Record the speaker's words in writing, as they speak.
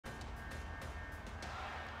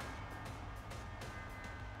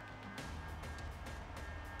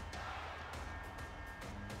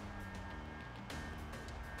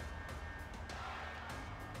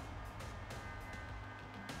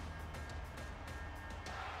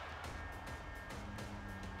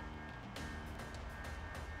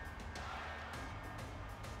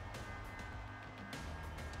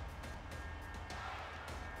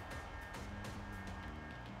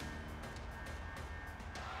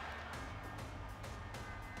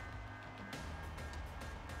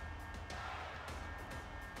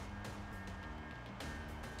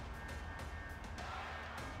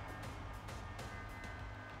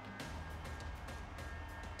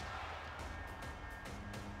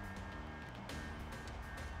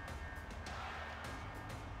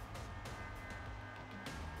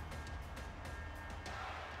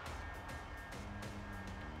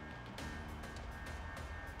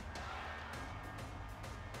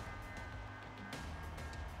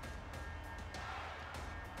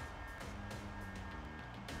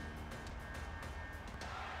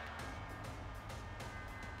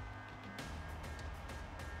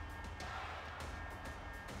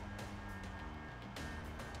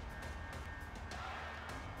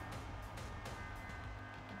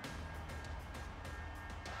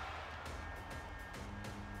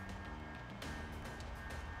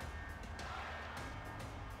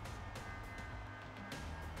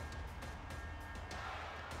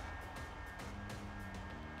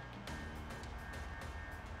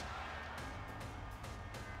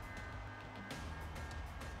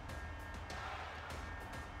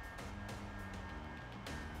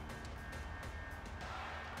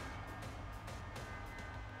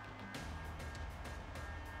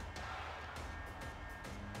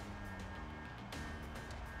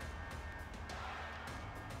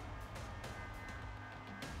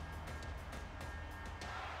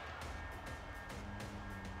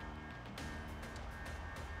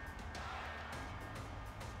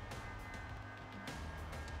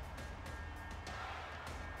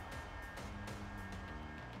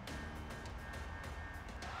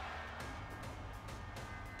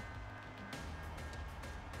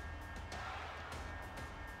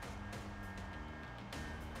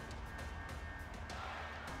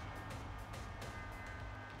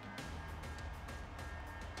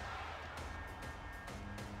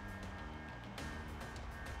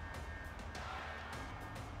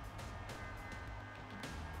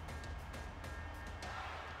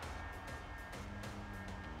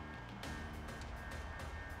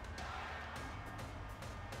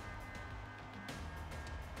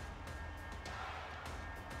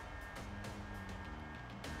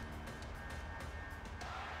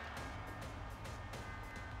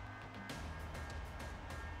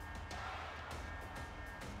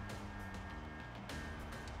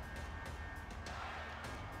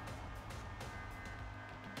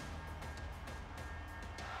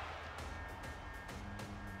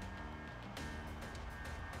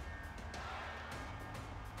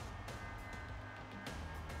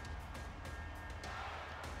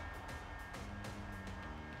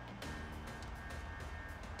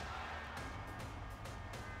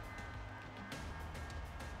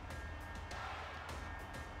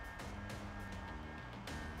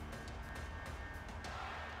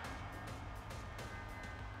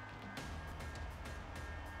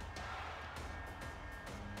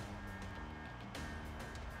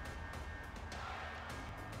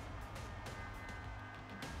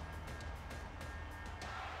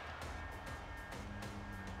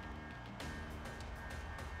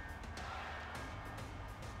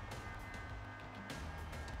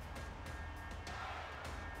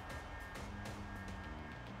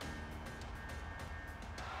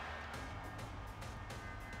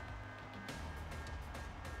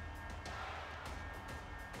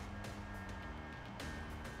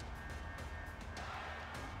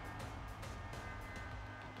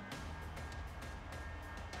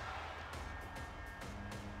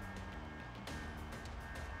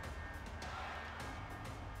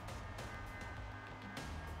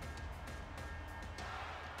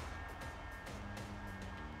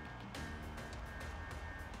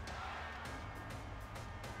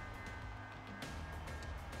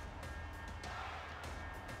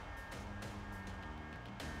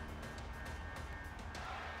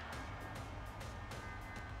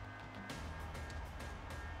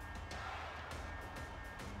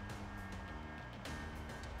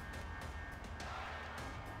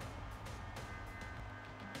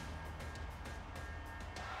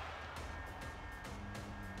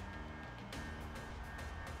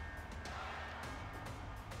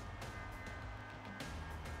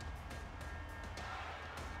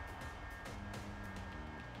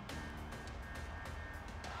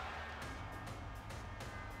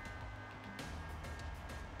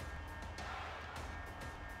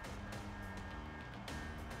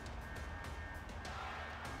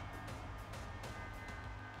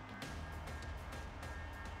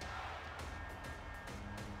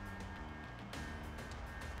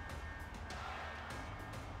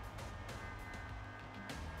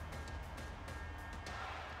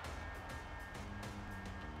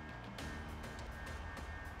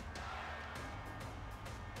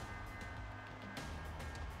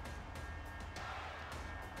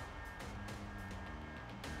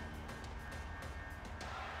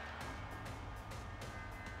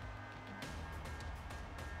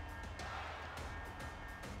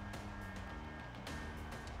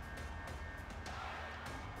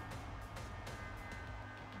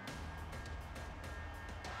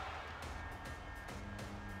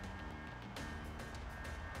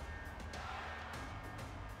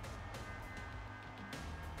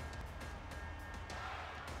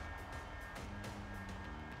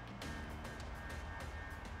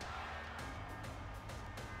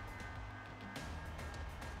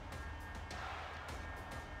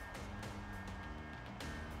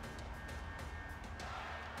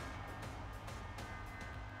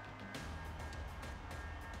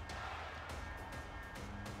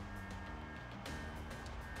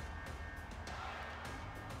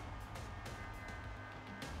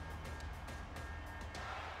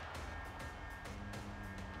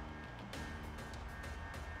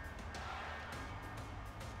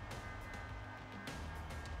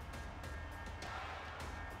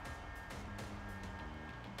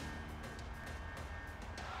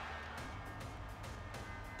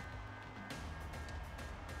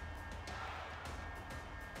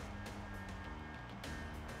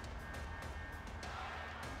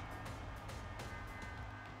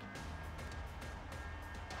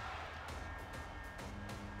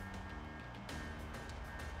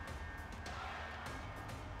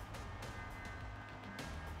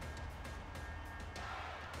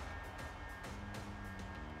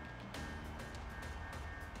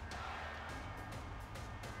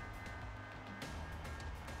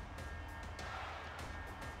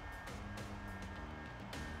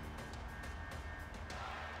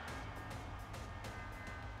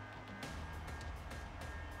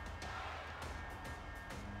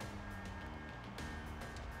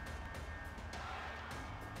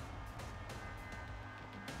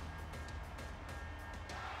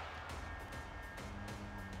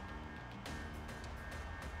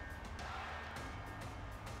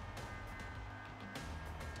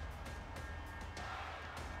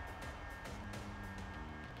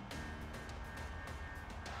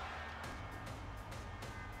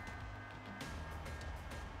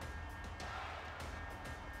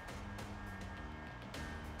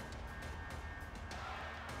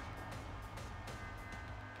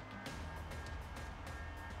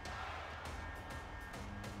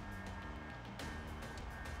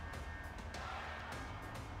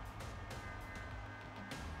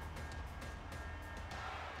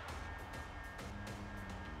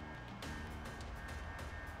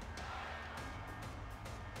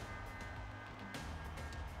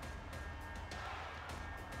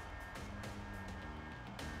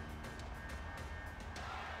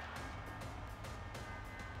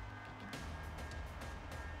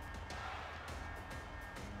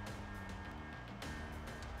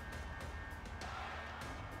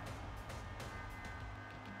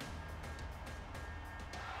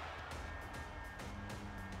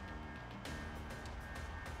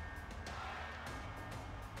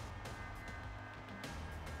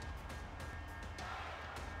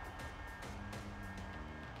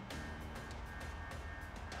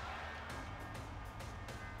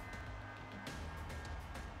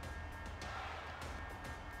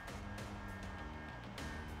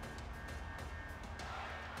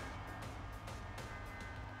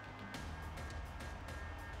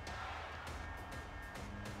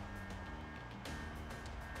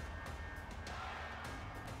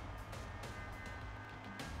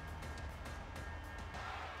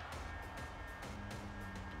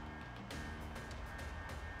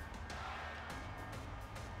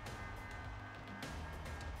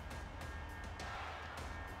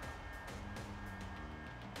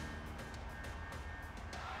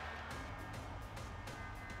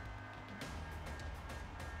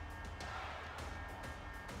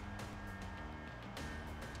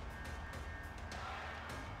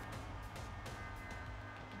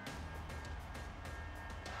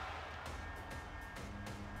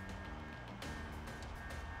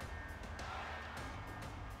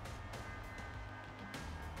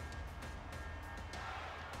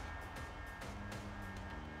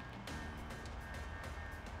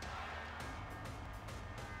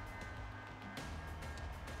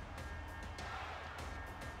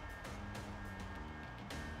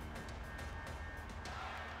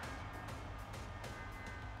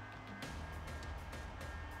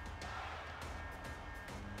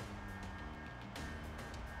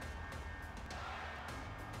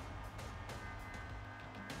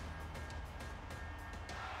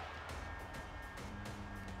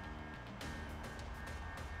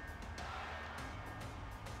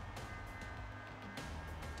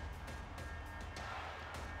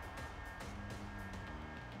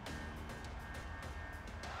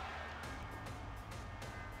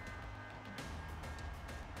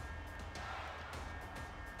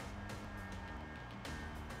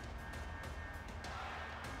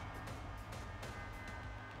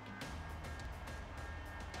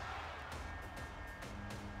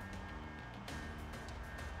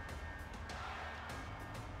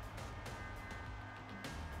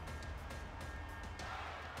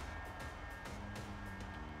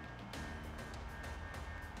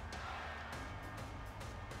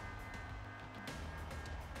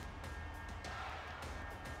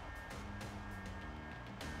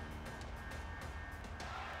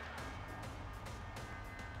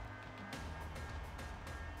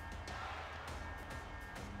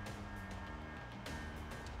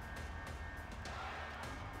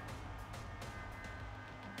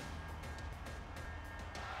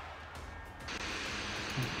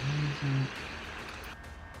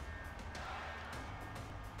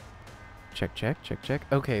Check, check, check, check.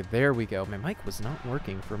 Okay, there we go. My mic was not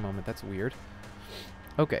working for a moment. That's weird.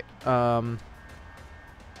 Okay, and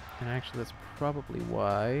actually that's probably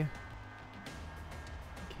why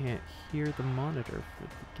I can't hear the monitor for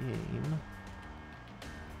the game.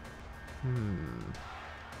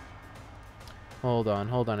 Hold on,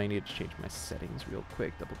 I need to change my settings real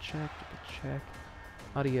quick. Double check.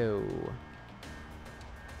 Audio.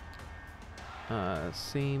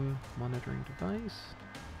 Same monitoring device.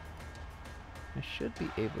 I should be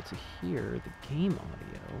able to hear the game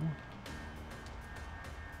audio.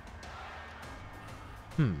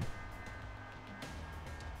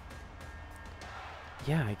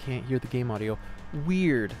 Yeah, I can't hear the game audio.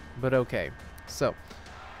 Weird, but okay. So,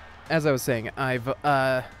 as I was saying,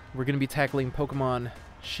 we're gonna be tackling Pokemon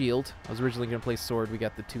Shield. I was originally gonna play Sword. We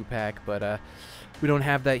got the 2-pack, but we don't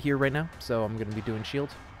have that here right now, so I'm gonna be doing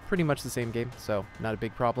Shield. Pretty much the same game, so not a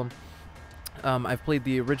big problem. I've played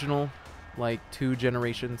the original, like, 2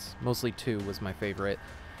 generations. Mostly 2 was my favorite.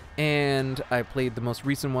 And I played the most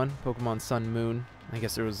recent one, Pokemon Sun Moon. I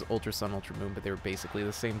guess there was Ultra Sun, Ultra Moon, but they were basically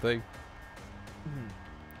the same thing.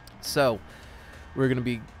 So, we're going to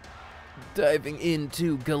be diving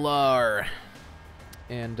into Galar.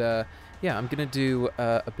 And, yeah, I'm going to do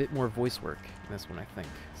a bit more voice work in this one, I think,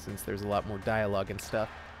 since there's a lot more dialogue and stuff.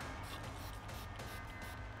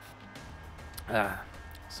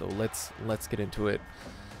 So let's get into it.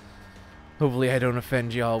 Hopefully I don't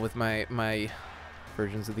offend y'all with my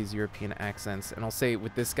versions of these European accents. And I'll say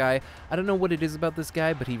with this guy, I don't know what it is about this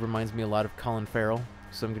guy, but he reminds me a lot of Colin Farrell.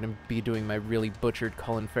 So I'm going to be doing my really butchered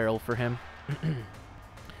Colin Farrell for him.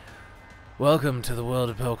 Welcome to the world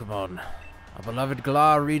of Pokemon. Our beloved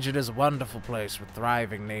Galar region is a wonderful place with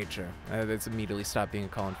thriving nature. That's immediately stopped being a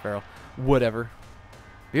Colin Farrell. Whatever.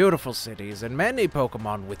 Beautiful cities and many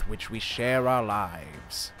Pokemon with which we share our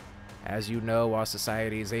lives. As you know, our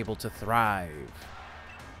society is able to thrive.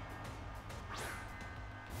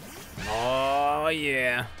 Oh,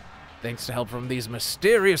 yeah. Thanks to help from these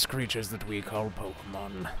mysterious creatures that we call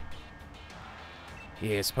Pokemon.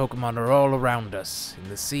 Yes, Pokemon are all around us, in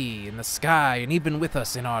the sea, in the sky, and even with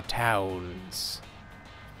us in our towns.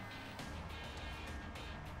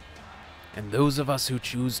 And those of us who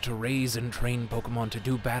choose to raise and train Pokemon to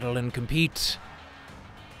do battle and compete,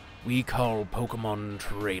 we call Pokemon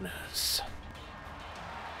trainers.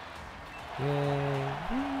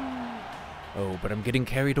 Oh, but I'm getting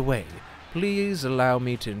carried away. Please allow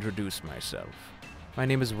me to introduce myself. My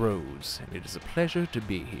name is Rose, and it is a pleasure to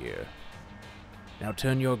be here. Now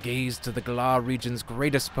turn your gaze to the Galar region's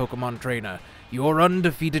greatest Pokemon trainer, your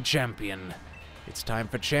undefeated champion. It's time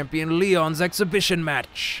for Champion Leon's exhibition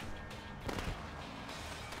match.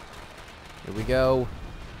 Here we go.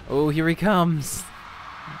 Oh, here he comes.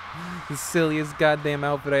 The silliest goddamn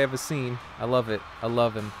outfit I ever seen. I love it. I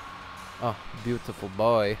love him. Oh, beautiful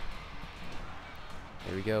boy.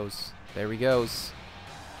 There he goes. There he goes.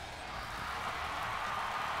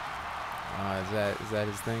 Is that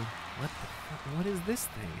his thing? What the fuck? What is this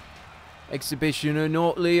thing? Exhibitioner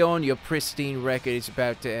Not Leon, your pristine record is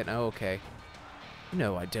about to end. Oh, okay.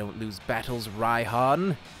 No, I don't lose battles,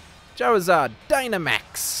 Raihan. Charizard,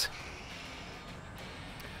 Dynamax.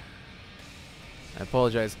 I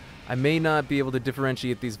apologize. I may not be able to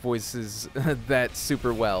differentiate these voices that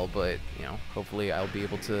super well, but, you know, hopefully I'll be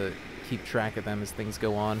able to keep track of them as things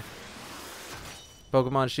go on.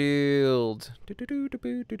 Pokemon Shield.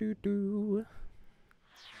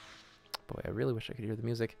 Boy, I really wish I could hear the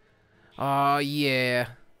music. Oh yeah.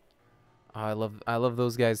 Oh, I love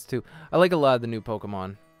those guys too. I like a lot of the new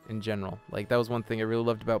Pokemon in general. Like, that was one thing I really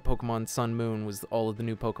loved about Pokemon Sun Moon, was all of the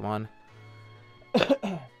new Pokemon.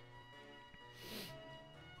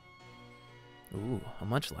 Ooh, a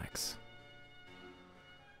Munchlax.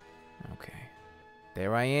 Okay.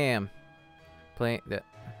 There I am. Playing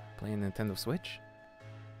Nintendo Switch?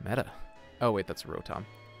 Meta. Oh, wait, that's Rotom.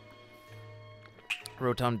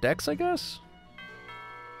 Rotom Dex, I guess?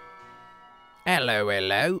 Hello,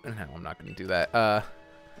 hello. No, I'm not going to do that.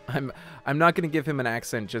 I'm not going to give him an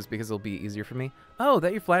accent just because it'll be easier for me. Oh,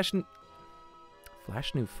 that your Flash new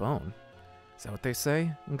phone? Is that what they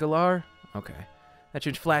say in Galar? Okay. That's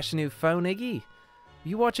your flash new phone, Iggy? Are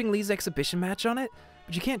you watching Lee's exhibition match on it?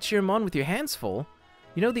 But you can't cheer him on with your hands full.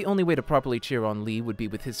 You know the only way to properly cheer on Lee would be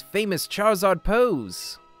with his famous Charizard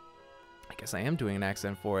pose. I guess I am doing an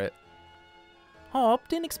accent for it. Hop,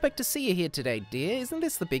 didn't expect to see you here today, dear. Isn't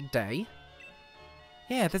this the big day?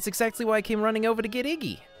 Yeah, that's exactly why I came running over to get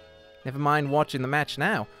Iggy. Never mind watching the match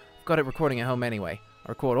now. I've got it recording at home anyway. I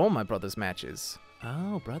record all my brother's matches.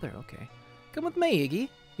 Oh, brother, okay. Come with me, Iggy.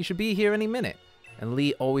 You should be here any minute. And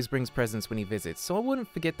Lee always brings presents when he visits, so I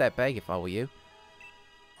wouldn't forget that bag if I were you.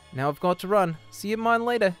 Now I've got to run. See you mine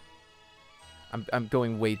later. I'm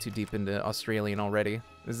going way too deep into Australian already.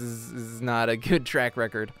 This is not a good track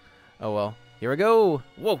record. Oh well. Here I go.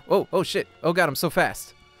 Whoa. Oh shit. Oh god, I'm so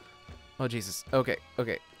fast. Oh Jesus. Okay.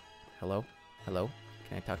 Hello? Hello?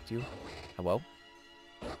 Can I talk to you? Hello?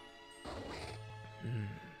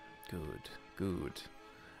 Good.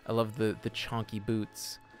 I love the chonky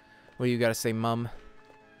boots. What do you gotta say, Mum?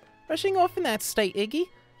 Rushing off in that state, Iggy?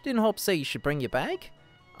 Didn't Hope say you should bring your bag?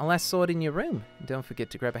 I'll last saw it in your room. Don't forget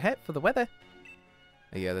to grab a hat for the weather.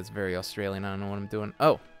 Yeah, that's very Australian. I don't know what I'm doing.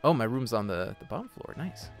 Oh, my room's on the bottom floor.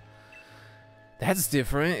 Nice. That's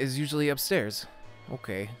different. It's usually upstairs.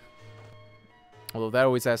 Okay. Although that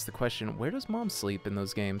always asks the question, where does Mom sleep in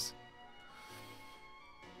those games?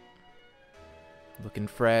 Looking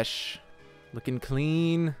fresh. Looking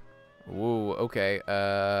clean. Whoa, okay.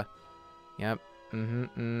 Yep.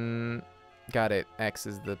 Got it. X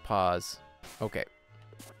is the pause. Okay.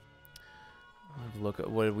 Look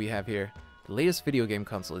at what do we have here. The latest video game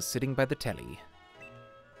console is sitting by the telly.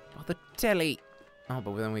 Oh, the telly. Oh,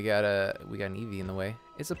 but then we got an Eevee in the way.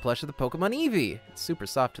 It's a plush of the Pokemon Eevee. It's super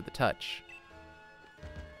soft to the touch.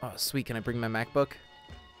 Oh, sweet. Can I bring my MacBook?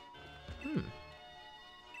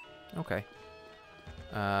 Okay.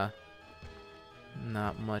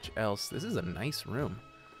 Not much else. This is a nice room.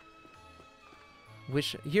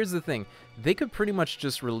 Here's the thing. They could pretty much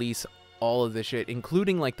just release all of this shit,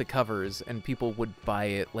 including like the covers, and people would buy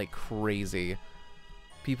it like crazy.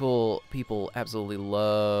 People absolutely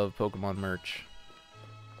love Pokemon merch.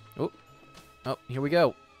 Oh, here we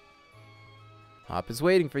go. Hop is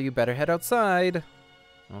waiting for you. Better head outside.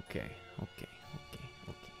 Okay,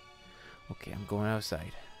 I'm going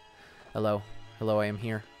outside. Hello, I am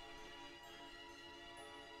here.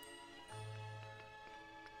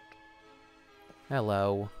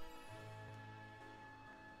 Hello.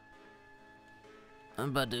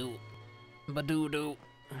 Badoo-doo.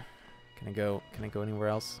 Can I go anywhere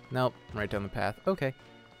else? Nope, right down the path. Okay.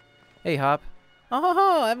 Hey, Hop.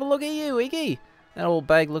 Oh, have a look at you, Iggy. That old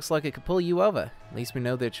bag looks like it could pull you over. At least we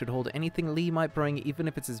know that it should hold anything Lee might bring, even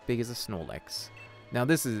if it's as big as a Snorlax. Now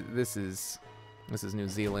this is New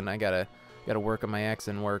Zealand. I gotta work on my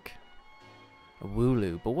accent work. A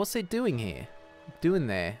Wooloo, but what's it doing here? Doing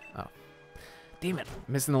there? Oh, damn it!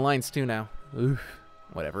 Missing the lines too now. Oof.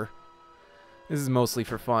 Whatever. This is mostly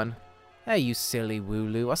for fun. Hey, you silly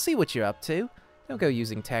Wooloo! I see what you're up to. Don't go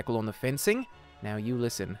using tackle on the fencing. Now you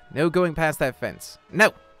listen. No going past that fence.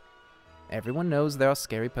 No! Everyone knows there are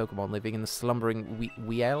scary Pokemon living in the slumbering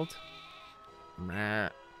Weald. Now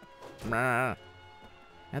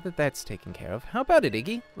that that's taken care of, how about it,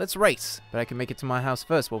 Iggy? Let's race. But I can make it to my house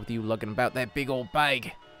first, what with you lugging about that big old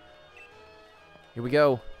bag. Here we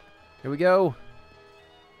go. Here we go.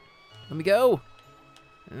 Let me go.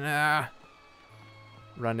 Nah.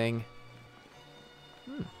 Running.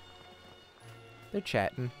 They're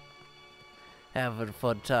chatting. Having a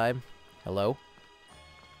fun time. Hello?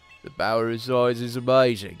 The power of size is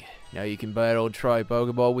amazing. Now you can battle and try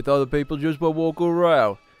Pokemon with other people just by walking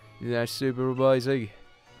around. Isn't that super amazing?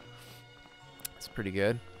 That's pretty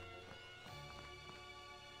good.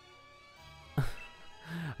 I'm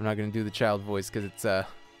not gonna do the child voice because it's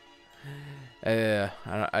I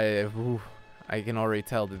can already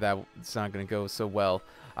tell that it's not gonna go so well.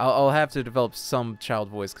 I'll have to develop some child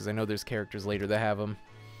voice because I know there's characters later that have them.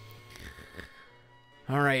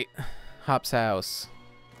 All right, Hop's house.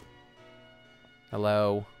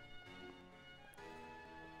 Hello.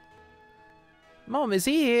 Mom, is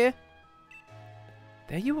he here?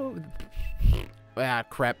 There you are. Ah,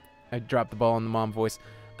 crap. I dropped the ball in the mom voice.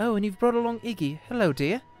 Oh, and you've brought along Iggy. Hello,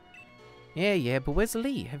 dear. Yeah, but where's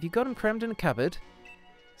Lee? Have you got him crammed in a cupboard?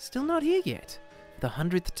 Still not here yet. For the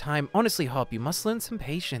 100th time. Honestly, Hop, you must learn some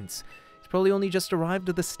patience. He's probably only just arrived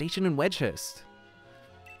at the station in Wedgehurst.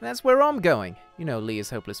 That's where I'm going. You know Lee is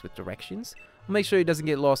hopeless with directions. I'll make sure he doesn't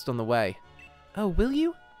get lost on the way. Oh, will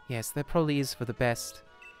you? Yes, that probably is for the best.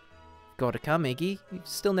 Gotta come, Iggy. You've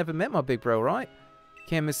still never met my big bro, right?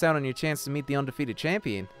 Can't miss out on your chance to meet the undefeated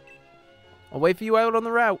champion. I'll wait for you out on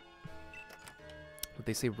the route. Would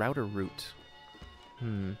they say route or route?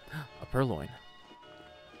 A Purloin.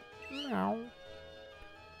 Meow.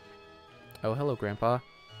 Oh, hello, Grandpa.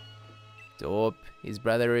 Dope. His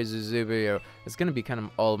brother is a superhero. It's gonna be kind of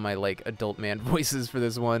all of my, like, adult man voices for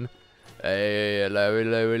this one. Hey, hello.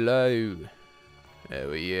 How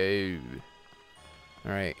are you?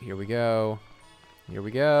 Alright, here we go. Here we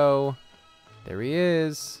go. There he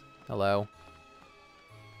is. Hello.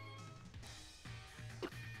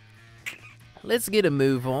 Let's get a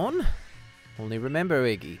move on. Only remember,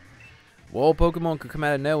 Iggy. Wild Pokemon could come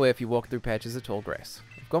out of nowhere if you walk through patches of tall grass.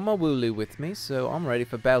 Of got my Wooloo with me, so I'm ready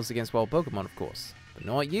for battles against wild Pokemon, of course. But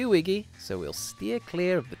not you, Iggy, so we'll steer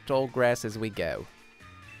clear of the tall grass as we go.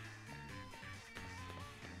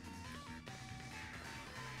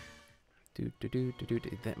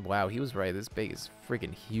 Wow, he was right. This big is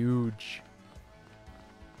freaking huge.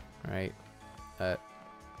 Alright.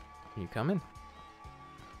 You coming?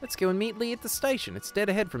 Let's go and meet Lee at the station. It's dead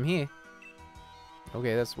ahead from here.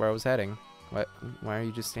 Okay, that's where I was heading. What? Why are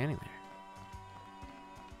you just standing there?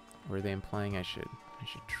 Were they implying I should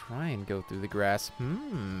try and go through the grass?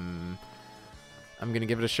 I'm gonna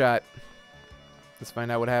give it a shot. Let's find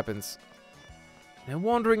out what happens. No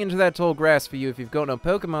wandering into that tall grass for you if you've got no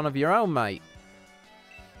Pokemon of your own, mate.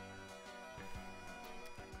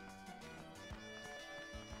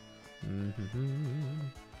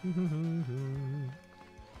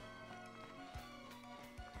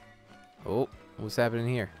 Oh, what's happening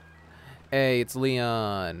here? Hey, it's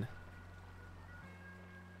Leon.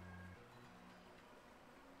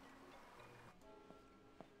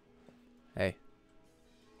 Hey.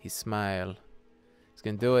 He smiled. He's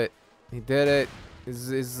gonna do it. He did it.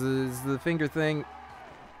 Is the finger thing.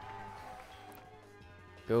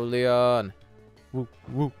 Go, Leon. Woo,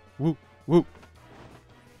 woo, woo, woo.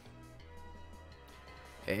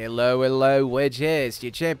 Hello, hello, Wedgehead.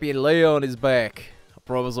 Your champion Leon is back. I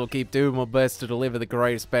promise I'll keep doing my best to deliver the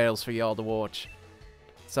greatest battles for y'all to watch.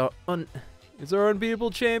 So, it's our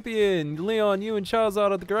unbeatable champion. Leon, you and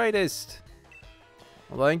Charizard are the greatest.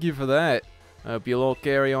 Well, thank you for that. I hope you'll all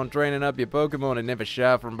carry on training up your Pokemon and never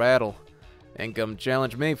shy from battle. And come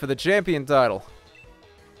challenge me for the champion title.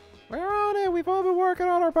 We're on it. We've all been working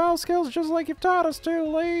on our battle skills just like you've taught us to,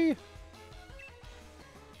 Lee.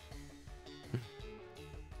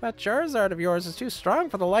 That Charizard of yours is too strong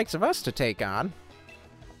for the likes of us to take on.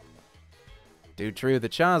 Too true, the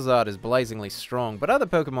Charizard is blazingly strong, but other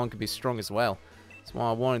Pokemon can be strong as well. That's why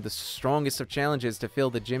I wanted the strongest of challenges to fill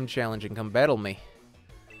the gym challenge and come battle me.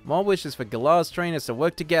 My wish is for Galar's trainers to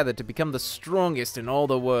work together to become the strongest in all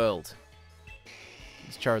the world.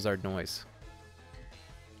 It's Charizard noise.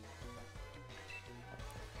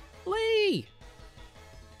 Lee!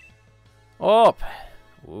 Up!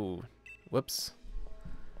 Ooh. Whoops.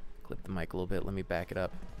 Clip the mic a little bit. Let me back it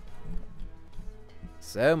up.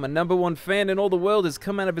 So, my #1 fan in all the world has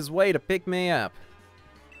come out of his way to pick me up.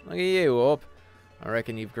 Look at you, Orp. I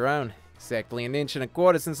reckon you've grown. Exactly 1.25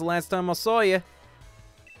 inches since the last time I saw you.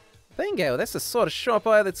 Bingo, that's the sort of sharp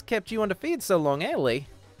eye that's kept you undefeated so long, eh, Lee?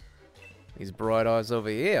 These bright eyes over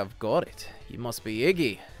here, I've got it. You must be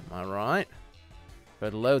Iggy, am I right?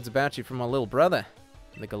 Heard loads about you from my little brother,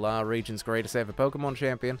 the Galar region's greatest ever Pokemon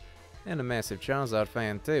champion, and a massive Charizard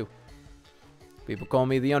fan too. People call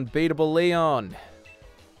me the unbeatable Leon.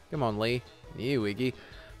 Come on, Lee, and you, Iggy,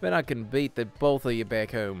 bet I can beat the both of you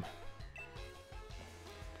back home.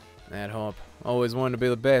 That Hop, always wanted to be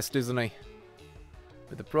the best, isn't he?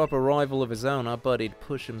 With a proper rival of his own, I bet he'd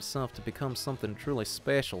push himself to become something truly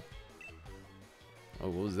special. Oh,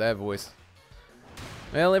 what was that voice?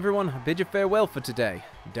 Well, everyone, I bid you farewell for today.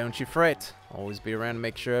 Don't you fret. Always be around to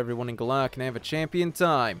make sure everyone in Galar can have a champion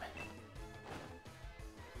time.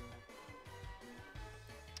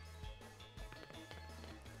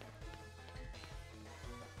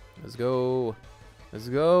 Let's go. Let's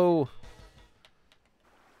go.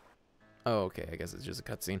 Oh, okay. I guess it's just a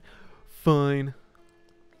cutscene. Fine.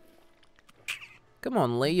 Come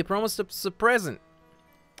on, Lee. You promised us a present.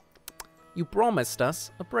 You promised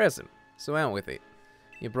us a present. So out with it.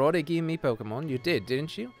 You brought Iggy and me Pokemon. You did,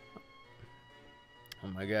 didn't you? Oh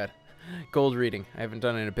my god. Cold reading. I haven't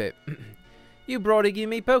done it in a bit. You brought Iggy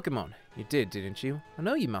and me Pokemon. You did, didn't you? I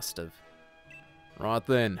know you must have. Right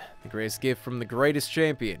then. The greatest gift from the greatest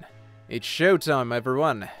champion. It's showtime,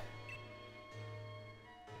 everyone.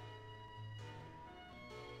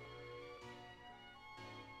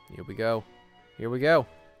 Here we go. Here we go.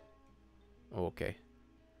 Okay.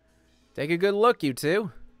 Take a good look, you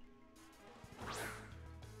two.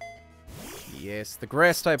 Yes, the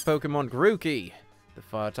Grass-type Pokemon Grookey, the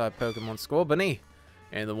Fire-type Pokemon Scorbunny,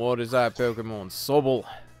 and the Water-type Pokemon Sobble.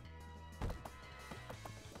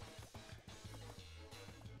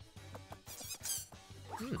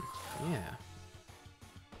 Yeah.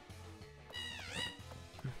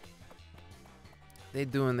 They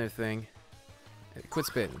doing their thing. Hey, quit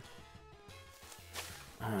spitting.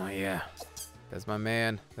 Oh, yeah. That's my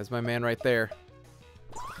man. That's my man right there.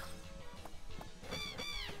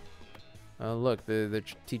 Oh, look, they're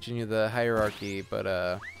teaching you the hierarchy, but,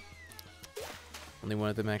 only one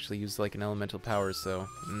of them actually used, like, an elemental power, so,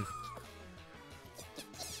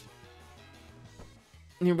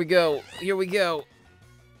 Here we go. Here we go.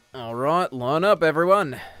 Alright, line up,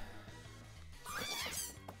 everyone.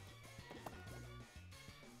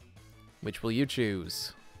 Which will you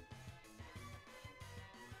choose?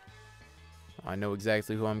 I know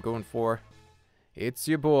exactly who I'm going for. It's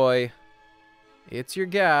your boy. It's your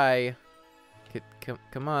guy.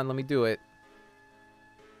 Come on, let me do it.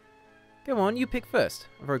 Come on, you pick first.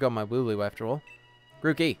 I've already got my Wooloo after all.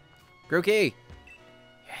 Grookey. Grookey!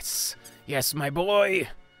 Yes. Yes, my boy!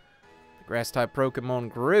 The grass-type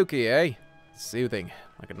Pokemon Grookey, eh? Soothing.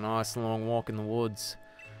 Like a nice long walk in the woods.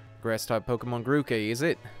 Grass-type Pokemon Grookey, is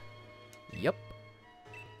it? Yup.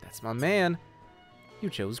 That's my man. You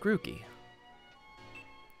chose Grookey.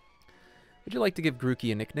 Would you like to give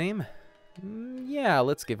Grookey a nickname? Yeah,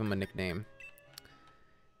 let's give him a nickname.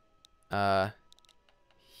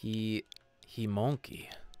 Monkey.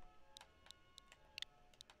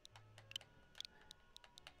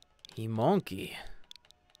 Monkey.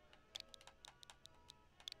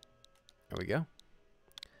 There we go.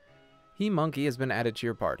 Monkey has been added to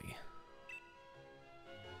your party.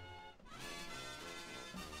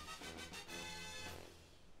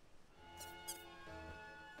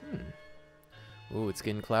 Ooh, it's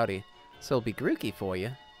getting cloudy. So it'll be Grookey for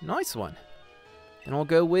you. Nice one. Then I'll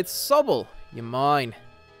go with Sobble. You're mine.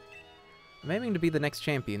 I'm aiming to be the next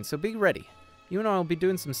champion, so be ready. You and I will be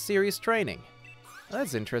doing some serious training. Oh,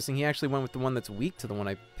 that's interesting. He actually went with the one that's weak to the one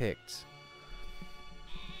I picked.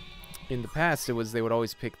 In the past, it was they would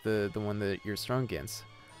always pick the one that you're strong against.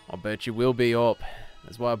 I'll bet you will be up.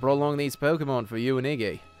 That's why I brought along these Pokemon for you and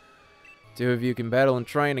Iggy. Two of you can battle and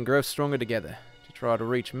train and grow stronger together to try to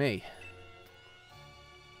reach me.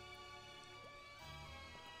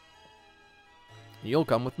 You'll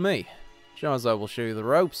come with me. Charizard will show you the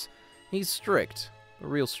ropes. He's strict, but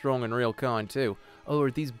real strong and real kind too. Oh,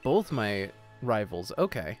 are these both my rivals?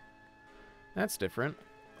 Okay. That's different.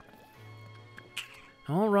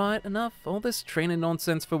 Alright, enough. All this training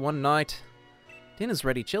nonsense for one night. Dinner's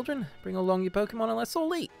ready, children. Bring along your Pokemon and let's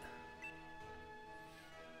all eat.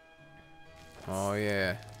 Oh,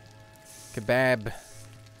 yeah. Kebab.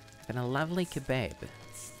 And a lovely kebab.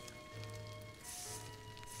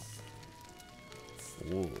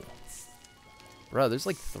 Ooh. Bro, there's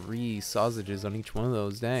like 3 sausages on each one of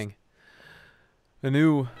those, dang. I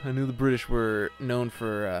knew the British were known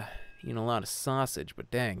for eating a lot of sausage,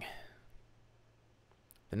 but dang.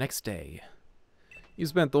 The next day. You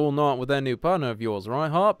spent the whole night with that new partner of yours, right,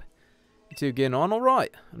 Hop? You two getting on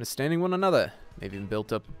alright, understanding one another, maybe even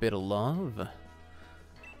built up a bit of love.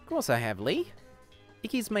 Of course I have, Lee.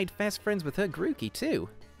 Iggy's made fast friends with her Grookey, too.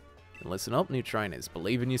 And listen up, new trainers.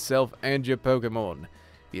 Believe in yourself and your Pokemon.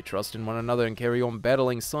 If you trust in one another and carry on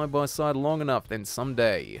battling side by side long enough, then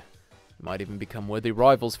someday you might even become worthy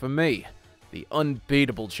rivals for me, the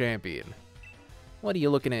unbeatable champion. What are you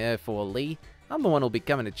looking at her for, Lee? I'm the one who'll be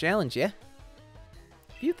coming to challenge you.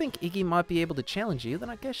 If you think Iggy might be able to challenge you, then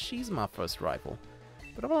I guess she's my first rival.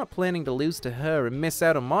 But I'm not planning to lose to her and miss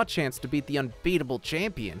out on my chance to beat the unbeatable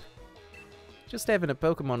champion. Just having a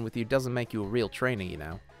Pokemon with you doesn't make you a real trainer, you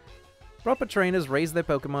know. Proper trainers raise their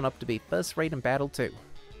Pokemon up to be first-rate in battle, too.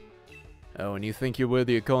 Oh, and you think you're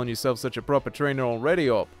worthy of calling yourself such a proper trainer already,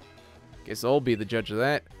 Op? Guess I'll be the judge of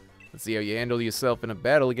that. Let's see how you handle yourself in a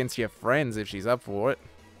battle against your friends if she's up for it.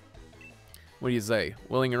 What do you say?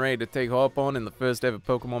 Willing and ready to take Hop on in the first ever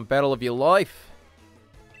Pokemon battle of your life?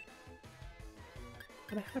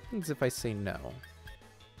 What happens if I say no?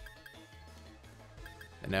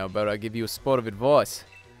 And now about I give you a spot of advice.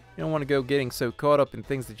 You don't want to go getting so caught up in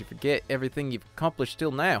things that you forget everything you've accomplished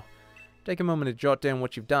till now. Take a moment to jot down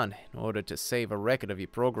what you've done in order to save a record of your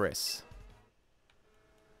progress.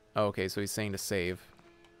 Oh, okay, so he's saying to save.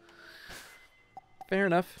 Fair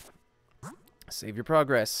enough. Save your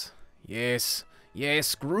progress. Yes.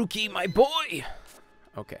 Yes, Grookey, my boy!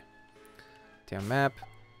 Okay. Town map.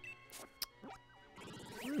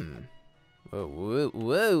 Whoa, whoa,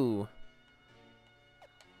 whoa.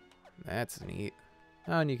 That's neat.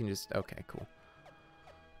 Oh, and you can just... Okay, cool.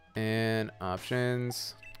 And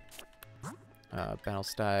options. Battle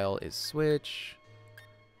style is switch.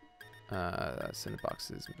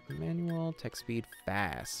 Cinderbox is manual. Text speed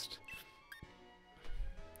fast.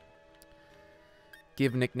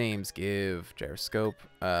 Give nicknames. Give gyroscope.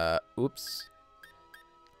 Oops.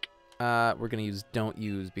 We're gonna use don't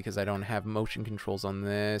use because I don't have motion controls on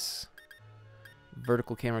this.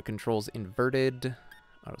 Vertical camera controls inverted.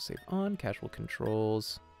 Autosave on. Casual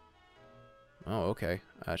controls. Oh, okay.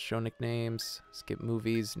 Show nicknames. Skip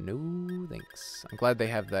movies. No, thanks. I'm glad they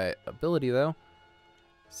have that ability, though.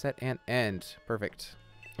 Set and end. Perfect.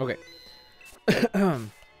 Okay.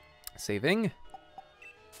 Saving.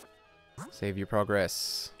 Save your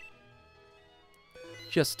progress.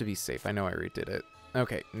 Just to be safe. I know I already did it.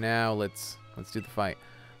 Okay, now let's do the fight.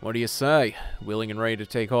 What do you say? Willing and ready to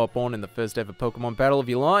take Hop on in the first ever Pokemon battle of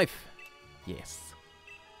your life? Yes.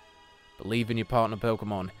 Believe in your partner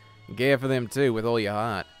Pokemon, and care for them too with all your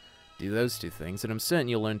heart. Do those two things, and I'm certain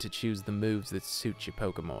you'll learn to choose the moves that suit your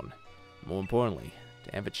Pokemon. More importantly,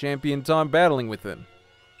 to have a champion time battling with them.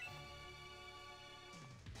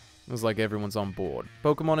 Looks like everyone's on board.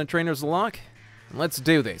 Pokemon and trainers alike? Let's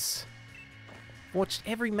do this. Watched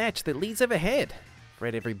every match that Lee's ever had.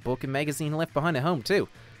 Read every book and magazine left behind at home, too.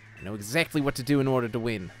 I know exactly what to do in order to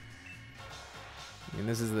win. I mean,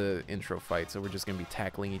 this is the intro fight, so we're just going to be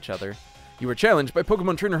tackling each other. You were challenged by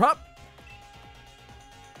Pokemon Trainer Hop.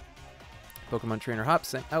 Pokemon Trainer Hop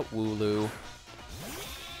sent out Wooloo.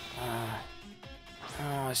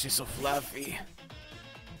 Oh, it's just so fluffy.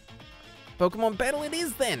 Pokemon battle it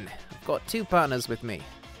is, then. I've got 2 partners with me.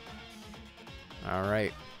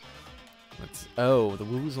 Alright. Oh, the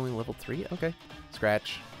Wooloo's only level 3? Okay.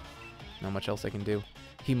 Scratch. Not much else I can do.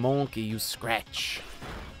 Hitmonkey, use Scratch.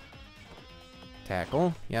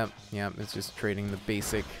 Tackle. Yep. It's just trading the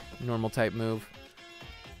basic normal type move.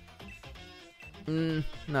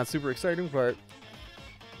 Not super exciting, but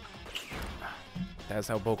that's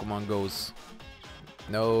how Pokemon goes.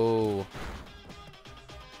 No.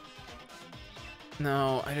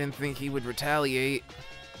 No, I didn't think he would retaliate.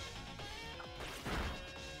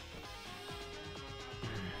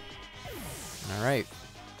 Alright.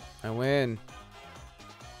 I win.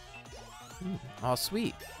 Oh,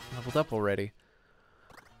 sweet. Leveled up already.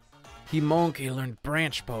 Hitmonkey learned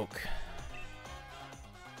Branch Poke.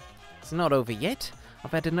 It's not over yet.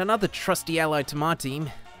 I've added another trusty ally to my team.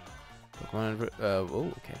 Pokemon,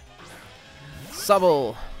 oh, okay.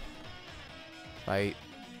 Subble! Fight.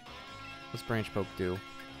 What's Branch Poke do?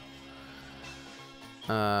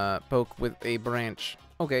 Poke with a branch.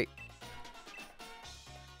 Okay.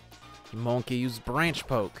 Hitmonkey used Branch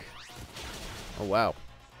Poke. Oh, wow.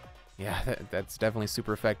 Yeah, that's definitely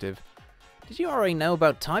super effective. Did you already know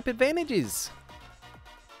about type advantages?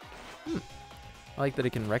 I like that it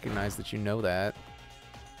can recognize that you know that.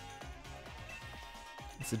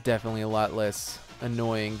 It's definitely a lot less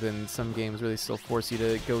annoying than some games where they still force you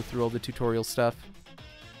to go through all the tutorial stuff.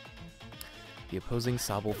 The opposing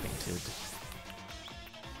Sobble fainted.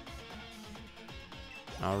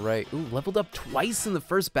 Alright. Ooh, leveled up twice in the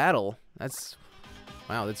first battle.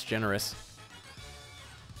 Wow, that's generous.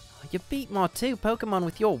 You beat my 2 Pokemon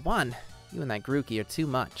with your 1. You and that Grookey are too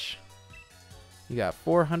much. You got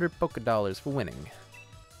 400 Pokédollars for winning.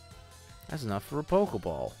 That's enough for a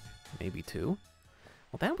Pokeball. Maybe 2.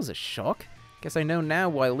 Well, that was a shock. Guess I know now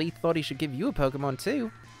why Lee thought he should give you a Pokemon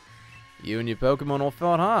too. You and your Pokemon all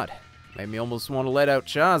fought hard. Made me almost want to let out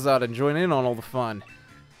Charizard and join in on all the fun.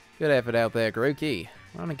 Good effort out there, Grookey.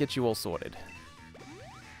 I'm gonna get you all sorted.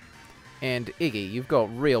 And Iggy, you've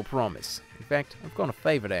got real promise. In fact, I've got a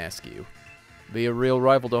favor to ask you. Be a real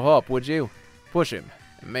rival to Hop, would you? Push him,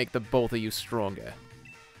 and make the both of you stronger.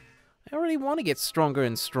 I already want to get stronger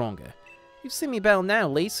and stronger. You've seen me battle now,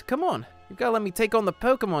 Lise. Come on. You've got to let me take on the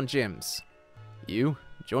Pokemon gyms. You?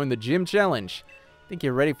 Join the gym challenge. Think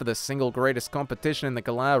you're ready for the single greatest competition in the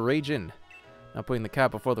Galar region. Not putting the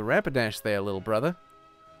cart before the Rapidash there, little brother.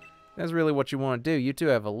 If that's really what you want to do. You do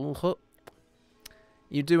have a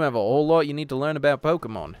whole lot you need to learn about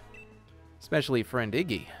Pokemon. Especially your friend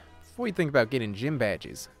Iggy. Before you think about getting gym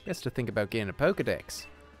badges, best to think about getting a Pokedex.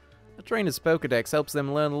 A trainer's Pokedex helps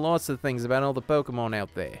them learn lots of things about all the Pokemon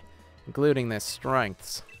out there, including their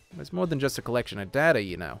strengths. It's more than just a collection of data,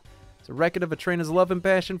 you know. It's a record of a trainer's love and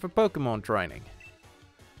passion for Pokemon training.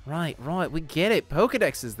 Right, we get it.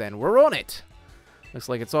 Pokedexes then, we're on it. Looks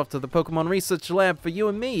like it's off to the Pokemon Research Lab for you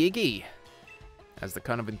and me, Iggy. As the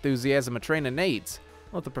kind of enthusiasm a trainer needs,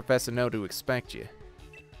 let the professor know to expect you.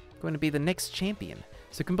 Going to be the next champion,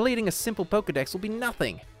 so completing a simple Pokedex will be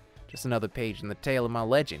nothing. Just another page in the tale of my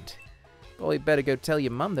legend. Probably better go tell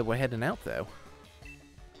your mum that we're heading out, though.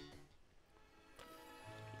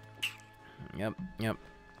 Yep.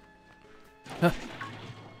 Huh.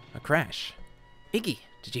 A crash. Iggy,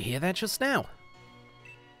 did you hear that just now?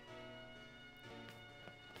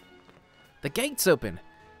 The gate's open,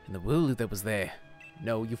 and the Wooloo that was there.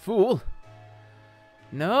 No, you fool.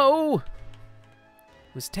 No!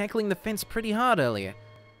 It was tackling the fence pretty hard earlier.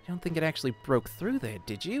 I don't think it actually broke through there,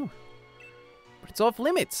 did you? But it's off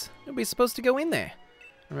limits. Nobody's supposed to go in there.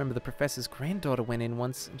 I remember the professor's granddaughter went in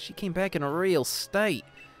once, and she came back in a real state.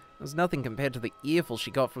 It was nothing compared to the earful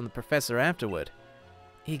she got from the professor afterward.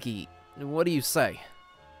 Iggy, what do you say?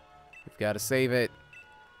 We've got to save it.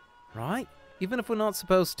 Right? Even if we're not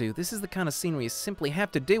supposed to, this is the kind of scene where you simply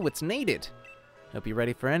have to do what's needed. Hope you're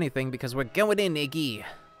ready for anything, because we're going in, Iggy.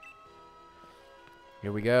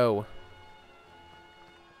 Here we go.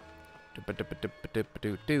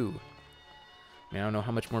 Do. I don't know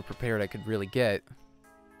how much more prepared I could really get.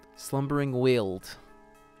 Slumbering Wild.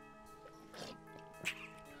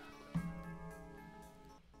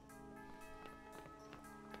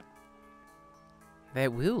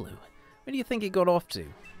 That Wooloo. Where do you think it got off to?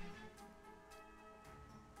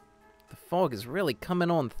 The fog is really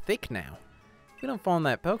coming on thick now. If we don't find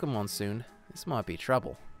that Pokemon soon, this might be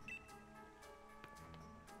trouble.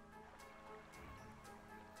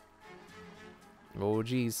 Oh,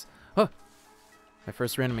 jeez. Huh! My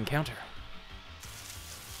first random encounter.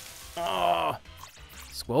 Oh!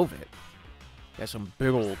 Skwovet. Got some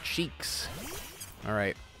big old cheeks.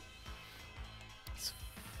 Alright. Let's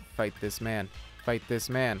fight this man. Fight this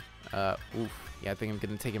man. Oof. Yeah, I think I'm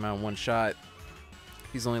gonna take him out in one shot.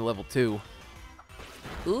 He's only level 2.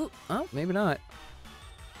 Ooh. Oh, maybe not.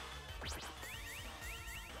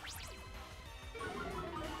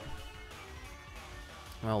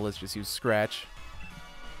 Well, let's just use Scratch.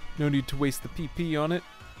 No need to waste the PP on it.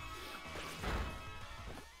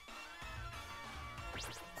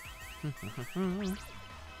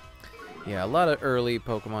 Yeah, a lot of early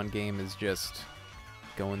Pokemon game is just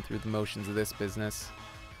going through the motions of this business.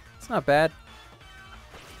 It's not bad.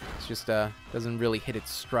 It's just doesn't really hit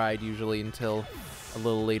its stride usually until a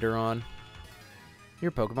little later on.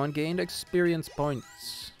 Your Pokemon gained experience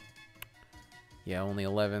points. Yeah, only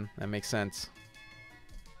 11. That makes sense.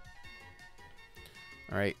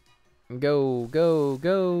 Alright. Go, go,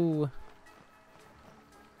 go.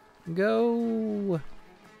 Go.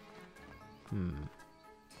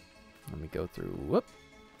 Let me go through. Whoop.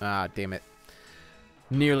 Ah, damn it.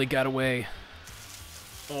 Nearly got away.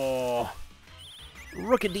 Oh.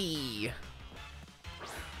 Rookidee.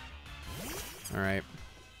 Alright.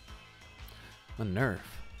 A nerf.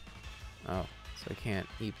 Oh, so I can't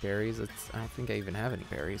eat berries? I don't think I even have any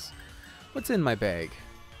berries. What's in my bag?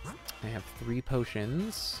 I have 3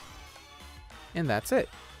 potions. And that's it.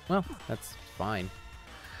 Well, that's fine.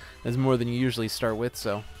 That's more than you usually start with,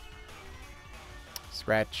 so.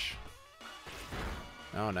 Scratch.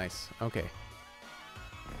 Oh, nice. Okay.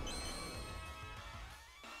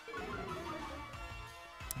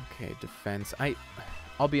 Okay, defense.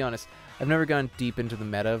 I'll be honest. I've never gone deep into the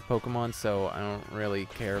meta of Pokemon, so I don't really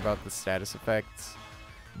care about the status effects.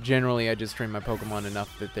 Generally, I just train my Pokemon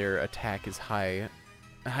enough that their attack is high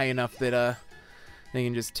enough that they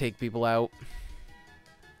can just take people out.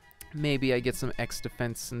 Maybe I get some X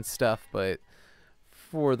defense and stuff, but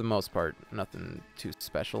for the most part, nothing too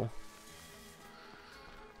special.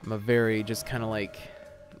 I'm a very just kind of like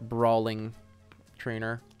brawling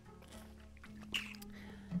trainer.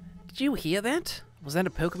 Did you hear that? Was that a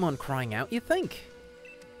Pokemon crying out, you think?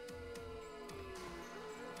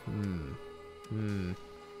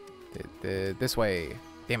 This way.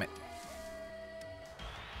 Damn it.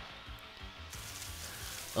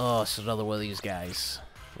 Oh, it's another one of these guys.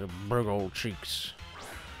 With big old cheeks.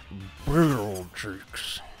 Big old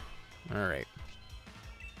cheeks. Alright.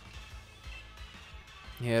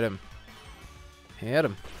 Hit him. Hit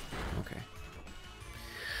him. Okay.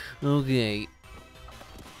 Okay.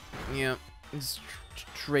 Yep. Just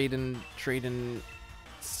trading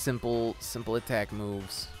simple attack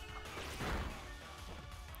moves.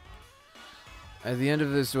 At the end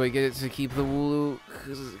of this, do I get to keep the Wooloo?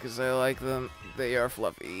 Because I like them. They are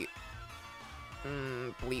fluffy.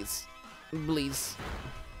 Please. Please.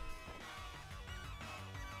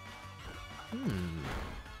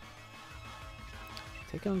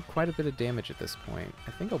 Taking quite a bit of damage at this point.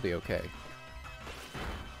 I think I'll be okay.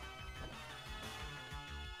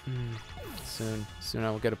 Soon I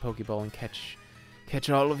will get a Pokeball and catch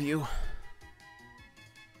all of you.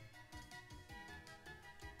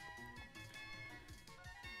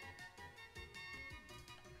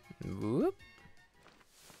 Whoop.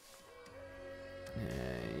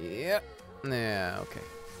 Yep. Yeah, okay.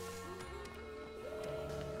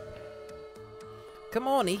 Come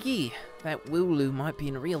on, Iggy. That Wooloo might be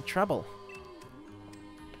in real trouble.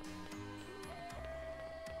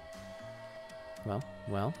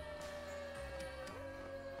 Well.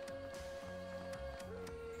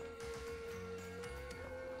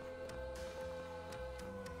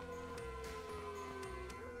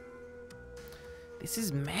 This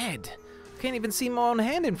is mad. I can't even see my own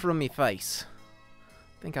hand in front of me face.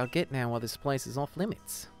 Think I'll get now while this place is off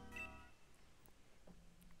limits.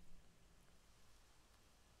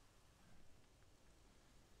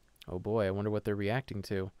 Oh boy, I wonder what they're reacting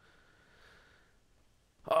to.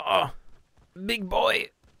 Oh, big boy.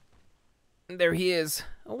 There he is.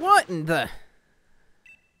 What in the...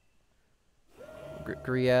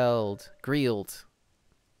 Greeld.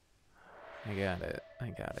 I got it.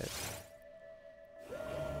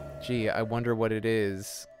 Gee, I wonder what it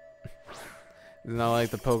is. It's not like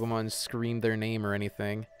the Pokemon screamed their name or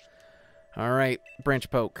anything. Alright, Branch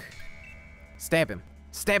Poke. Stab him.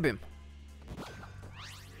 Stab him!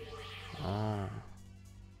 Oh.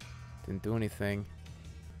 Didn't do anything.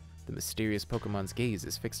 The mysterious Pokemon's gaze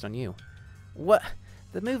is fixed on you. What?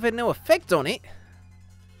 The move had no effect on it?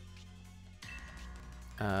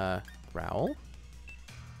 Growl?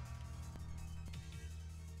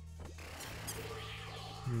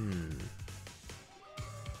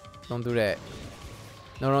 Don't do that.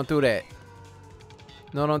 No, don't do that.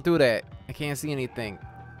 No, don't do that. I can't see anything.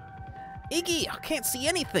 Iggy, I can't see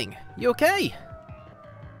anything. You okay?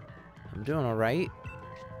 I'm doing alright.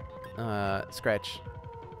 Scratch.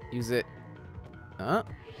 Use it.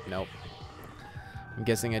 Nope. I'm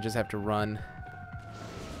guessing I just have to run.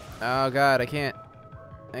 Oh god, I can't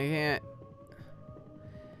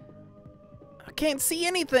see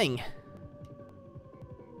anything!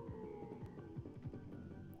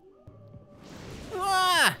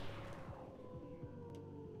 Ah!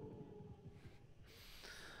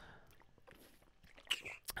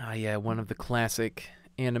 Ah, yeah, one of the classic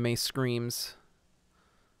anime screams.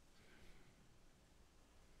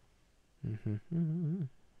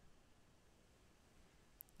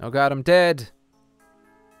 Oh god, I'm dead!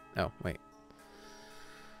 Oh, wait.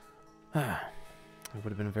 It would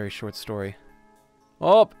have been a very short story.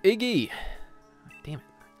 Oh, Iggy! Damn it.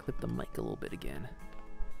 Clip the mic a little bit again.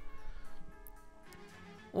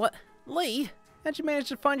 What? Lee? How'd you manage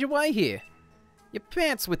to find your way here? Your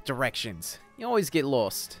pants with directions. You always get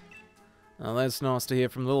lost. Oh, that's nice to hear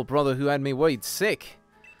from the little brother who had me worried sick.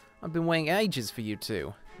 I've been waiting ages for you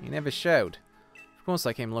two. You never showed. Of course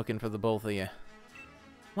I came looking for the both of you.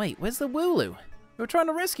 Wait, where's the Wooloo? We were trying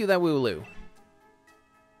to rescue that Wooloo.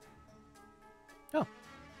 Oh.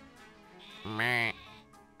 Meh.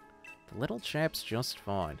 The little chap's just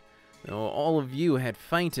fine. Though all of you had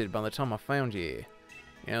fainted by the time I found you here.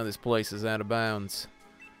 You know, this place is out of bounds.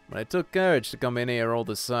 But it took courage to come in here all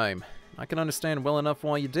the same. I can understand well enough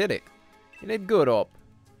why you did it. You did good, Op.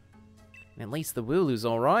 And at least the Wooloo's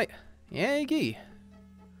alright. Yeah, Iggy.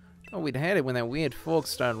 Thought we'd had it when that weird fog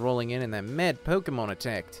started rolling in and that mad Pokemon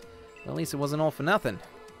attacked. But at least it wasn't all for nothing.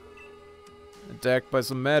 Attacked by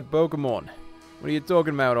some mad Pokemon? What are you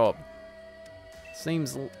talking about, Op?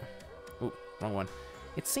 Seems... Ooh, wrong one.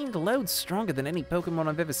 It seemed loads stronger than any Pokemon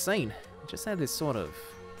I've ever seen. It just had this sort of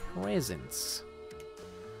presence.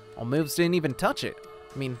 Our moves didn't even touch it.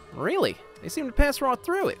 I mean, really? They seemed to pass right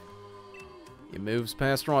through it. Your moves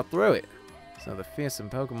passed right through it. So the fearsome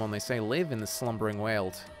Pokemon they say live in the slumbering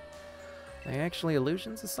world. Are they actually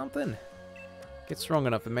illusions or something? Get strong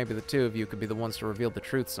enough and maybe the two of you could be the ones to reveal the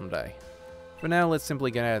truth someday. For now, let's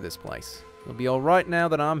simply get out of this place. You'll be alright now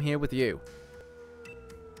that I'm here with you.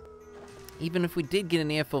 Even if we did get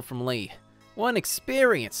an earful from Lee. What an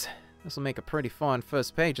experience! This will make a pretty fine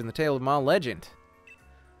first page in the tale of my legend.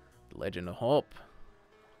 The Legend of Hop.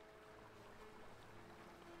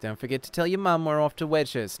 Don't forget to tell your mum we're off to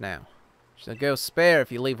Wedgehurst now. She'll go spare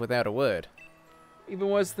if you leave without a word. Even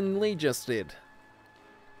worse than Lee just did.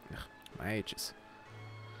 Ugh, my H's.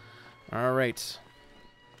 Alright.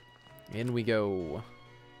 In we go.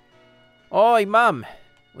 Oi, Mum!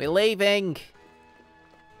 We're leaving!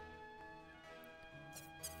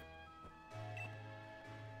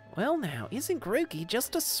 Well now, isn't Grookey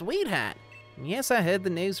just a sweetheart? Yes, I heard the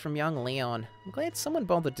news from young Leon. I'm glad someone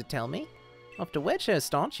bothered to tell me. Off to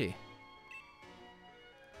Wedgehurst, aren't you?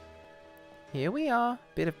 Here we are.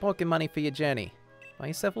 Bit of pocket money for your journey. Buy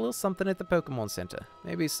yourself a little something at the Pokemon Center.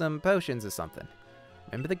 Maybe some potions or something.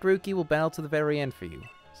 Remember the Grookey will battle to the very end for you.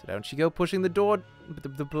 So don't you go pushing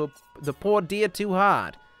the poor deer too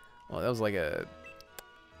hard. Well, that was like a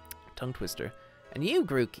tongue twister. And you,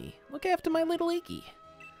 Grookey, look after my little Iggy.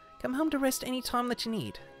 Come home to rest any time that you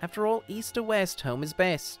need. After all, east or west, home is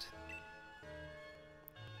best.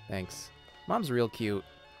 Thanks. Mom's real cute.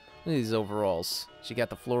 Look at these overalls. She got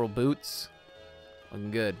the floral boots.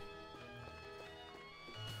 Looking good.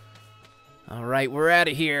 Alright, we're out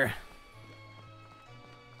of here.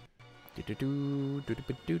 Do-do-do,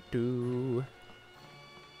 do-do-do-do-do.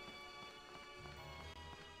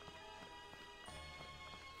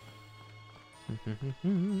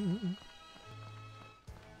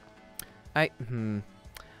 I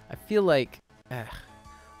feel like...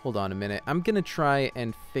 hold on a minute. I'm gonna try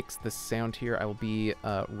and fix the sound here. I will be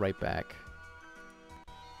right back.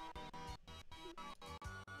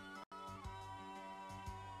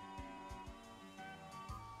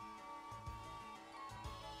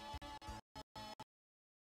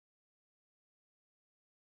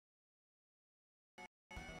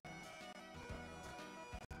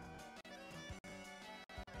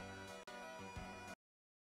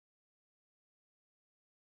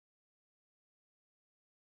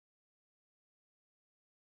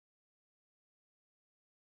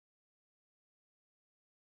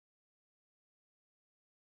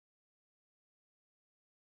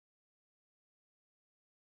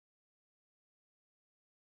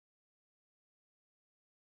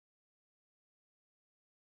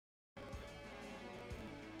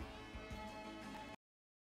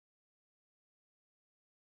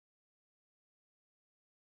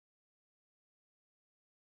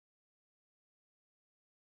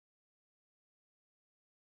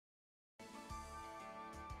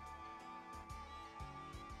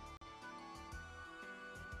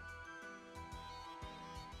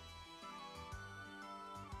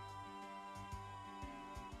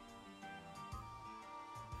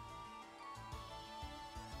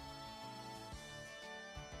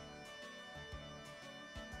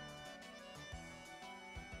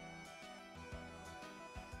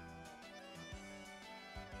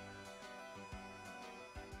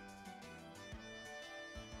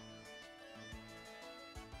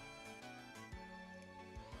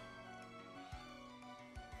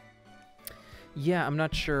 Yeah, I'm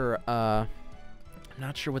not sure. I'm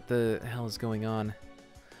not sure what the hell is going on.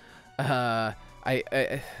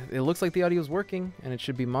 It looks like the audio is working, and it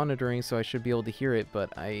should be monitoring, so I should be able to hear it,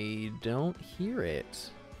 but I don't hear it.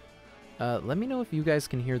 Let me know if you guys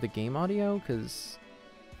can hear the game audio, because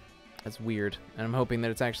that's weird. And I'm hoping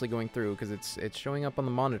that it's actually going through, because it's showing up on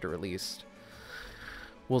the monitor at least.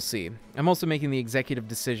 We'll see. I'm also making the executive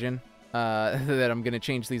decision that I'm going to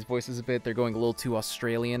change these voices a bit. They're going a little too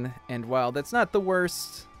Australian, and while that's not the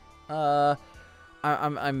worst, I'm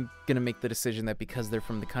going to make the decision that because they're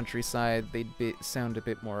from the countryside, they'd sound a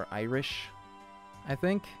bit more Irish, I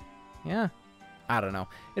think. Yeah. I don't know.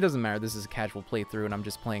 It doesn't matter. This is a casual playthrough, and I'm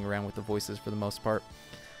just playing around with the voices for the most part.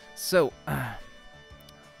 So, let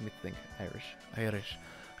me think. Irish.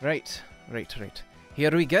 Right.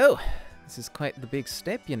 Here we go. This is quite the big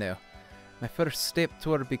step, you know. My first step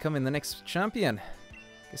toward becoming the next champion.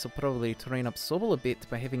 Guess I'll probably train up Sobble a bit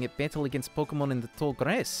by having it battle against Pokemon in the tall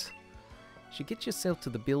grass. You should get yourself to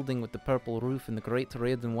the building with the purple roof and the great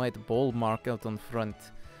red and white ball mark out on front.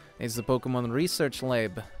 It's the Pokemon Research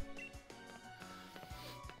Lab.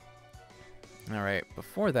 Alright,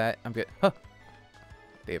 before that, I'm good. Huh!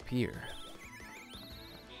 They appear.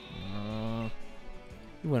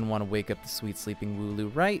 You wouldn't want to wake up the sweet sleeping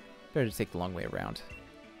Wooloo, right? Better to take the long way around.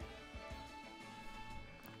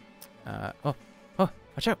 Oh,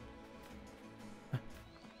 watch out!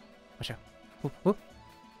 Watch out. Ooh.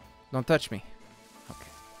 Don't touch me.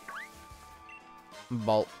 Okay.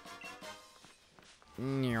 Bolt.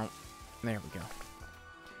 There we go.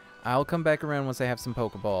 I'll come back around once I have some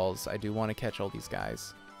Pokeballs. I do want to catch all these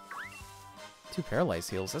guys. 2 Paralyze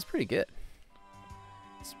Heals. That's pretty good.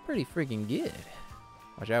 It's pretty freaking good.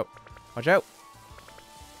 Watch out. Watch out!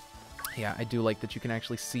 Yeah, I do like that you can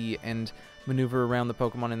actually see and maneuver around the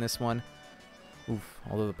Pokemon in this one. Oof,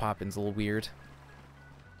 although the pop-in's a little weird.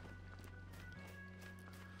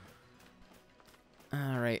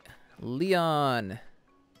 Alright, Leon.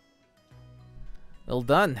 Well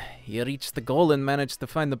done. You reached the goal and managed to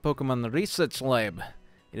find the Pokemon Research Lab.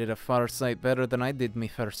 You did a far sight better than I did me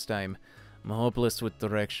first time. I'm hopeless with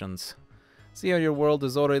directions. See how your world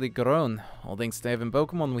has already grown, all thanks to having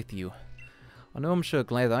Pokemon with you. I know I'm sure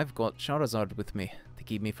glad I've got Charizard with me, to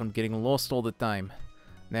keep me from getting lost all the time.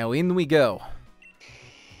 Now in we go.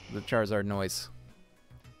 The Charizard noise.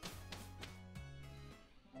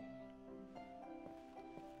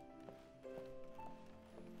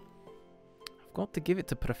 I've got to give it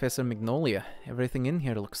to Professor Magnolia. Everything in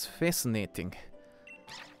here looks fascinating.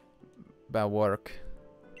 Bad work.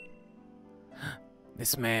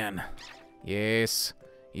 This man. Yes.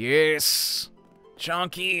 Yes!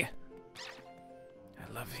 Chonky!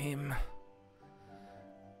 I love him.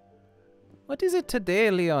 What is it today,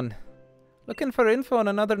 Leon? Looking for info on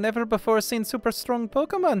another never-before-seen super-strong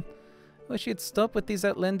Pokemon? Wish you'd stop with these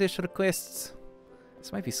outlandish requests.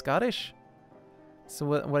 This might be Scottish? So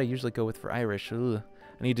what I usually go with for Irish. Ugh.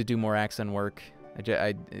 I need to do more accent work.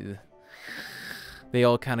 They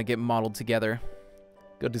all kind of get modeled together.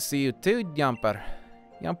 Good to see you too, Yamper.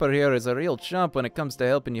 Yamper here is a real champ when it comes to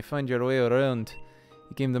helping you find your way around.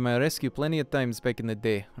 He came to my rescue plenty of times back in the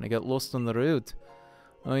day, when I got lost on the road.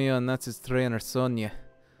 Oh yeah, and that's his trainer, Sonia.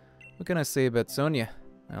 What can I say about Sonia?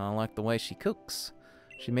 Well, I like the way she cooks.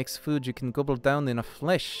 She makes food you can gobble down in a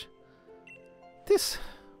flesh.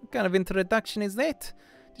 What kind of introduction is that?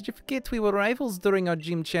 Did you forget we were rivals during our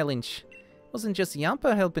gym challenge? It wasn't just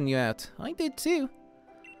Yamper helping you out. I did too.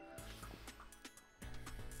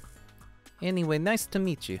 Anyway, nice to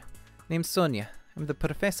meet you. Name's Sonia. I'm the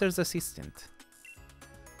professor's assistant.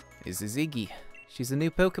 This is Iggy. She's a new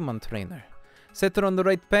Pokemon trainer. Set her on the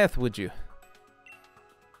right path, would you?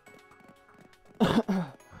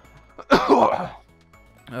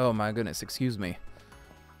 Oh my goodness, excuse me.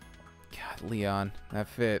 God, Leon, that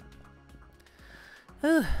fit.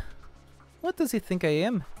 What does he think I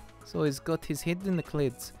am? So he's got his head in the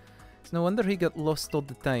clouds. It's no wonder he got lost all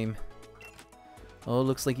the time. Oh,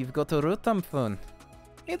 looks like you've got a Rotom phone.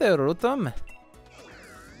 Hey there, Rotom.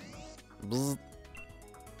 Bzz.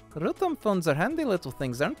 Rotom phones are handy little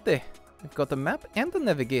things, aren't they? They've got a map and a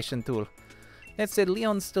navigation tool. That said,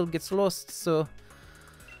 Leon still gets lost, so...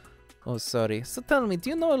 Oh, sorry. So tell me,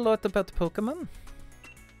 do you know a lot about Pokemon?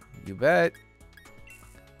 You bet.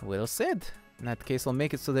 Well said. In that case, I'll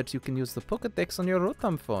make it so that you can use the Pokédex on your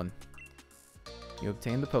Rotom phone. You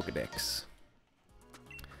obtain the Pokédex.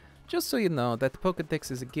 Just so you know, that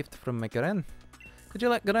Pokédex is a gift from my Gran. Could you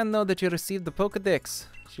let Gran know that you received the Pokédex?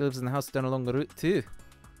 She lives in the house down along the route too.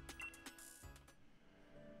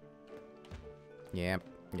 Yep.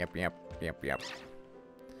 I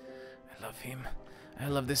love him. I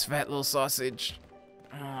love this fat little sausage.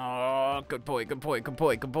 Oh, good boy, good boy, good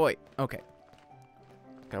boy, good boy. Okay.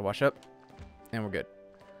 Gotta wash up. And we're good.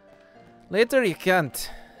 Later you can't.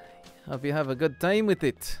 Hope you have a good time with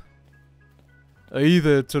it. Hey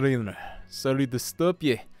there, trainer. Sorry to stop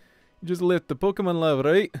you. You just left the Pokemon lab,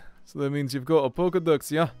 right? So that means you've got a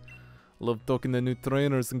Pokedex, yeah? Love talking to new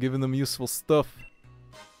trainers and giving them useful stuff.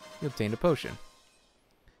 You obtained a potion.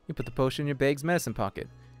 You put the potion in your bag's medicine pocket.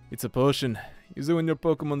 It's a potion. Use it when your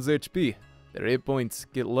Pokemon's HP. Their 8 points.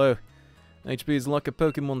 Get low. HP is like a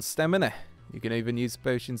Pokemon's stamina. You can even use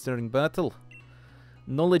potions during battle.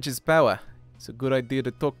 Knowledge is power. It's a good idea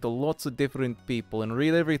to talk to lots of different people and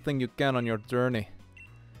read everything you can on your journey.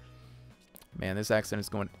 Man, this accent is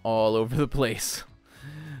going all over the place.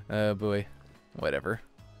 Oh boy. Whatever.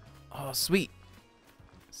 Oh, sweet.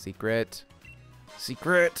 Secret.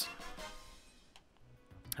 Secret.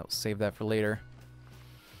 I'll save that for later.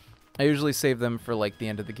 I usually save them for like the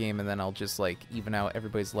end of the game and then I'll just like even out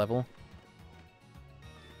everybody's level.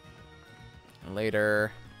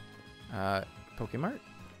 Later. Pokemart?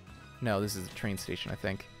 No, this is a train station, I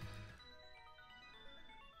think.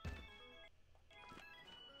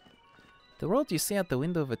 The world you see out the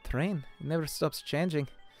window of a train, it never stops changing.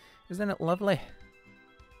 Isn't it lovely?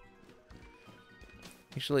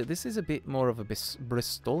 Actually, this is a bit more of a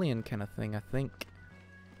Bristolian kind of thing, I think.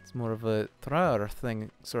 It's more of a Traer thing,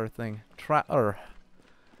 sort of thing. Traer.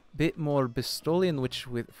 Bit more Bristolian, which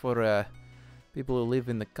for people who live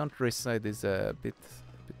in the countryside is a bit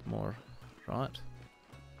more, right?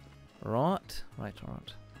 Right.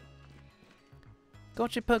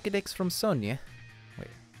 Got your Pokedex from Sonia? Wait,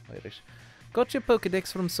 Irish. Got your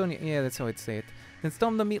Pokedex from Sonia? Yeah, that's how I'd say it. Then it's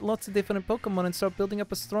time to meet lots of different Pokemon and start building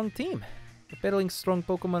up a strong team. But battling strong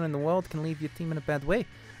Pokemon in the wild can leave your team in a bad way.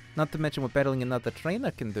 Not to mention what battling another trainer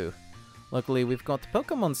can do. Luckily, we've got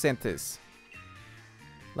Pokemon centers.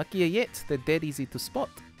 Luckier yet, they're dead easy to spot.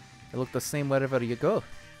 They look the same wherever you go.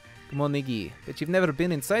 Come on, Iggy. Bet you've never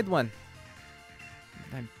been inside one.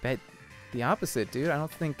 I bet the opposite, dude. I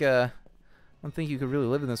don't think you could really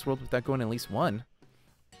live in this world without going to at least one.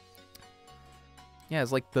 Yeah,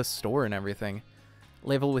 it's like the store and everything.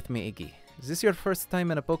 Level with me, Iggy. Is this your first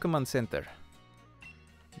time in a Pokemon Center?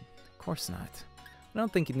 Of course not. I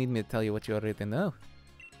don't think you need me to tell you what you already know.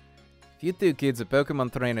 If you two kids are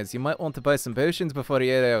Pokemon trainers, you might want to buy some potions before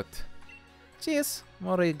you head out. Cheers. I'm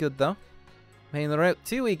already good though. I'm heading route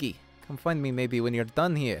too, Iggy. Come find me maybe when you're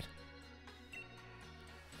done here.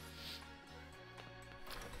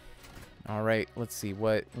 Alright, let's see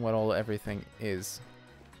what all everything is.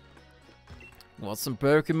 Want some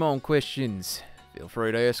Pokemon questions? Feel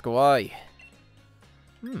free to ask away.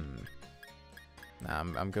 Nah,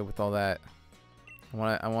 I'm good with all that.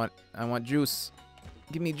 I want juice.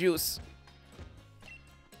 Give me juice.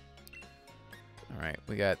 Alright,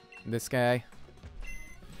 we got this guy.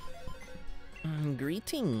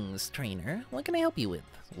 Greetings, trainer. What can I help you with?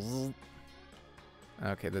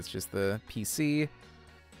 Okay, that's just the PC.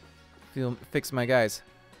 Fix my guys.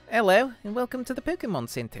 Hello, and welcome to the Pokemon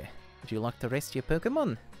Center. Would you like to rest your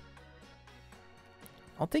Pokemon?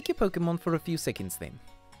 I'll take your Pokemon for a few seconds then.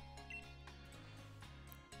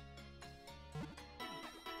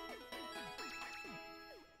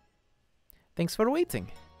 Thanks for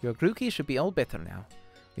waiting. Your Grookey should be all better now.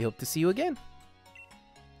 We hope to see you again.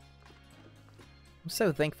 I'm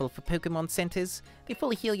so thankful for Pokemon Centers. They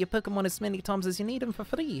fully heal your Pokemon as many times as you need them for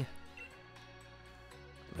free.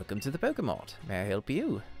 Welcome to the Pokemart. May I help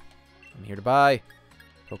you? I'm here to buy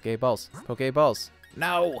Pokeballs. Pokeballs.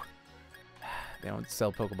 No! They don't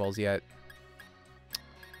sell Pokeballs yet.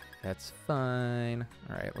 That's fine.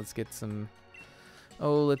 Alright, let's get some...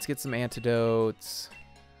 Oh, let's get some antidotes.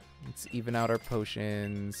 Let's even out our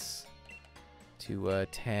potions to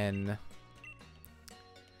 10.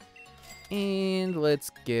 And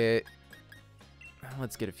let's get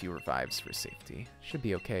a few revives for safety. Should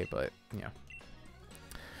be okay, but yeah.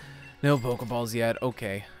 No Pokeballs yet.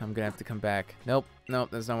 Okay, I'm gonna have to come back. Nope,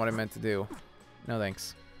 that's not what I meant to do. No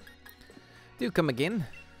thanks. Do come again.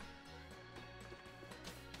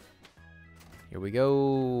 Here we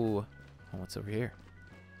go. Oh, what's over here?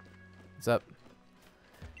 What's up?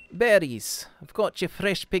 Berries. I've got your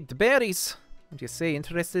fresh picked berries. What do you say?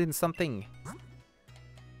 Interested in something?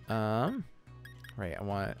 Right, I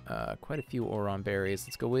want quite a few Oron berries.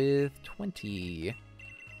 Let's go with 20.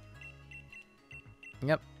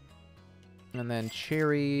 Yep. And then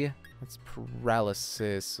cherry. That's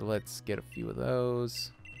paralysis. So let's get a few of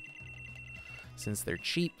those, since they're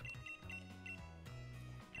cheap.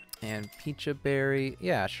 And Pecha berry.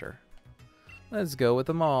 Yeah, sure. Let's go with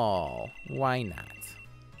them all. Why not?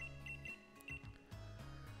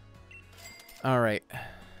 Alright.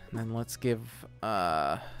 And then let's give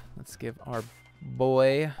our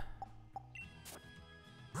boy.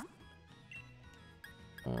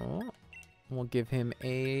 Oh, we'll give him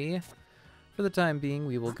a. For the time being,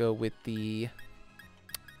 we will go with the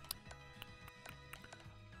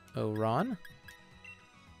Oron.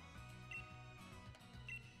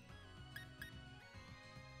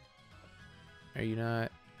 Are you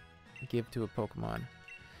not give to a Pokemon?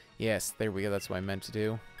 Yes, there we go. That's what I meant to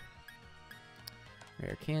do.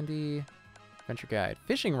 Rare candy, adventure guide,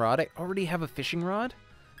 fishing rod. I already have a fishing rod.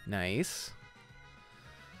 Nice.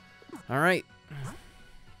 All right.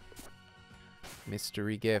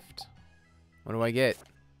 Mystery gift. What do I get?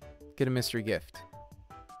 Get a mystery gift.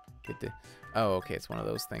 Get the. Oh, okay. It's one of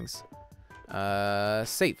those things.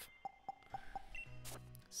 Save.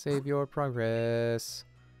 Save your progress.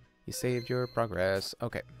 You saved your progress.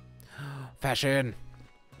 Okay. Fashion.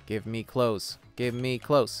 Give me clothes. Give me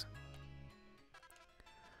clothes.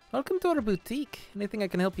 Welcome to our boutique. Anything I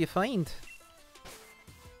can help you find?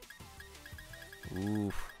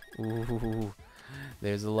 Ooh. Ooh.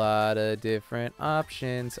 There's a lot of different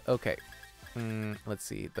options. Okay. Let's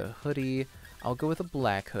see. The hoodie. I'll go with a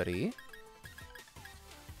black hoodie.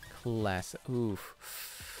 Classic.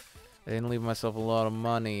 Oof. I didn't leave myself a lot of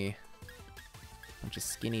money. Bunch of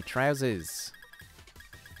skinny trousers.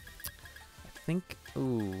 I think.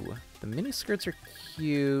 Ooh. The mini skirts are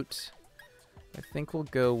cute. I think we'll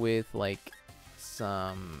go with like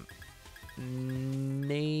some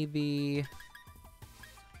navy.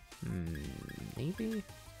 Maybe?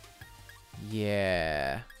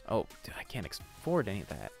 Yeah. Oh, dude, I can't afford any of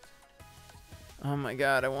that. Oh my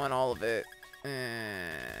god, I want all of it.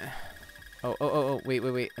 Oh,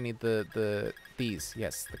 wait. I need these.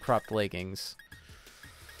 Yes, the cropped leggings.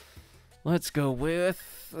 Let's go with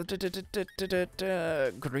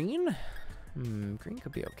green. Green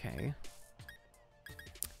could be okay.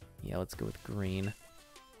 Yeah, let's go with green.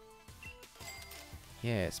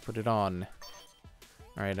 Yes, put it on.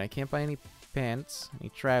 Alright, I can't buy any pants, any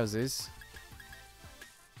trousers.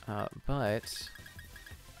 But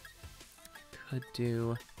could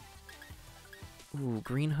do. Ooh,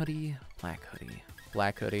 green hoodie, black hoodie.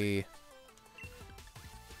 Black hoodie.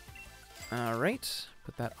 Alright,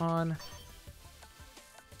 put that on.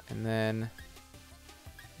 And then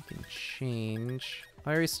we can change.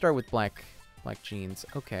 I already start with black jeans.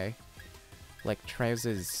 Okay. Black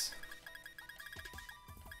trousers.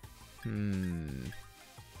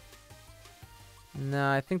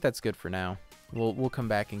 Nah, I think that's good for now. We'll come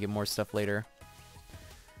back and get more stuff later.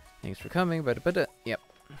 Thanks for coming, but yep.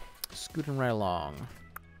 Scooting right along.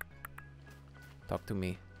 Talk to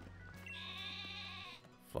me.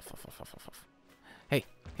 Fluff, fluff, fluff, fluff, fluff. Hey,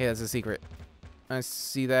 that's a secret. I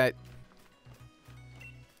see that.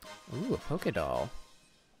 Ooh, a Pokédoll.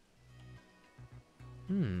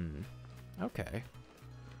 Okay.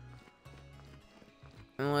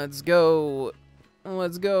 Let's go.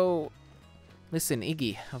 Let's go. Listen,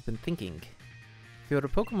 Iggy, I've been thinking. If you're a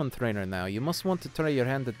Pokemon trainer now, you must want to try your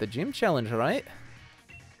hand at the gym challenge, right?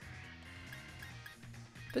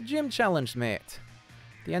 The gym challenge, mate.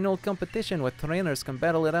 The annual competition where trainers can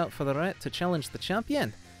battle it out for the right to challenge the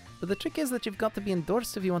champion. But the trick is that you've got to be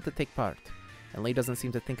endorsed if you want to take part. And Lee doesn't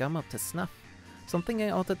seem to think I'm up to snuff. Something I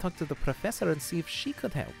ought to talk to the professor and see if she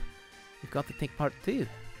could help. You've got to take part too.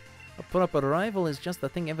 A proper rival is just the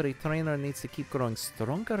thing every trainer needs to keep growing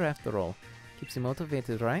stronger after all. Keeps you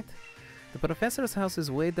motivated, right? The professor's house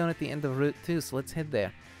is way down at the end of Route 2, so let's head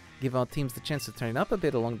there. Give our teams the chance to train up a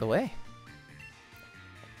bit along the way.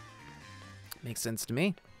 Makes sense to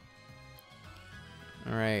me.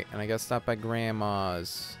 Alright, and I gotta stop by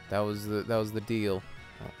Grandma's. That was the deal.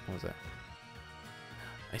 Oh, what was that?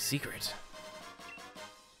 My secret.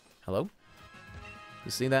 Hello?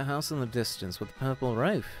 You see that house in the distance with the purple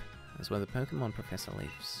roof? That's where the Pokemon professor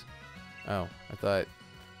lives. Oh, I thought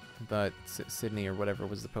Sydney or whatever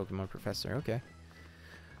was the Pokemon professor. Okay.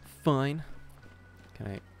 Fine.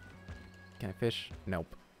 Can I fish?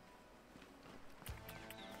 Nope.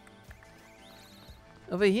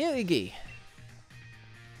 Over here, Iggy.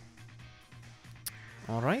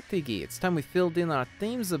 Alright, Iggy, it's time we filled in our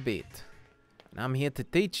teams a bit. And I'm here to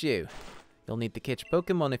teach you. You'll need to catch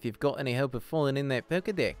Pokemon if you've got any hope of falling in that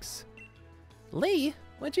Pokedex. Lee,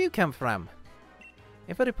 where'd you come from?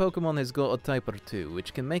 Every Pokemon has got a type or two,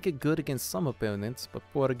 which can make it good against some opponents, but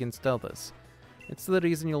poor against others. It's the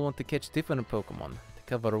reason you'll want to catch different Pokemon, to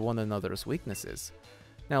cover one another's weaknesses.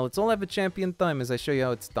 Now let's all have a champion time as I show you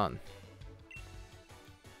how it's done.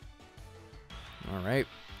 Alright.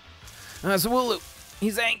 Swallow!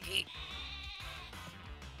 He's angry!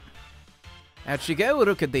 Out you go,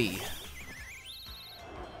 Rookidee!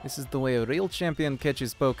 This is the way a real champion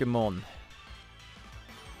catches Pokemon.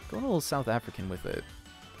 Going a little South African with it.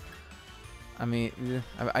 I mean,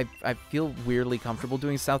 I feel weirdly comfortable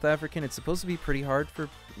doing South African. It's supposed to be pretty hard for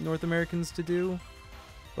North Americans to do,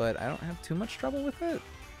 but I don't have too much trouble with it.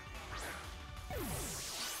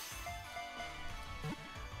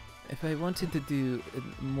 If I wanted to do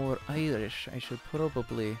more Irish, I should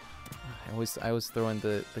probably... I always throw in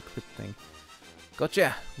the clip thing.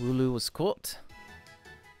 Gotcha! Wooloo was caught.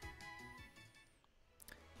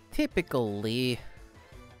 Typical Lee.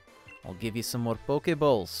 I'll give you some more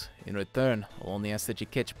Pokeballs. In return, I'll only ask that you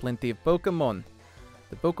catch plenty of Pokemon.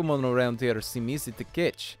 The Pokemon around here seem easy to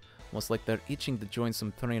catch. Almost like they're itching to join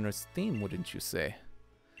some trainer's team, wouldn't you say?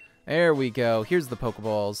 There we go. Here's the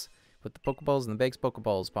Pokeballs. Put the Pokeballs in the bag's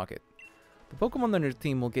Pokeballs pocket. The Pokemon on your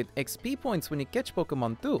team will get XP points when you catch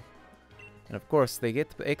Pokemon too. And of course, they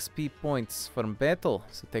get XP points from battle,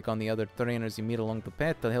 so take on the other trainers you meet along the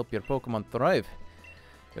path to help your Pokemon thrive.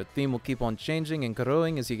 Your team will keep on changing and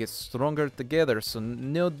growing as you get stronger together, so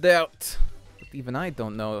no doubt. But even I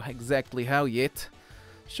don't know exactly how yet.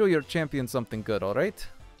 Show your champion something good, alright?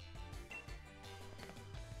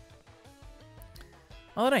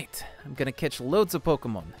 Alright, I'm gonna catch loads of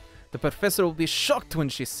Pokemon. The professor will be shocked when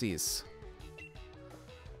she sees.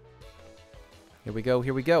 Here we go,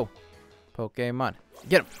 here we go. Pokemon,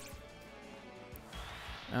 get him!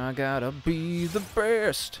 I gotta be the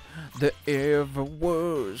best that ever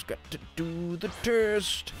was. Got to do the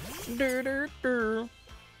test.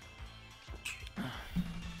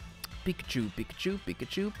 Pikachu, Pikachu,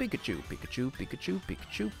 Pikachu, Pikachu, Pikachu, Pikachu,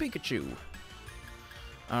 Pikachu, Pikachu.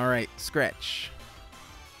 Alright, Scratch.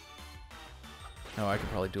 Oh, I could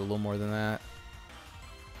probably do a little more than that.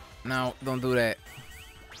 No, don't do that.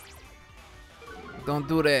 Don't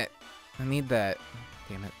do that. I need that.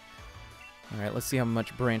 Damn it. Alright, let's see how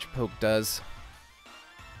much Branch Poke does.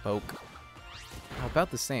 Poke. Oh,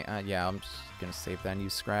 about the same. Yeah, I'm just gonna save that and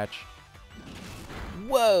use Scratch.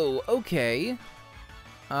 Whoa, okay.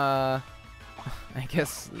 I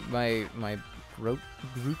guess my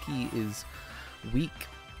Grookey is weak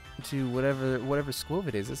to whatever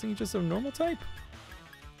Skwovet is. Isn't he just a normal type?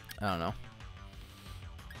 I don't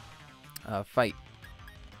know. Fight.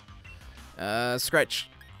 Scratch.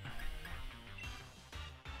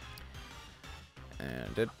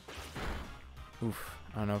 And it... Oof.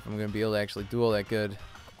 I don't know if I'm going to be able to actually do all that good.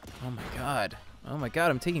 Oh my god. Oh my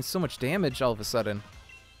god, I'm taking so much damage all of a sudden.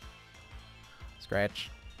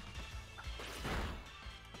 Scratch.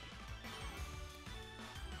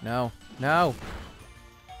 No. No!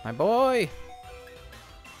 My boy!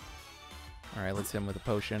 Alright, let's hit him with a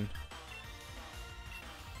potion.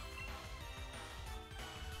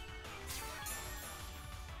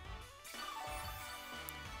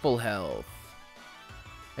 Full health.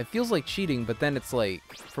 It feels like cheating, but then it's like,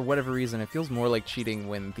 for whatever reason, it feels more like cheating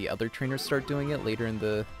when the other trainers start doing it later in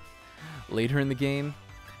the game.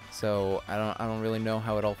 So I don't really know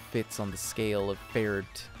how it all fits on the scale of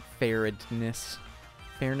fairness,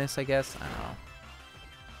 I guess. I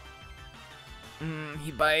don't know.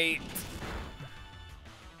 He bites.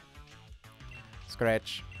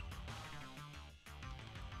 Scratch.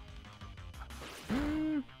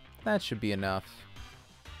 That should be enough.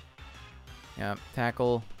 Yeah,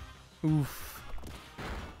 tackle. Oof.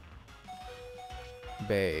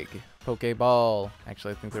 Big. Pokeball.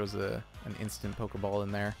 Actually, I think there was an instant Pokeball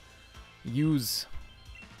in there. Use.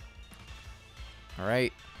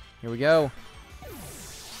 Alright. Here we go.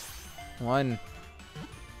 1,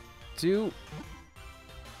 2.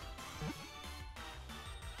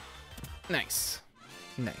 Nice.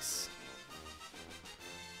 Nice.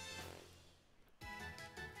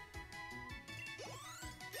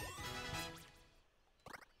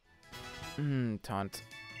 Taunt.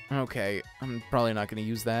 Okay, I'm probably not going to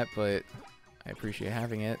use that, but I appreciate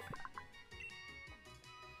having it.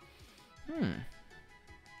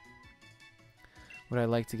 Would I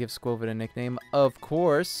like to give Skwovet a nickname? Of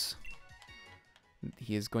course.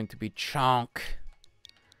 He is going to be Chonk.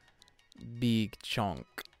 Big Chonk.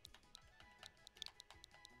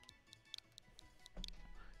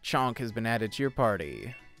 Chonk has been added to your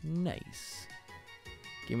party. Nice.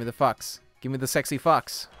 Give me the fox. Give me the sexy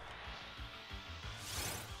fox.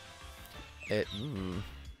 I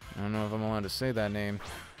don't know if I'm allowed to say that name.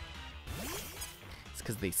 It's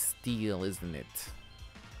because they steal, isn't it?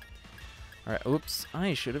 Alright, oops.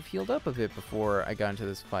 I should have healed up a bit before I got into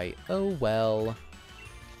this fight. Oh well.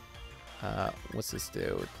 What's this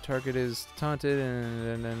do? The target is taunted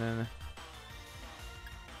and...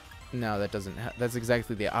 No, that doesn't... That's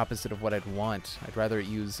exactly the opposite of what I'd want. I'd rather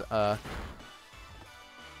use, the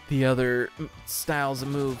other styles of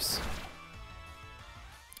moves.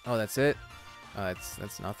 Oh, that's it?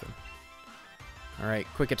 That's nothing. Alright,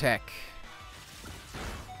 quick attack.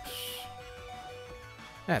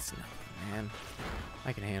 That's nothing, man.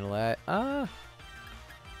 I can handle that. I'm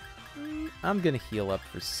gonna heal up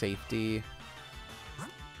for safety.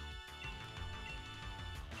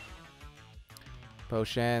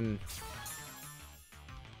 Potion.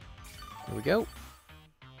 There we go.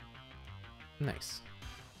 Nice.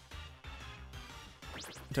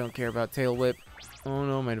 Don't care about Tail Whip. Oh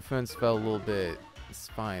no, my defense fell a little bit. It's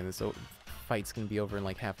fine. This fight's gonna be over in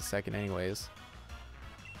like half a second anyways.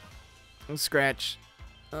 Scratch.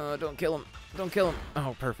 Don't kill him. Don't kill him.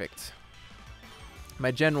 Oh, perfect.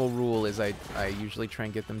 My general rule is I usually try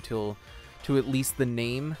and get them to at least the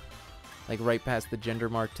name. Like right past the gender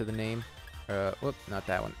mark to the name. Whoop, not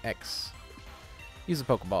that one. X. Use a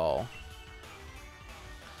Pokeball.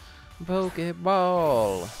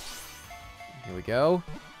 Pokeball. Here we go.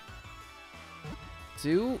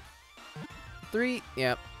 2, 3.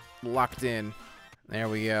 Yep. Locked in. There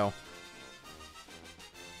we go.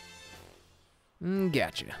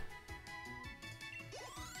 Gotcha.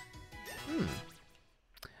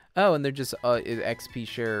 Oh, and they're just is XP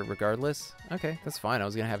share regardless? Okay, that's fine. I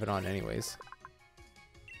was gonna have it on anyways.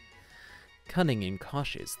 Cunning and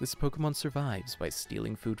cautious, this Pokemon survives by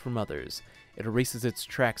stealing food from others. It erases its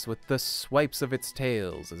tracks with the swipes of its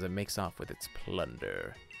tails as it makes off with its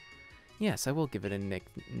plunder. Yes, I will give it a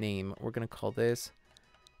nickname. We're gonna call this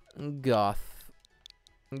Goth.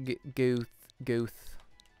 Goth.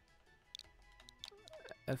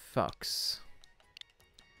 A fox.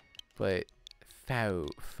 But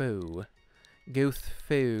Foo. Goth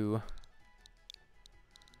Foo.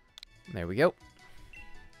 There we go.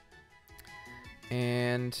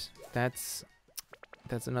 And that's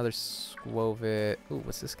another Squovit. Ooh,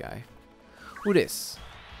 what's this guy? Who this?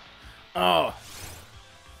 Oh,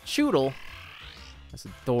 Choodle. That's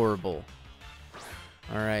adorable.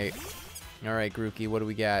 All right, Grookey. What do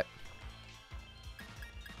we got?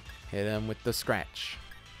 Hit him with the scratch.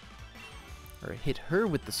 Or hit her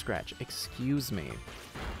with the scratch. Excuse me.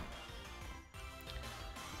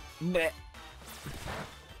 Blech.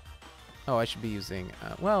 Oh, I should be using.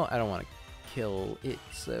 Well, I don't want to kill it,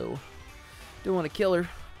 so don't want to kill her.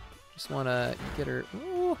 Just want to get her.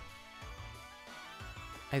 Ooh.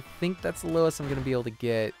 I think that's the lowest I'm gonna be able to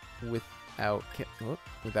get without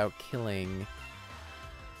killing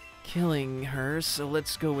her. So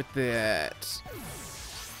let's go with that.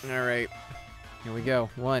 All right, here we go.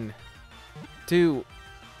 1, 2,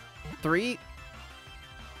 3.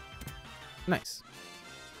 Nice.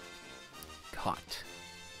 Caught.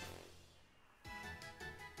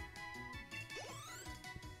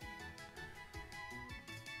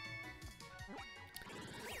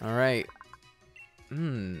 Alright.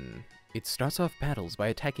 It starts off battles by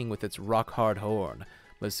attacking with its rock-hard horn,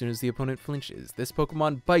 but as soon as the opponent flinches, this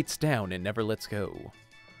Pokemon bites down and never lets go.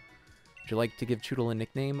 Would you like to give Choodle a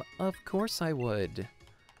nickname? Of course I would.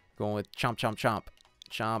 Going with Chomp Chomp Chomp.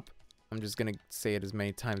 Chomp. I'm just gonna say it as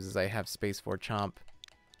many times as I have space for. Chomp.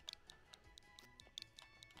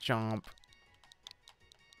 Chomp.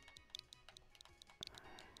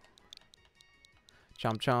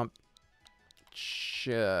 Chomp Chomp.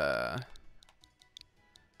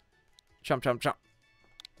 Chomp Chomp Chomp.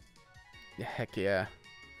 Heck yeah.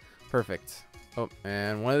 Perfect. Oh,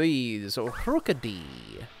 and one of these. Oh,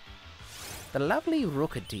 Rookidee. The lovely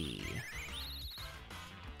Rookidee.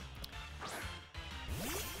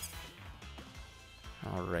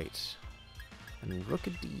 Alright. And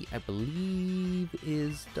Rookidee, I believe,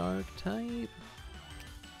 is Dark type.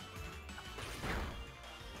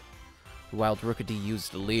 Wild Rookidee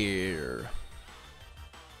used Leer.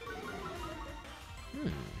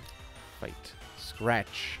 Fight.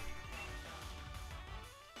 Scratch.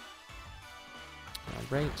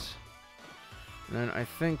 Alright. And then I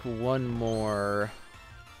think one more.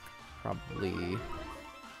 Probably.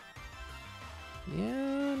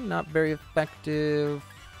 Yeah, not very effective.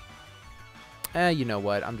 You know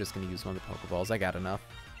what? I'm just going to use one of the Pokeballs. I got enough.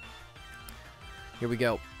 Here we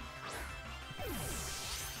go.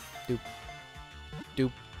 Doop.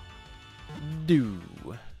 Doop. Doo.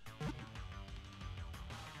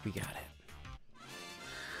 We got it.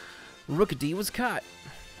 Rookidee was caught.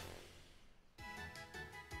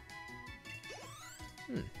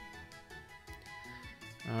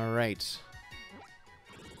 Alright.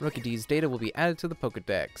 Rookidee's data will be added to the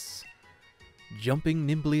Pokedex. Jumping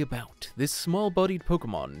nimbly about, this small-bodied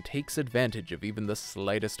Pokemon takes advantage of even the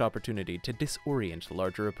slightest opportunity to disorient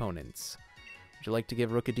larger opponents. Would you like to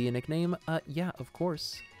give Rookidee a nickname? Yeah, of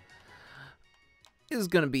course. This is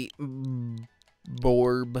gonna be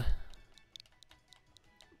Borb.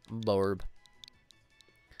 Borb.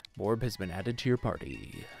 Orb has been added to your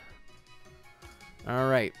party.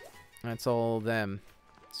 Alright. That's all of them.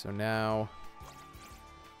 So now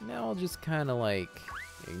I'll just kind of like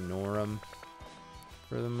ignore them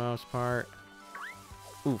for the most part.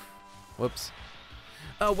 Oof. Whoops.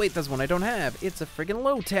 Oh, wait, that's one I don't have. It's a friggin'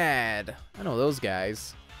 Lotad. I know those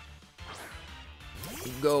guys.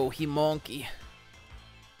 Go, Hitmonkey.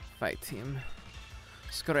 Fight him.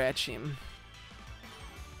 Scratch him.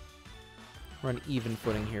 We're on even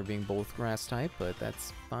footing here, being both grass type, but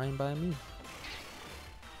that's fine by me.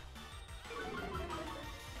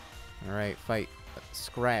 Alright, fight.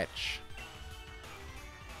 Scratch.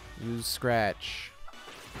 Use Scratch.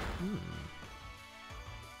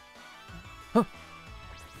 Huh.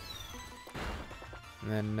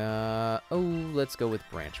 And then, oh, let's go with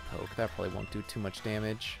Branch Poke. That probably won't do too much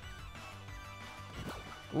damage.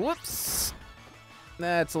 Whoops!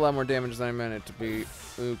 That's a lot more damage than I meant it to be.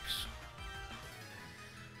 Oops.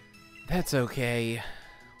 That's okay.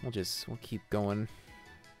 We'll keep going.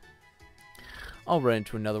 I'll run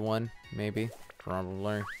into another one, maybe.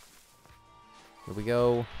 Probably. Here we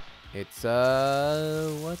go. It's,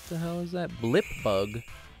 what the hell is that? Blip Bug.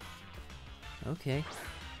 Okay.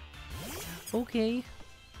 Okay.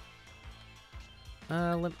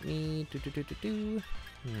 Let me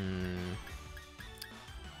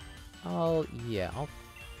yeah, I'll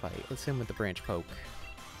fight. Let's hit him with the Branch Poke.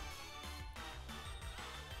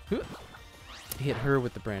 Hit her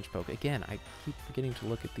with the Branch Poke. Again, I keep forgetting to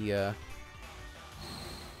look at the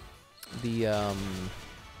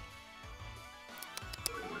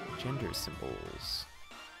gender symbols.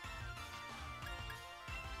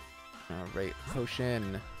 Alright,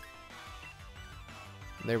 potion.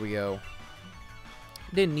 There we go.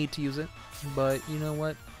 Didn't need to use it, but you know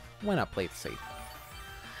what? Why not play it safe?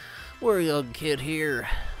 We're a young kid here.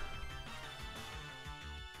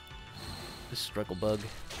 The Struggle Bug.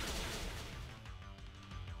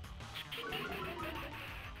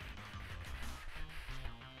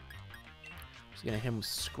 Just gonna hit him with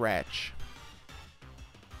Scratch.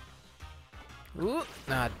 Ooh,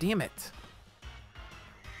 ah, damn it.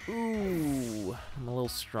 Ooh, I'm a little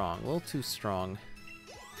strong. A little too strong.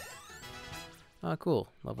 Ah, cool.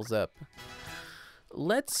 Levels up.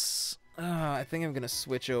 Let's... I think I'm going to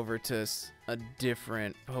switch over to a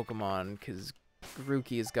different Pokemon, because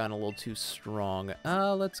Grookey has gotten a little too strong.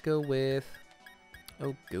 Let's go with...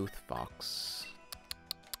 Oh, Gothfox.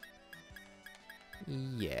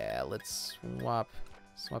 Yeah, let's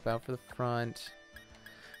swap out for the front.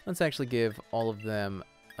 Let's actually give all of them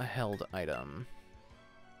a held item.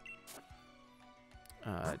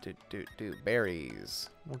 Berries.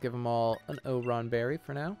 We'll give them all an Oron berry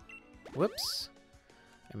for now. Whoops.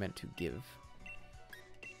 I meant to give.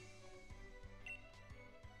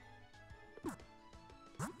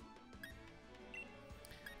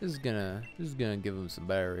 This is gonna give them some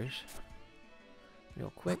berries.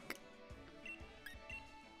 Real quick.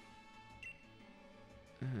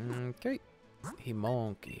 Okay.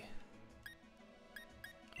 Hitmonkey.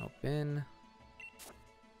 Open.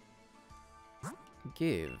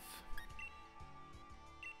 Give.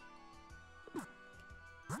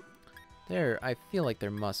 There, I feel like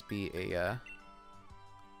there must be a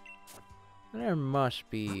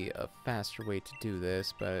faster way to do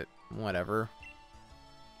this, but whatever.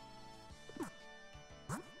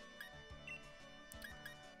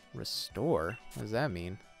 Restore? What does that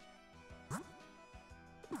mean?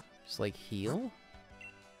 Just like heal?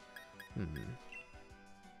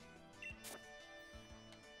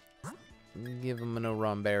 Give him an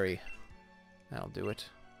Oron berry. That'll do it.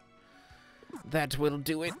 That will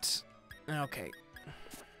do it. Okay.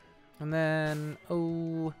 And then,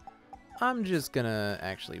 oh, I'm just gonna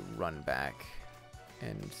actually run back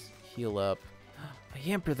and heal up. A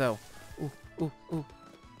Yamper, though. Ooh.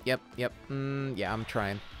 Yep. Yeah, I'm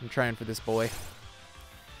trying. I'm trying for this boy.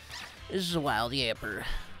 This is a wild Yamper.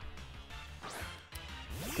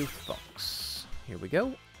 Gothfox. Here we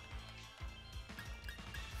go.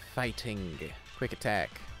 Fighting. Quick attack.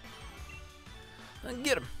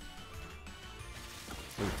 Get him.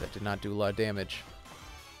 Ooh, that did not do a lot of damage.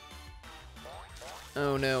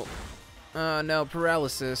 Oh no. Oh no,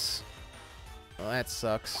 paralysis. Well, that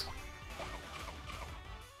sucks.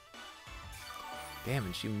 Damn,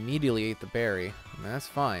 and she immediately ate the berry. I mean, that's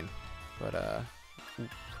fine. But, ooh.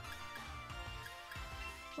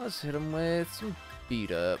 Let's hit him with some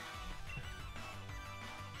beat up.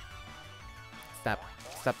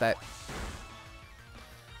 Stop that.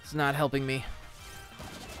 It's not helping me.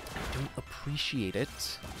 I don't appreciate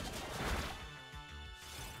it.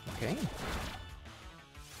 Okay.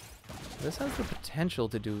 This has the potential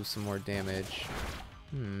to do some more damage.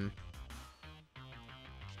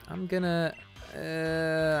 I'm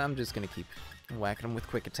just gonna keep whacking him with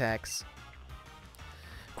quick attacks.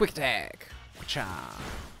 Quick attack! Cha!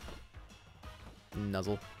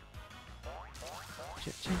 Nuzzle.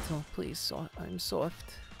 Gentle, please. I'm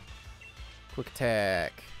soft. Quick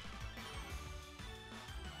attack.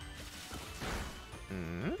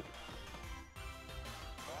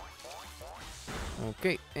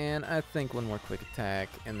 Okay, and I think one more quick attack,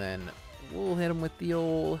 and then we'll hit him with the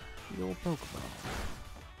old Pokeball.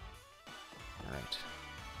 Alright.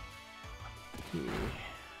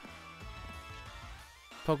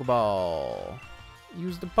 Pokeball.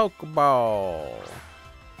 Use the Pokeball.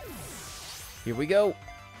 Here we go.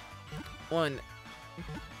 1,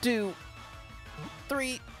 2,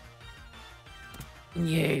 3.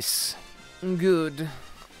 Yes. Good.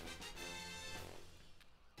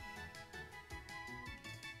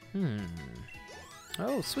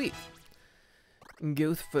 Oh, sweet.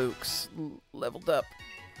 Goth folks leveled up.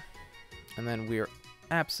 And then we're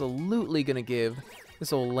absolutely gonna give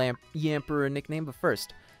this old Yamper a nickname, but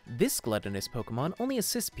first, this gluttonous Pokemon only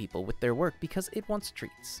assists people with their work because it wants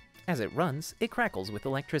treats. As it runs, it crackles with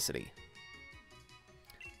electricity.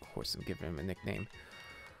 Of course I'm giving him a nickname.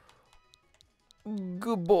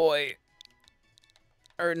 Good boy.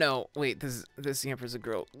 Or no, wait, this Yamper's a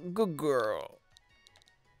girl. Good girl.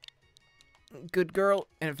 Good girl.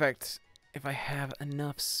 And in fact, if I have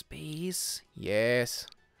enough space, yes.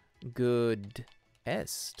 Good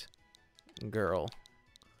est girl.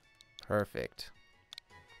 Perfect.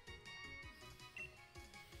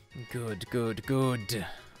 Good, good, good.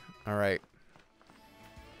 All right.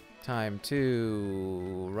 Time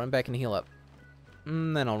to run back and heal up.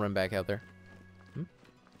 And then I'll run back out there.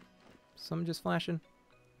 Something just flashing.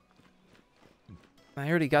 I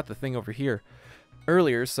already got the thing over here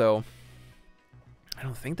earlier, so I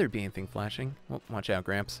don't think there'd be anything flashing. Well, watch out,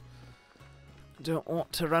 Gramps. Don't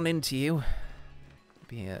want to run into you. It'd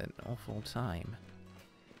be an awful time.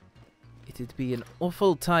 It'd be an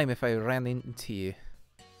awful time if I ran into you.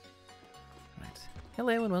 Right.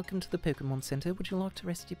 Hello and welcome to the Pokemon Center. Would you like to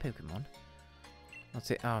rest your Pokemon? I'll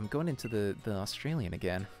say, I'm going into the Australian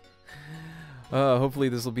again. Hopefully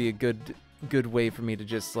this will be a good way for me to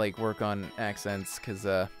just like work on accents, because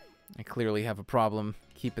I clearly have a problem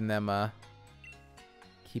keeping them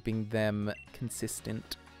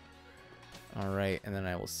consistent. All right, and then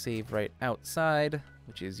I will save right outside,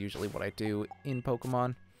 which is usually what I do in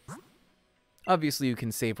Pokemon. Obviously, you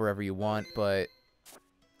can save wherever you want, but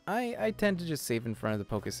I tend to just save in front of the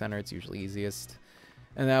Poke Center. It's usually easiest,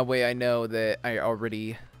 and that way I know that I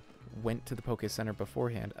already went to the Poke Center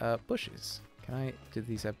beforehand. Bushes. Do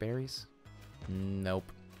these have berries?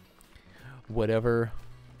 Nope. Whatever.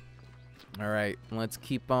 Alright, let's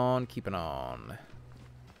keep on keeping on.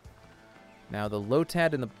 Now, the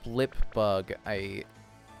Lotad and the Blip Bug I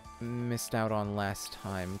missed out on last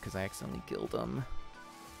time because I accidentally killed them.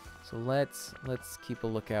 So let's keep a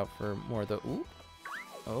lookout for more of the... Ooh.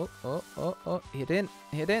 Oh. Hit in.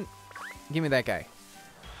 Give me that guy.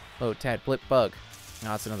 Lotad, Blip Bug.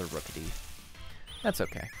 Oh, it's another Rookidee. That's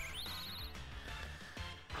okay.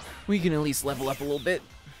 We can at least level up a little bit.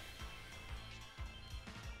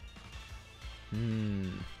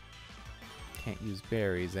 Can't use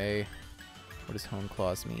berries, eh? What does Hone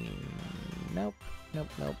Claws mean? Nope.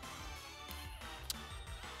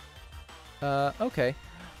 Okay.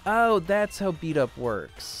 Oh, that's how Beat Up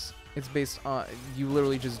works. It's based on... You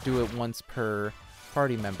literally just do it once per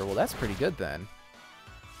party member. Well, that's pretty good then.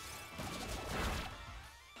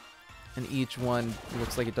 And each one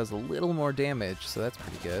looks like it does a little more damage, so that's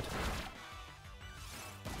pretty good.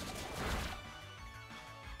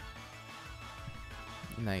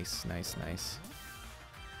 Nice.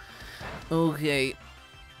 Okay.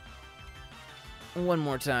 One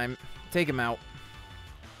more time. Take him out.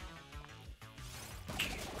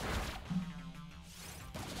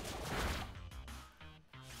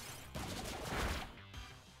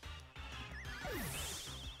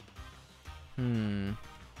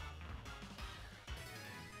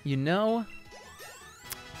 You know,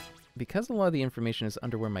 because a lot of the information is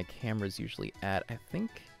under where my camera's usually at, I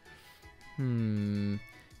think...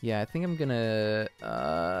 Yeah, I think I'm gonna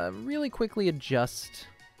really quickly adjust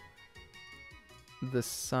the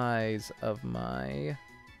size of my...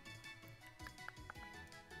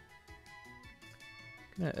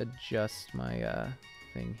 Gonna adjust my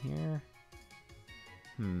thing here.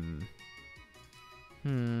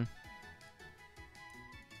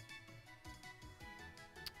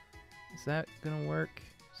 Is that gonna work?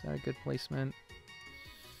 Is that a good placement?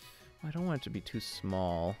 I don't want it to be too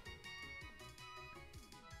small.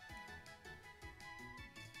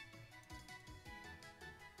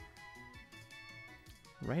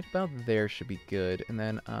 right about there should be good. And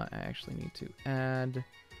then I actually need to add...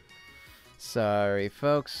 Sorry,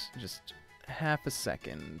 folks. Just half a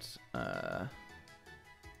second. We're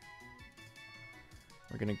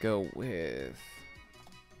going to go with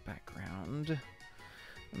background.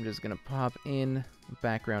 I'm just going to pop in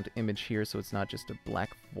background image here so it's not just a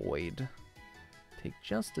black void. Take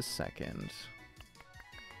just a second.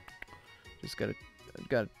 Just gotta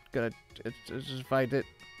just find it.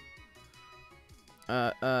 Oh,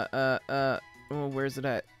 where's it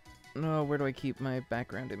at? No, where do I keep my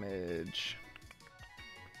background image?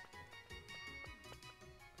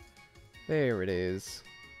 There it is.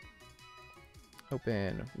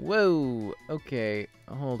 Open. Whoa! Okay,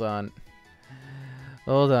 hold on.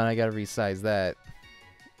 Hold on, I gotta resize that.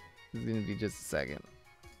 It's gonna be just a second.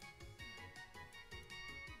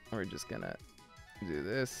 We're just gonna do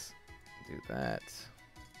this, do that.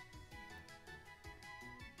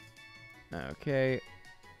 Okay.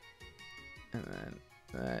 And then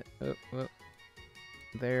that,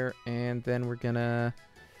 there, and then we're gonna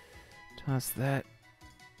toss that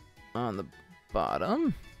on the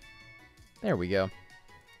bottom. There we go.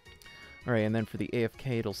 Alright, and then for the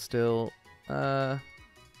AFK, it'll still, oh,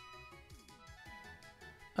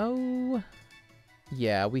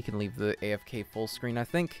 yeah, we can leave the AFK full screen, I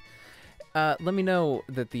think. Let me know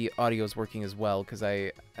that the audio is working as well, because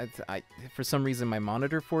I, for some reason, my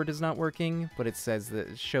monitor for it is not working, but it says that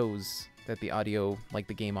it shows that the audio, like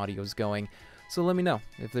the game audio, is going. So let me know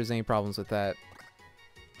if there's any problems with that.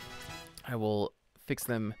 I will fix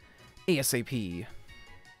them ASAP.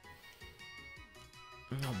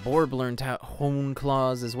 Oh, Borb learned how Hone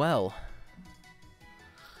Claws as well.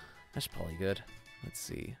 That's probably good. Let's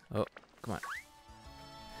see. Oh, come on.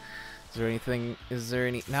 Is there anything? Is there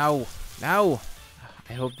any? No! No!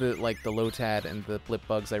 I hope that, like, the Lotad and the blip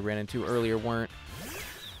bugs I ran into earlier weren't,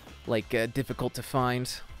 like, difficult to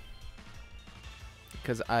find.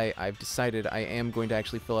 Because I've decided I am going to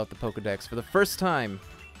actually fill out the Pokedex for the first time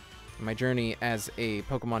in my journey as a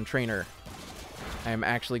Pokemon trainer. I am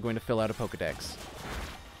actually going to fill out a Pokedex.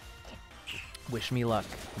 Wish me luck.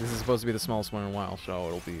 This is supposed to be the smallest one in a while, so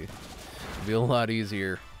it'll be a lot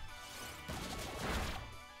easier.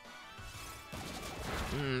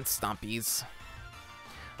 Stompies.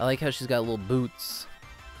 I like how she's got little boots.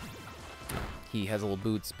 He has little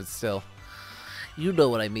boots, but still. You know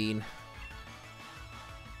what I mean.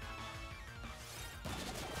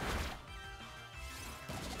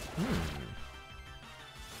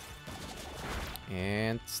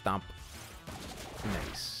 And stomp.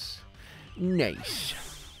 Nice. Nice.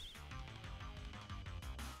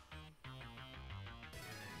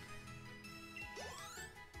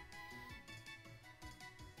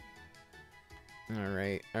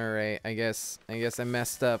 Alright. I guess I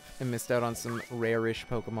messed up. I missed out on some rare-ish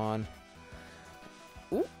Pokemon.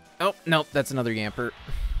 Ooh. Oh, nope, that's another Yamper.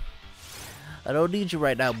 I don't need you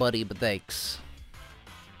right now, buddy, but thanks.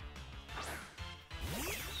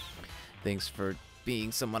 Thanks for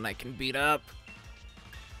being someone I can beat up.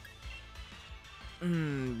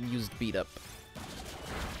 Used beat up.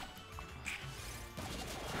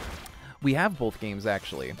 We have both games,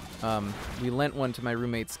 actually. We lent one to my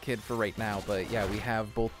roommate's kid for right now, but yeah, we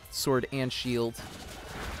have both Sword and Shield.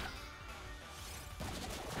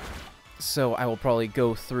 So I will probably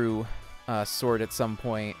go through Sword at some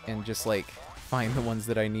point and just, like, find the ones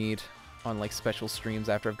that I need on, like, special streams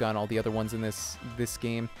after I've gotten all the other ones in this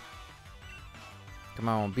game. Come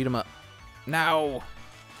on, beat him up. No!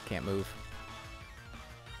 Can't move.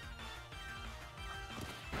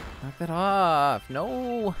 Knock that off.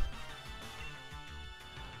 No!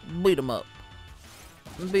 Beat him up.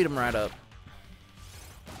 Beat him right up.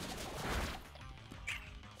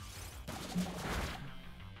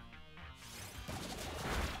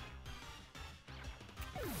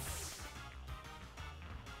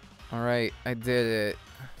 Alright, I did it.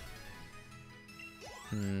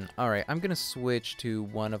 Alright, I'm gonna switch to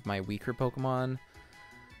one of my weaker Pokemon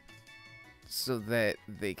so that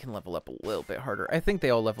they can level up a little bit harder. I think they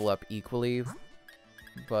all level up equally,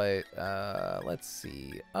 but let's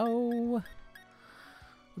see. Oh,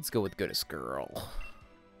 let's go with Goodest Girl.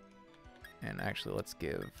 And actually, let's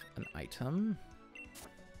give an item.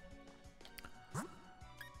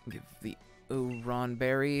 Give the Oron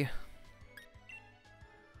Berry.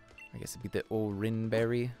 I guess it'd be the Orin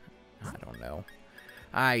Berry. I don't know.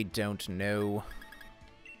 I don't know.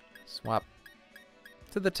 Swap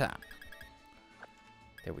to the top.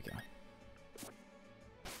 There we go.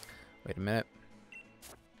 Wait a minute.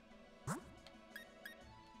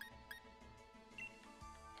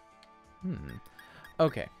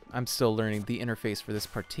 Okay, I'm still learning the interface for this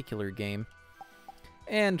particular game.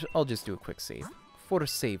 And I'll just do a quick save for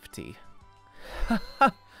safety.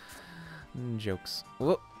 Jokes.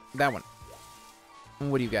 Whoa, that one.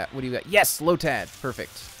 What do you got? What do you got? Yes, Lotad.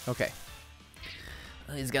 Perfect. Okay.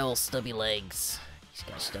 Oh, he's got little stubby legs. He's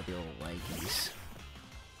got stubby little leggies.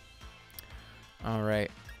 All right.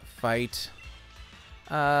 Fight.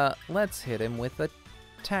 Let's hit him with a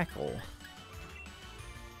tackle.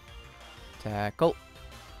 Tackle.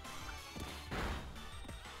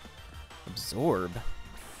 Absorb.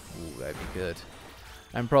 Ooh, that'd be good.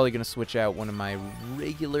 I'm probably gonna switch out one of my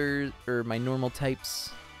regular or my normal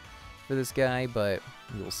types for this guy, but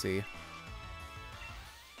we'll see.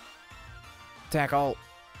 Tackle.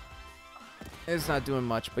 It's not doing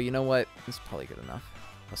much, but you know what? It's probably good enough.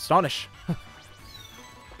 Astonish.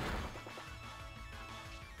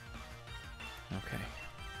 Okay.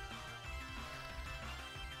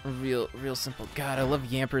 Real simple. God, I love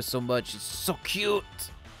Yamper so much. It's so cute.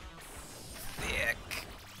 Thick.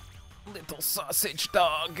 Little sausage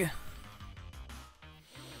dog.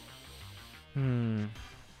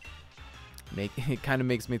 It kind of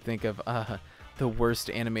makes me think of the worst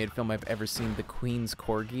animated film I've ever seen, The Queen's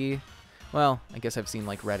Corgi. Well, I guess I've seen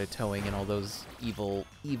like Ratatouille and all those evil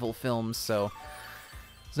films, so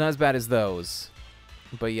it's not as bad as those.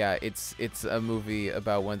 But yeah, it's a movie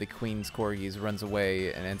about one of the Queen's Corgis runs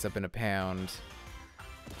away and ends up in a pound.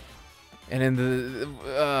 And in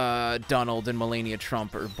the Donald and Melania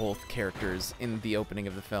Trump are both characters in the opening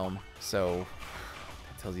of the film. So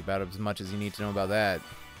that tells you about as much as you need to know about that.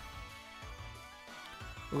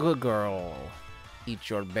 Good girl. Eat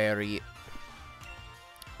your berry.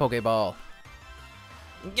 Pokeball.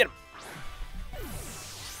 Get him.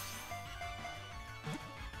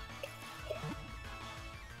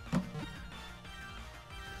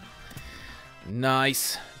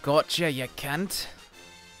 Nice. Gotcha, you cunt.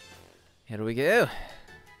 Here we go.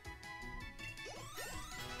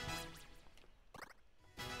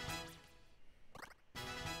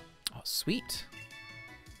 Oh, sweet.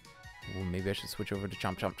 Ooh, maybe I should switch over to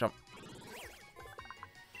Chomp Chomp Chomp.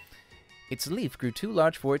 Its leaf grew too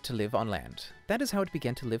large for it to live on land. That is how it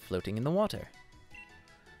began to live floating in the water.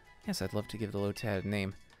 Yes, I'd love to give the Lotad a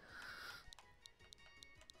name.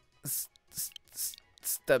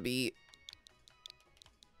 Stubby.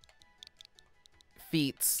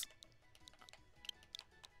 Feats.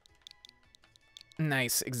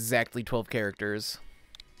 Nice, exactly 12 characters.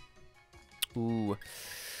 Ooh.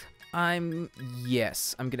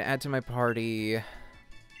 Yes, I'm gonna add to my party.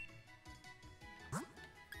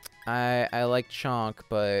 I like Chonk,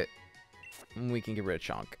 but we can get rid of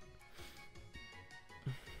Chonk.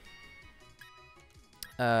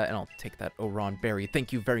 And I'll take that Oron Berry.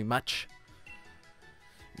 Thank you very much.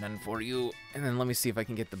 None for you. And then let me see if I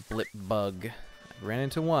can get the Blip Bug. I ran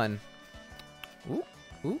into one. Ooh,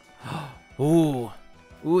 ooh. Ooh.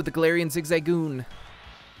 Ooh, the Galarian Zigzagoon.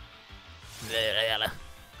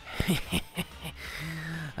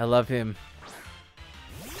 I love him.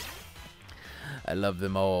 I love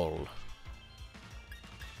them all.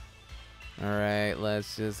 Alright,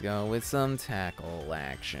 let's just go with some tackle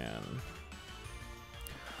action.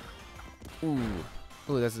 Ooh.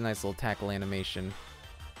 Ooh, that's a nice little tackle animation.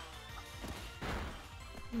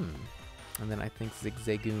 And then I think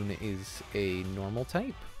Zigzagoon is a normal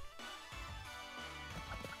type.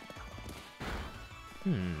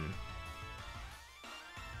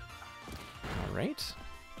 Alright.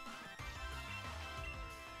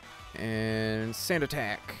 And Sand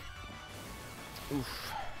Attack.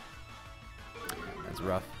 Oof. That's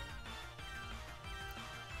rough.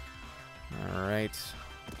 Alright.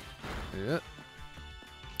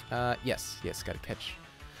 Yes,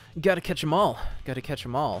 gotta catch them all. Gotta catch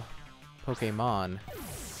them all. Pokemon.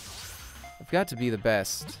 I've got to be the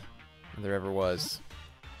best there ever was.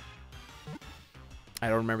 I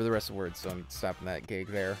don't remember the rest of the words, so I'm stopping that gig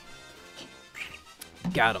there.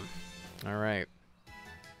 Got him. Alright.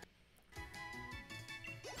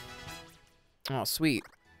 Oh, sweet.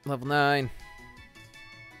 Level 9.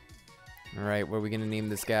 Alright, what are we gonna name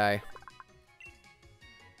this guy?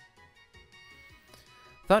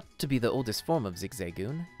 Thought to be the oldest form of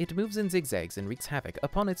Zigzagoon, it moves in zigzags and wreaks havoc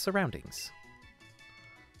upon its surroundings.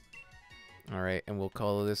 Alright, and we'll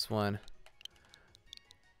call this one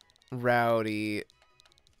Rowdy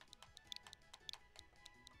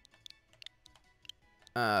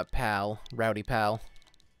Rowdy Pal.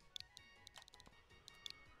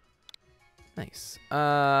 Nice.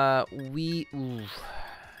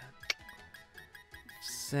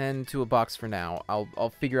 Send to a box for now.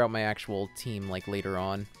 I'll figure out my actual team like later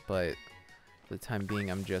on, but for the time being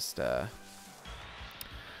I'm just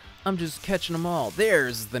catching them all.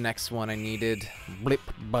 There's the next one I needed. Blip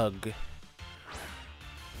Bug.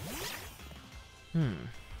 Alright.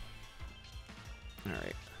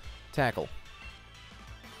 Tackle.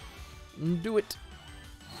 Do it.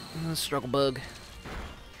 Struggle bug.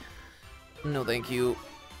 No thank you.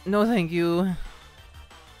 No thank you.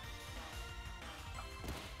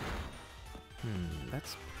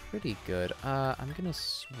 That's pretty good. I'm gonna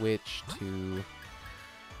switch to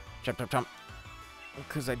chomp chomp chomp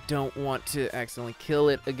because I don't want to accidentally kill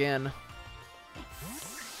it again.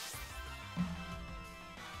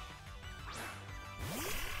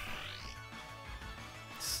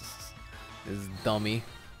 This dummy.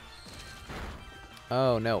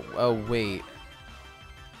 Oh no. Oh wait.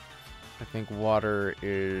 I think water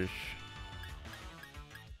is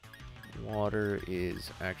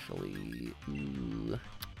actually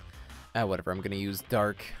whatever. I'm gonna use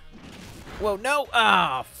dark. Whoa, no!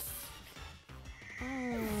 Ah!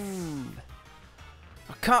 I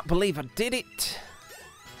can't believe I did it.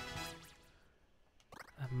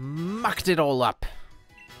 I mucked it all up.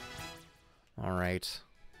 All right.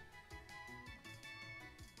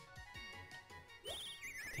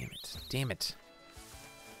 Damn it! Damn it!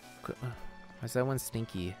 Why's that one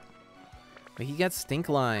stinky? But he got stink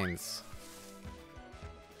lines.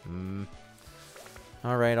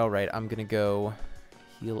 Alright, alright. I'm gonna go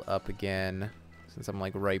heal up again since I'm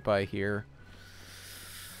like right by here.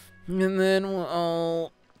 And then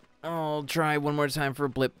I'll try one more time for a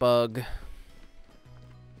blip bug.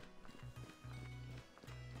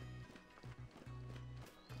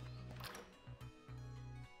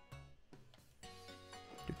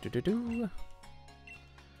 Do-do-do-do.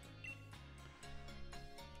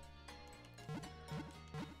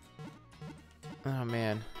 Oh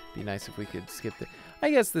man, be nice if we could skip it. I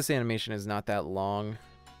guess this animation is not that long,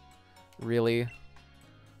 really.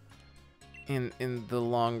 In the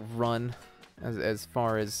long run, as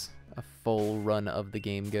far as a full run of the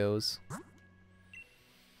game goes.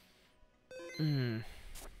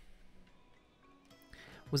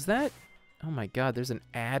 Was that? Oh my God, there's an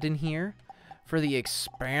ad in here for the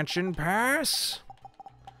expansion pass.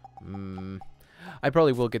 I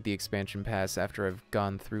probably will get the expansion pass after I've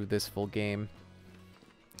gone through this full game.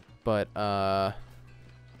 But,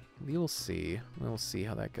 we'll see. We'll see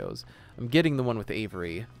how that goes. I'm getting the one with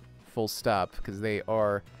Avery, full stop, because they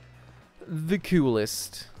are the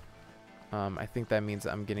coolest. I think that means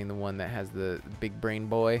I'm getting the one that has the big brain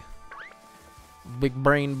boy. Big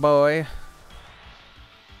brain boy.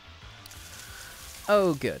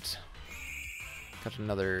 Oh, good. Got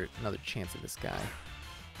another chance at this guy.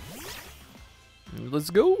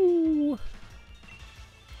 Let's go!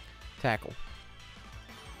 Tackle.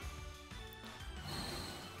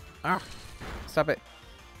 Ah! Stop it.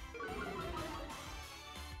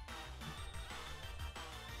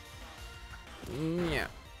 Yeah.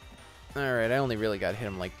 Alright, I only really got hit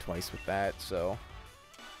him like twice with that, so...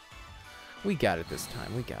 We got it this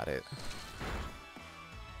time, we got it.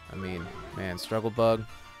 I mean, man, struggle bug.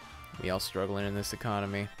 We all struggling in this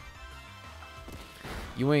economy.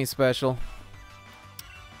 You ain't special.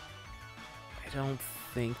 I don't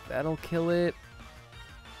think that'll kill it.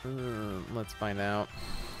 Let's find out.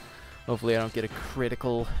 Hopefully I don't get a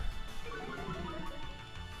critical.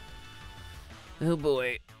 Oh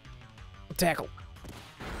boy. Tackle.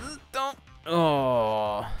 Don't.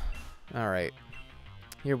 Oh. Alright.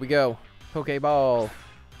 Here we go. Pokeball.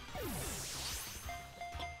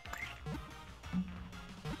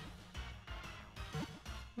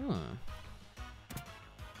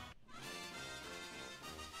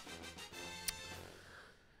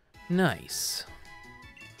 Nice.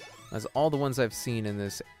 As all the ones I've seen in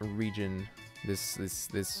this region, this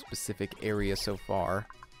specific area so far.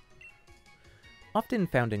 Often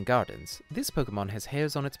found in gardens, this Pokemon has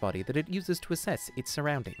hairs on its body that it uses to assess its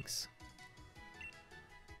surroundings.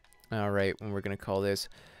 Alright, and we're gonna call this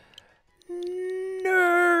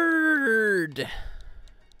Nerd!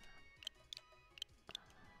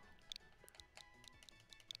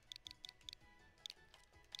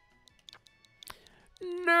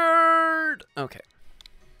 Nerd! Okay.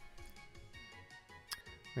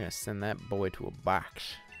 We're gonna send that boy to a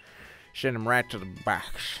box. Send him right to the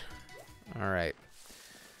box. Alright.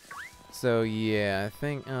 So yeah, I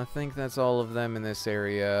think that's all of them in this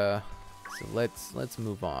area. So let's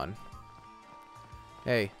move on.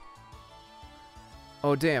 Hey.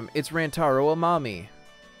 Oh damn, it's Rantaro Amami.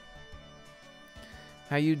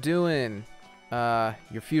 How you doing?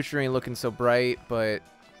 Your future ain't looking so bright, but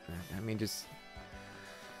I mean just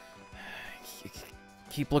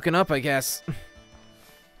keep looking up, I guess.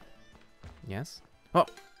 Yes? Oh,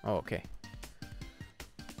 okay.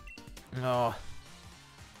 Oh.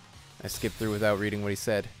 I skipped through without reading what he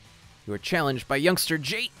said. You were challenged by youngster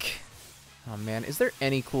Jake. Oh man, is there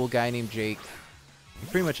any cool guy named Jake?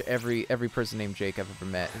 Pretty much every person named Jake I've ever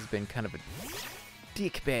met has been kind of a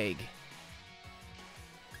dickbag.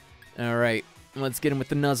 Alright, let's get him with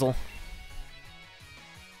the nuzzle.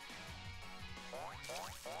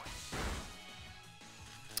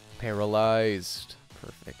 Paralyzed.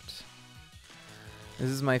 Perfect. This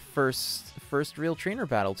is my first real trainer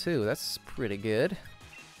battle, too. That's pretty good.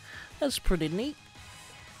 That's pretty neat.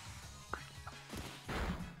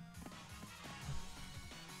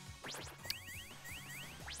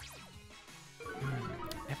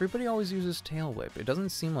 Everybody always uses Tail Whip. It doesn't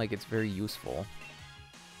seem like it's very useful.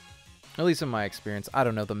 At least in my experience. I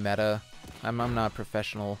don't know the meta. I'm not a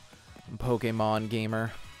professional Pokemon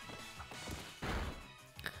gamer.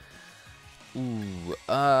 Ooh,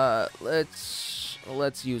 let's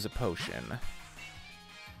use a potion.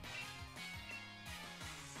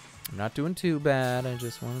 I'm not doing too bad. I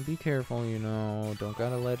just want to be careful, you know. Don't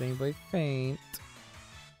gotta let anybody faint.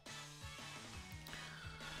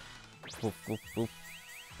 Woof, woof, woof.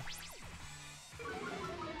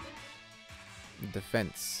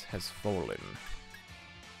 Defense has fallen.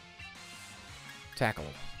 Tackle.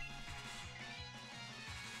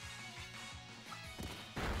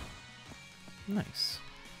 Nice.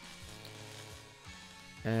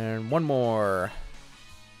 And one more.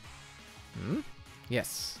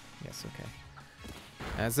 Yes. Yes, okay.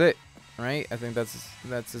 That's it, right? I think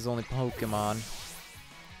that's his only Pokemon.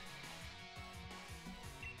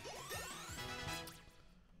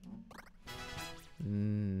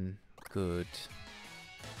 Good.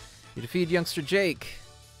 You defeat youngster Jake.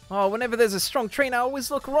 Oh, whenever there's a strong trainer, I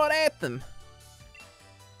always look right at them.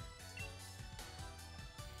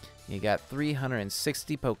 You got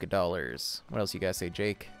 360 Pokédollars. What else you gotta say,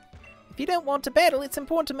 Jake? If you don't want to battle, it's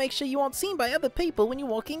important to make sure you aren't seen by other people when you're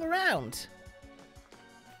walking around.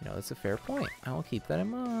 You know, that's a fair point. I will keep that in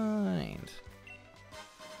mind.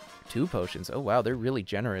 2 potions. Oh, wow, they're really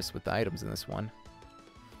generous with the items in this one.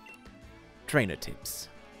 Trainer tips.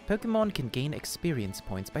 Pokemon can gain experience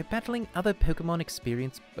points by battling other Pokemon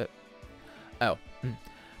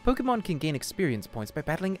Pokemon can gain experience points by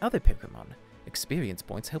battling other Pokemon. Experience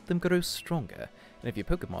points help them grow stronger, and if your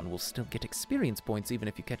Pokemon will still get experience points even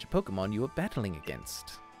if you catch a Pokemon you are battling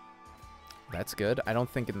against. That's good. I don't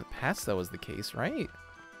think in the past that was the case, right?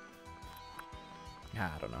 I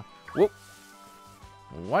don't know. Whoop!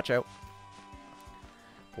 Watch out.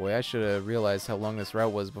 Boy, I should have realized how long this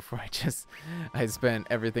route was before I spent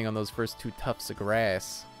everything on those first 2 tufts of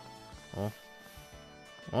grass. Oh.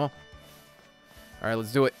 Oh. Alright,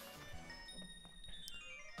 let's do it.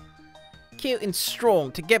 Cute and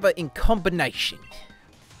strong together in combination.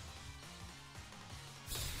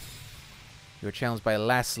 You were challenged by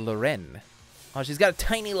Lass Loren. Oh, she's got a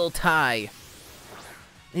tiny little tie.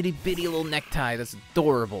 Itty bitty little necktie. That's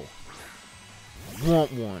adorable.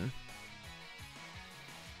 Want one.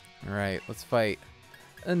 Alright, let's fight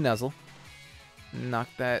a Nuzzle. Knock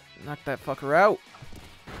that fucker out.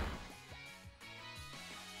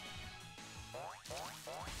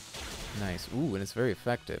 Nice. Ooh, and it's very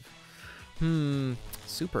effective.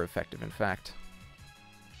 Super effective, in fact.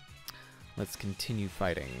 Let's continue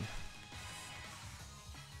fighting.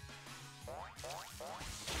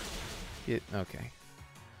 Okay.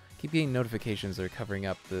 Keep getting notifications that are covering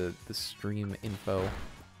up the stream info.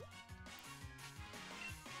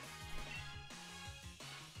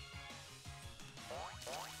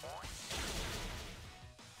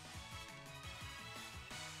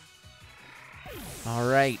 All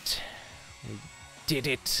right. We did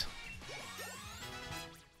it.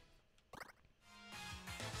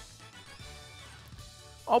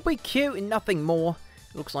 I'll be cute and nothing more.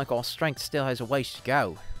 It looks like our strength still has a ways to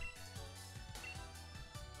go.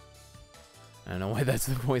 I don't know why that's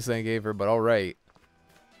the voice I gave her, but all right.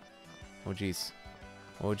 Oh, jeez.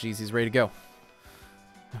 Oh, jeez, he's ready to go.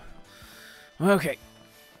 Okay.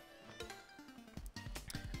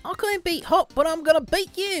 I can't beat Hop, but I'm gonna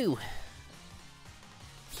beat you.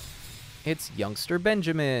 It's youngster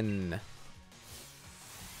Benjamin.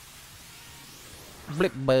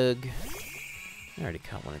 Blipbug. I already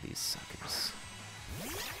caught one of these suckers.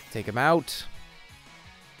 Take him out.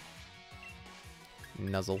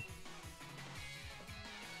 Nuzzle.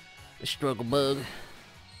 The struggle bug.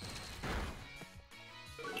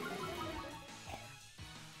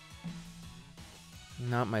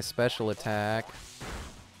 Not my special attack.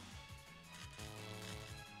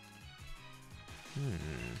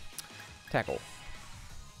 Tackle.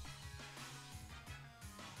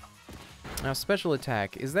 Now, special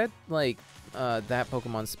attack, is that like that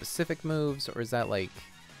Pokemon's specific moves, or is that like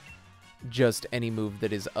just any move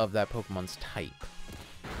that is of that Pokemon's type?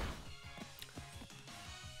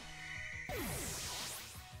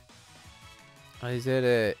 I did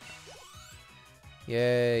it.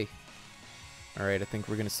 Yay. Alright, I think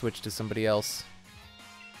we're gonna switch to somebody else.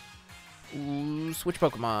 Ooh, switch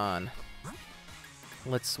Pokemon.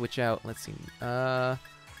 Let's switch out. Let's see. Let's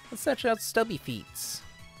switch out Stubby Feets.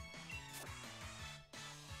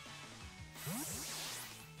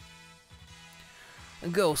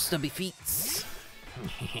 Go, Stubby Feets.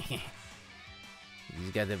 He's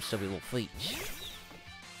got them stubby little feet.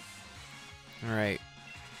 Alright.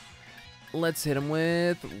 Let's hit him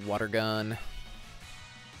with Water Gun.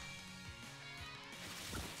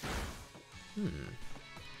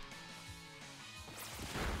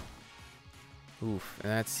 Oof,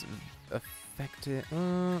 that's effective.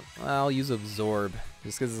 I'll use Absorb,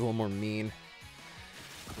 just because it's a little more mean.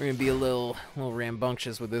 We're gonna be a little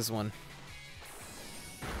rambunctious with this one.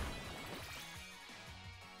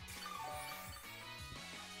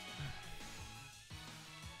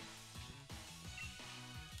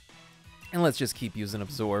 And let's just keep using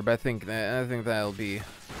Absorb. I think that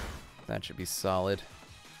should be solid.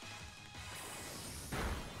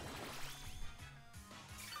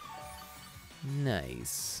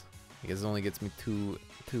 Nice. I guess it only gets me two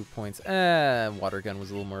points. Water Gun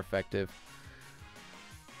was a little more effective.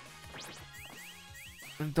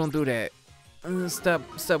 Don't do that.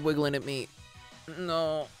 Stop wiggling at me.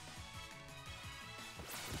 No.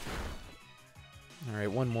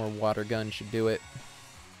 Alright, one more Water Gun should do it.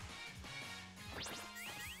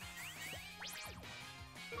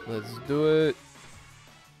 Let's do it.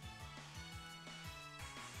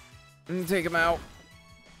 And take him out.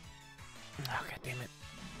 Oh, god damn it.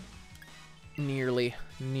 Nearly.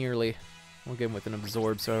 We'll get him with an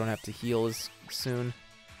Absorb so I don't have to heal as soon.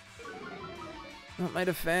 Not my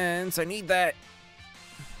defense. I need that.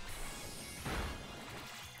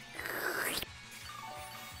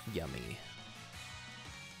 Yummy.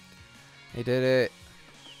 I did it.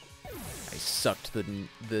 I sucked the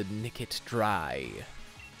Nickit dry.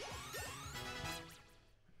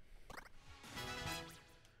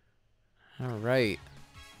 Alright.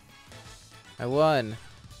 I won.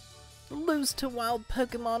 Lose to wild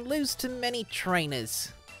Pokemon, lose to many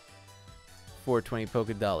trainers. 420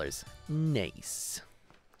 Poké Dollars. Nice.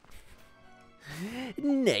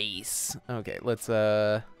 Nice. Okay, let's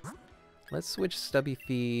switch Stubby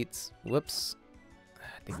Feet. Whoops.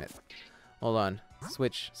 Damn it. Hold on.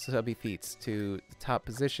 Switch Stubby Feet to the top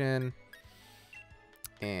position.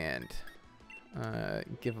 And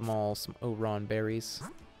give them all some Oron berries.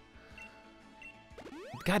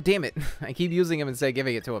 God damn it. I keep using him instead of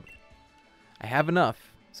giving it to him. I have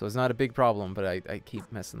enough, so it's not a big problem, but I keep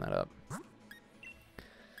messing that up.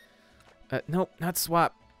 Nope, not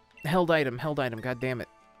swap. Held item, god damn it.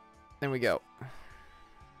 There we go.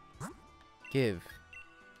 Give.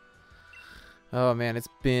 Oh man, it's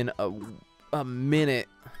been a minute.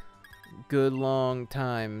 Good long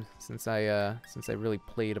time since I really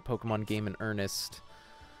played a Pokemon game in earnest.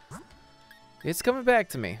 It's coming back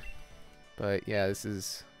to me. But yeah,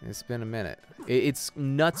 it's been a minute. It's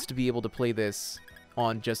nuts to be able to play this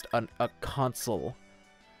on just a console.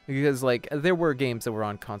 Because, like, there were games that were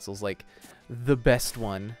on consoles, like, the best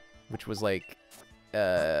one, which was, like,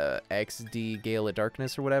 XD Gale of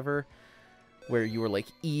Darkness or whatever, where you were, like,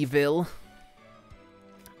 evil.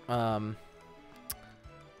 But,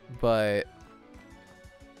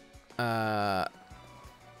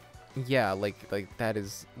 yeah, like, that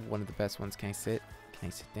is one of the best ones. Can I sit? Can I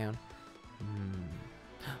sit down?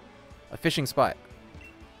 A fishing spot.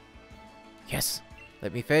 Yes.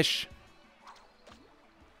 Let me fish.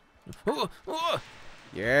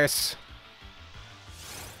 Yes.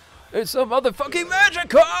 It's a motherfucking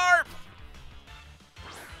Magikarp!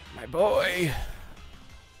 My boy.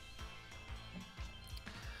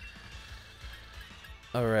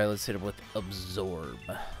 Alright, let's hit him with Absorb.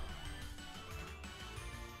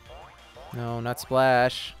 No, not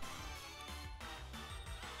Splash.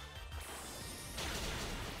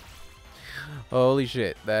 Holy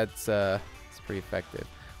shit, that's pretty effective.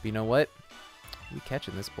 But you know what? We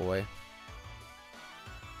catching this boy.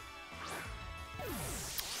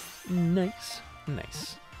 Nice.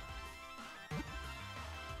 Nice.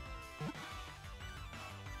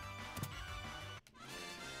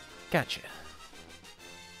 Gotcha.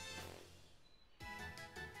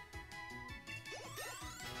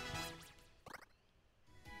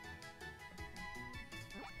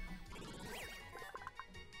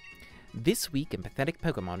 This weak and pathetic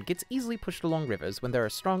Pokemon gets easily pushed along rivers when there are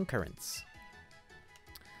strong currents.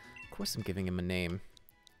 Of course I'm giving him a name.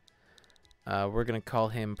 We're gonna call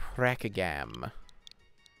him Prakagam.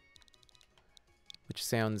 Which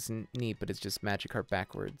sounds neat, but it's just Magikarp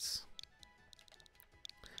backwards.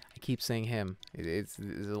 I keep saying him. It's a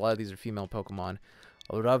lot of these are female Pokemon.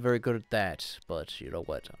 I'm not very good at that, but you know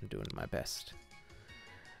what? I'm doing my best.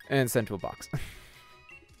 And sent to a box.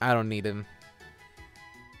 I don't need him.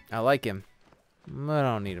 I like him. But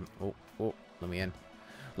I don't need him. Oh, let me in.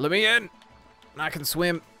 Let me in! I can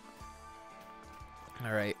swim.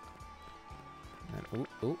 Alright.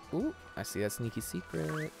 Ooh. I see that sneaky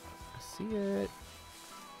secret. I see it.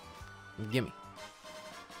 Gimme.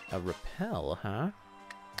 A repel, huh?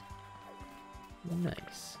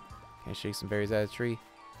 Nice. Can I shake some berries out of the tree?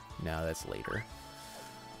 No, that's later.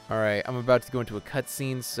 Alright, I'm about to go into a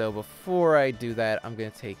cutscene, so before I do that, I'm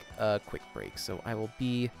going to take a quick break. So I will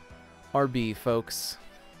be RB, folks.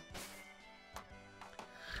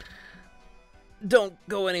 Don't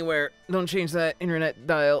go anywhere. Don't change that internet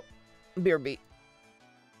dial. BRB.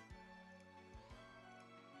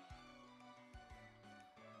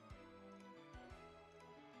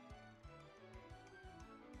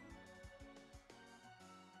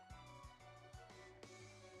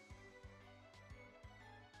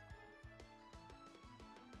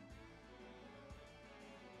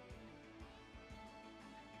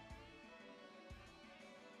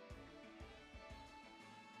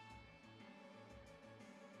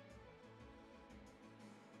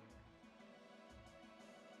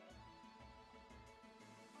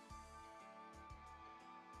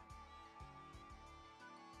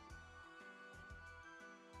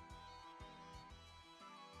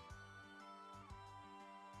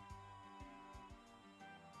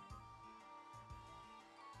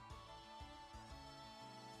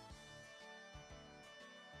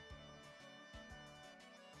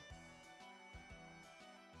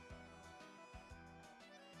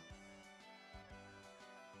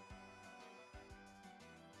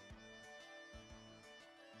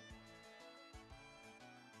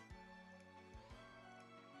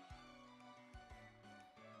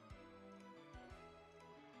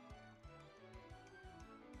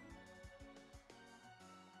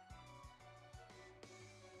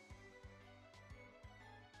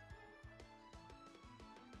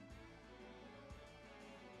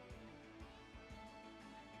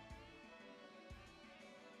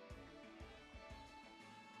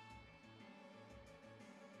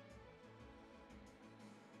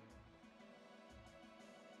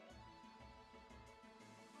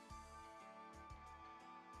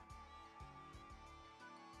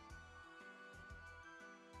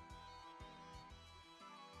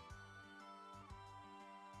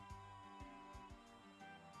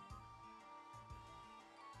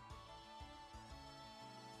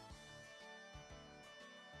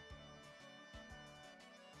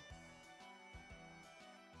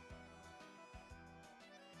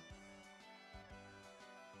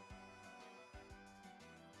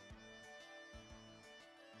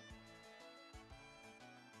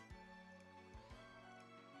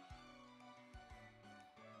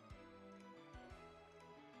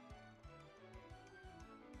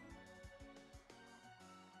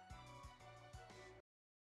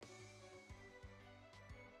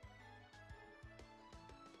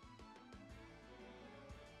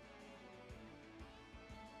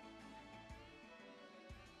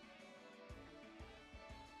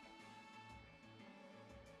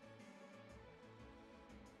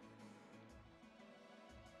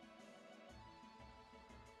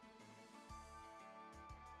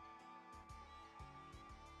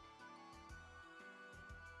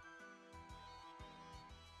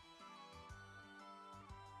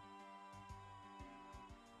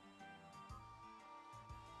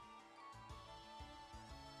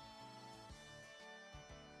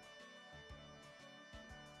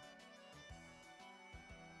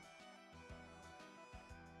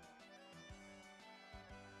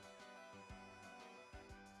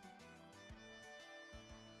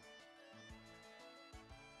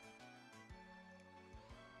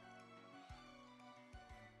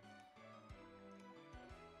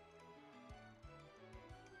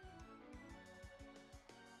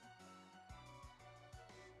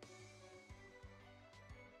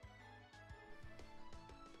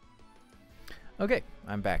 Okay,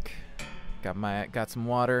 I'm back. Got some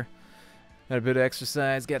water, got a bit of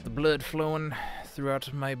exercise, got the blood flowing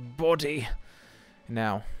throughout my body.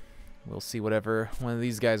 Now, we'll see whatever one of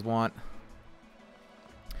these guys want.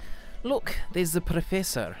 Look, there's the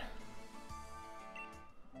professor.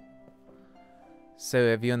 So,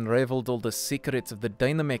 have you unraveled all the secrets of the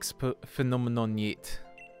Dynamax phenomenon yet?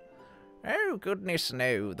 Oh, goodness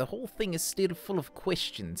no. The whole thing is still full of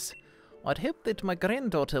questions. I'd hoped that my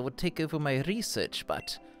granddaughter would take over my research,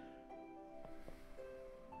 but...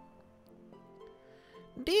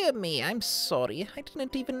 Dear me, I'm sorry. I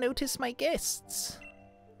didn't even notice my guests.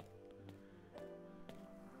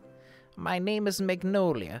 My name is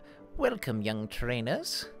Magnolia. Welcome, young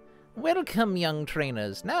trainers. Welcome, young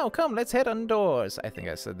trainers. Now, come, let's head indoors. I think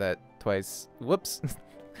I said that twice. Whoops.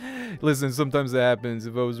 Listen, sometimes that happens.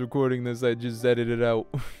 If I was recording this, I'd just edit it out.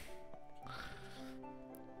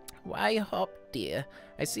 Why, Hop, dear,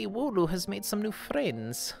 I see Wooloo has made some new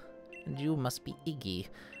friends. And you must be Iggy.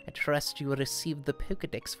 I trust you received the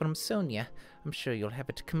Pokedex from Sonia. I'm sure you'll have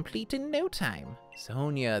it complete in no time.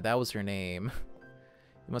 Sonia, that was her name.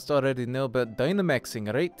 You must already know about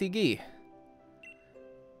Dynamaxing, right, Iggy?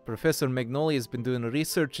 Professor Magnolia has been doing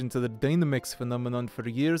research into the Dynamax phenomenon for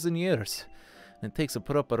years and years. And it takes a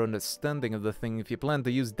proper understanding of the thing if you plan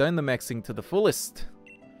to use Dynamaxing to the fullest.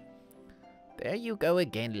 There you go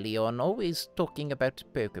again, Leon, always talking about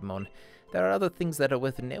Pokemon. There are other things that are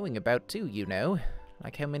worth knowing about too, you know.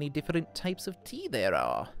 Like how many different types of tea there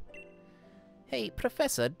are. Hey,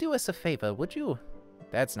 Professor, do us a favor, would you?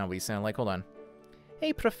 That's not what you sound like, hold on.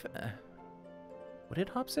 Hey, what did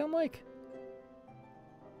Hop sound like?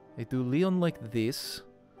 I do Leon like this.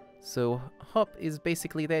 So, Hop is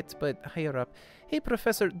basically that, but higher up. Hey,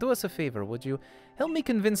 Professor, do us a favor, would you? Help me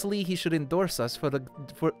convince Lee he should endorse us for the...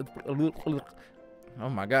 Oh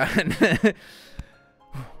my god. Let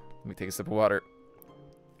me take a sip of water.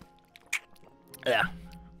 Yeah,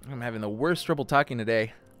 I'm having the worst trouble talking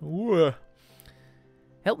today. Ooh.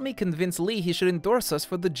 Help me convince Lee he should endorse us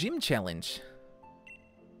for the gym challenge.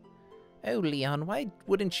 Oh, Leon, why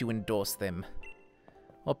wouldn't you endorse them?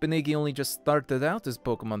 Hop and Iggy only just started out as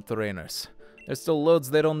Pokemon trainers. There's still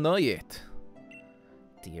loads they don't know yet.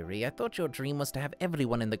 Dearie, I thought your dream was to have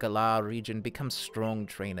everyone in the Galar region become strong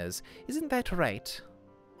trainers. Isn't that right?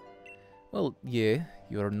 Well, yeah,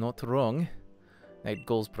 you're not wrong. That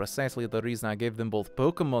goal's precisely the reason I gave them both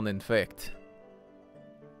Pokemon, in fact.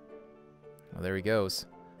 Well, there he goes.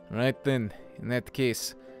 Right then, in that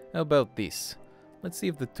case, how about this? Let's see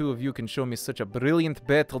if the two of you can show me such a brilliant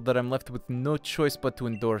battle that I'm left with no choice but to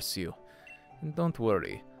endorse you. And don't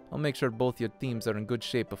worry, I'll make sure both your teams are in good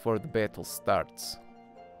shape before the battle starts.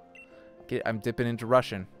 Okay, I'm dipping into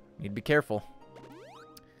Russian. Need to be careful.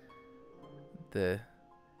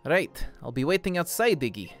 Right, I'll be waiting outside,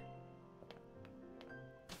 Iggy.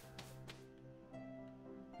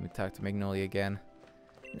 Let me talk to Magnolia again.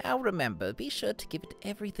 Now remember, be sure to give it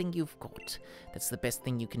everything you've got. That's the best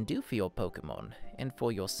thing you can do for your Pokemon, and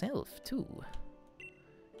for yourself, too.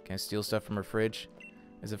 Can I steal stuff from her fridge?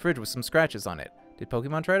 There's a fridge with some scratches on it. Did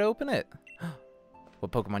Pokemon try to open it?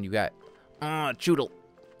 What Pokemon you got? Choodle.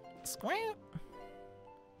 Squawk.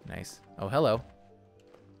 Nice. Oh, hello.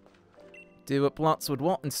 Do what plants would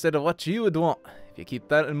want instead of what you would want. If you keep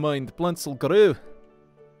that in mind, plants will grow.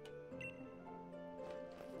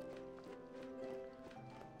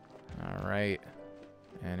 Alright.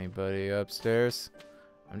 Anybody upstairs?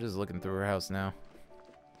 I'm just looking through her house now.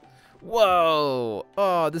 Whoa!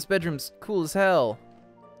 Oh, this bedroom's cool as hell.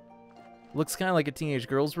 Looks kind of like a teenage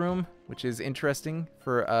girl's room, which is interesting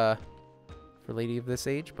for a lady of this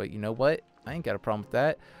age, but you know what? I ain't got a problem with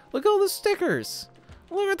that. Look at all the stickers!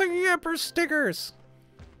 Look at the Yapper stickers!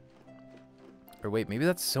 Or wait, maybe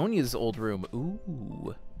that's Sonia's old room.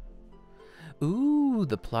 Ooh. Ooh,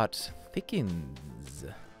 the plot thickens.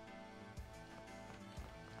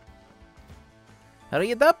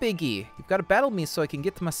 Hurry it up, Iggy! You've got to battle me so I can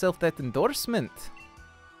get to myself that endorsement.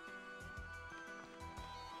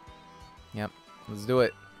 Yep, let's do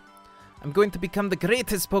it. I'm going to become the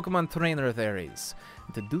greatest Pokemon trainer there is.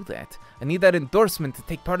 And to do that, I need that endorsement to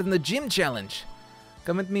take part in the gym challenge.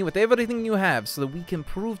 Come at me with everything you have so that we can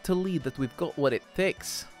prove to Lee that we've got what it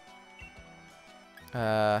takes.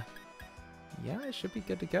 Yeah, I should be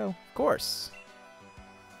good to go. Of course.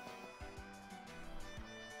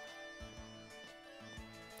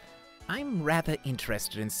 I'm rather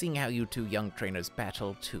interested in seeing how you two young trainers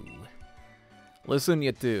battle, too. Listen,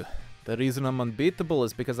 you two. The reason I'm unbeatable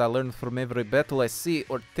is because I learn from every battle I see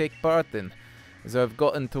or take part in, as I've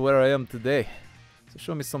gotten to where I am today. So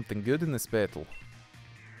show me something good in this battle.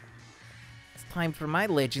 It's time for my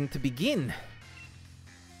legend to begin.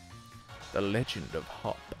 The Legend of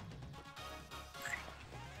Hop.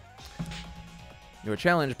 You are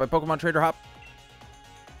challenged by Pokemon Trainer Hop.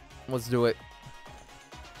 Let's do it.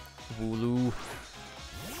 Wooloo.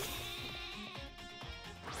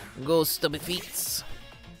 Go, stubby feet.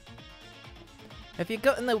 Have you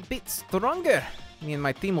gotten a bit stronger? Me and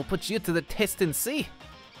my team will put you to the test and see.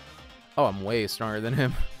 Oh, I'm way stronger than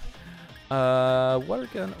him. Water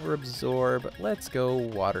Gun or Absorb? Let's go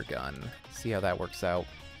Water Gun. See how that works out.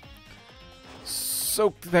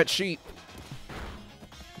 Soak that sheep.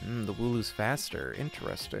 The Wooloo's faster.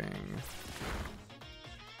 Interesting.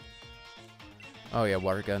 Oh yeah,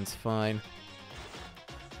 Water Gun's fine.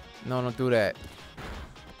 No, don't do that.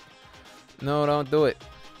 No, don't do it.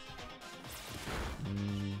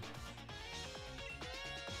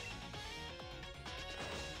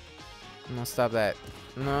 No, stop that.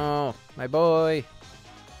 No, my boy.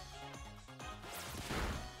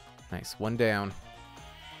 Nice, one down.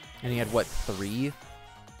 And he had, what, 3?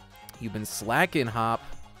 You've been slacking, Hop.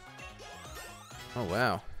 Oh,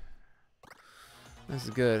 wow. This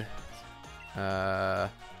is good.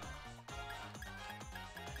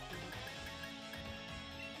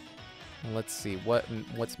 Let's see,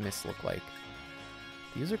 what's Miss look like?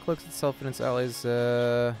 The user cloaks itself and its allies,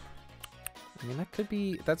 I mean, that could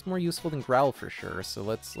be, that's more useful than Growl for sure, so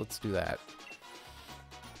let's do that.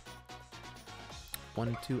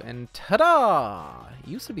 1, 2, and ta-da! It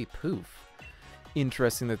used to be Poof.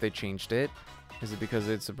 Interesting that they changed it. Is it because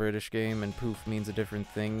it's a British game and Poof means a different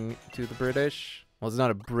thing to the British? Well, it's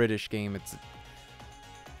not a British game, it's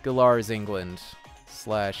Galar's England /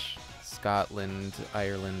 Scotland,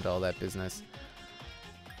 Ireland, all that business.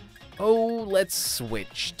 Oh, let's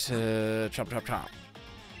switch to Chop Chop Chop.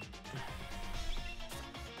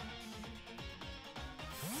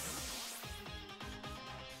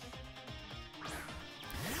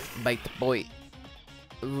 Bite, boy.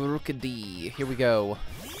 Rookadee. Here we go.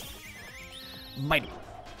 Bite him.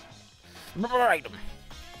 Bite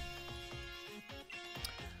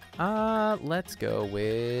him. Let's go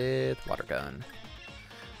with water gun.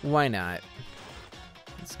 Why not?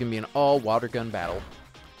 It's gonna be an all water gun battle.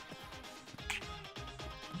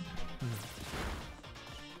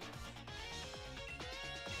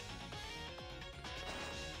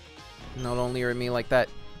 No, don't leer at me like that.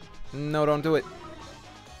 No, don't do it.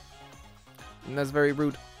 That's very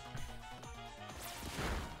rude.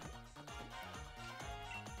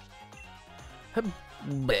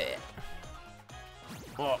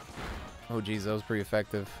 Oh, geez, that was pretty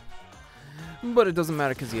effective. But it doesn't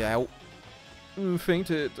matter because he out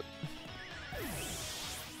fainted.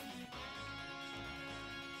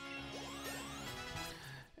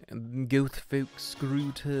 And Goth folks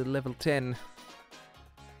grew to level 10.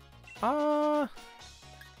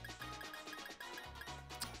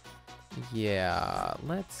 Yeah,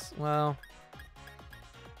 let's, well...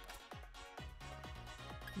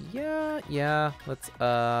 Yeah, let's,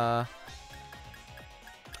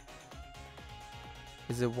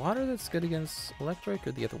 is it water that's good against electric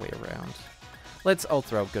or the other way around? Let's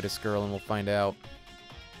ultra out Goodest Girl and we'll find out.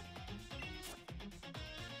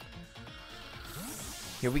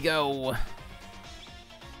 Here we go.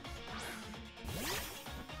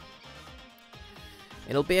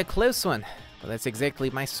 It'll be a close one, but that's exactly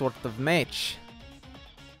my sort of match.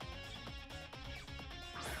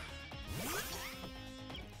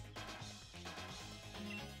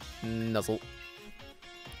 Nuzzle.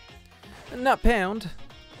 Not pound.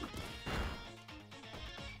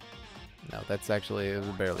 No, that's actually,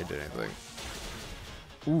 it barely did anything.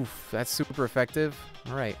 Oof, that's super effective.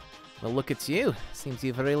 Alright. Well, look at you. Seems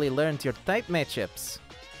you've really learned your type matchups.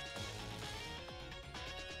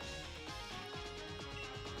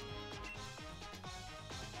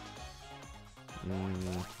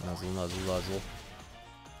 Nuzzle, nuzzle, nuzzle.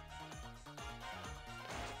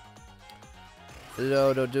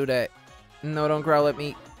 No, don't do that. No, don't growl at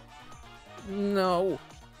me. No.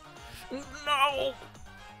 No!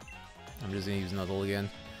 I'm just gonna use Nuzzle again.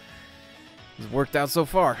 It's worked out so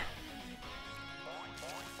far.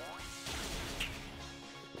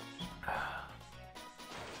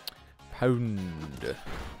 Pound.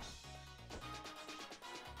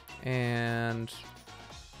 And...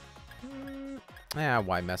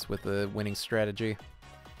 why mess with the winning strategy?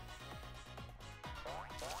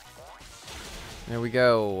 There we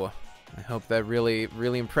go. I hope that really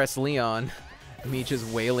impressed Leon. Me just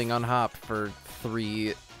wailing on Hop for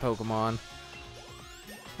 3 Pokemon.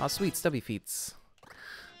 Aw, sweet, Stubby Feets.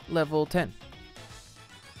 Level 10.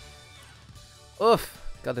 Oof,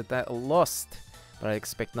 got it that lost. But I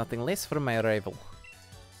expect nothing less from my rival.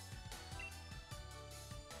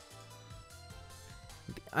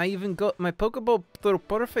 I even got my Pokeball through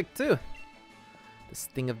perfect too. The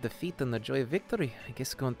sting of defeat and the joy of victory. I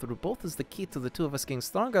guess going through both is the key to the two of us getting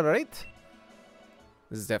stronger, right?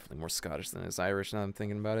 This is definitely more Scottish than it is Irish now that I'm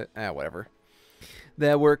thinking about it. Whatever.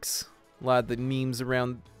 That works. A lot of the memes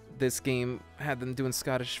around this game had them doing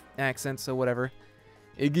Scottish accents, so whatever.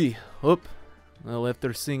 Iggy, up. Well,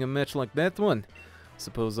 after seeing a match like that one,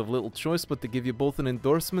 suppose I've little choice but to give you both an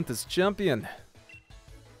endorsement as champion.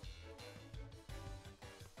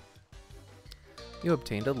 You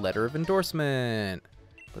obtained a letter of endorsement.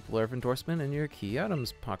 Put the letter of endorsement in your key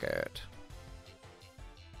items pocket.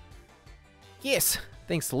 Yes,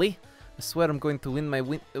 thanks, Lee. I swear I'm going to win my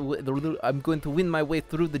way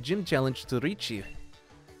through the gym challenge to reach you.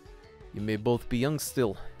 You may both be young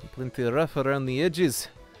still, and plenty rough around the edges,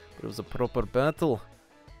 but it was a proper battle.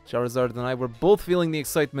 Charizard and I were both feeling the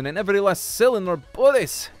excitement in every last cell in our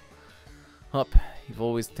bodies. Hop, you've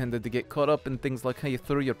always tended to get caught up in things like how you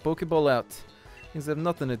threw your Pokeball out. Things that have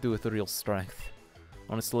nothing to do with real strength.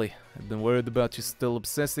 Honestly, I've been worried about you still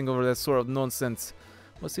obsessing over that sort of nonsense.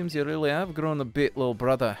 Well, it seems you really have grown a bit, little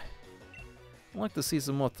brother. I'd like to see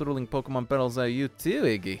some more thrilling Pokemon battles out of you too,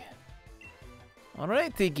 Iggy.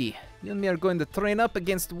 Alright, Iggy. You and me are going to train up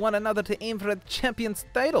against one another to aim for a champion's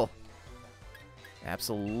title.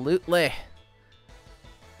 Absolutely.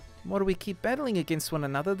 The more we keep battling against one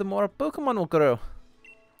another, the more our Pokemon will grow.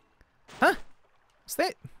 Huh? What's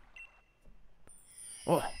that?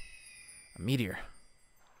 Oh, a meteor.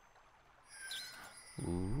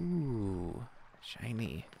 Ooh,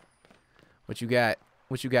 shiny. What you got?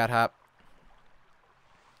 What you got, Hop?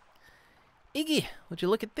 Iggy, would you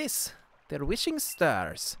look at this? They're wishing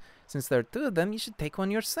stars. Since there are two of them, you should take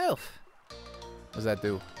one yourself. What does that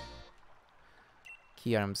do?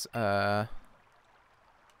 Key arms, wonder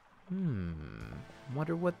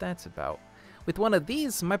what that's about. With one of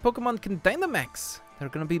these, my Pokemon can Dynamax. They're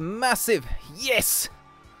gonna be massive. Yes!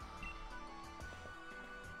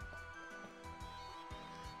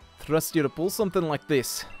 Trust you to pull something like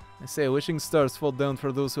this. They say wishing stars fall down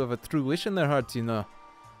for those who have a true wish in their hearts, you know.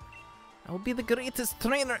 I will be the greatest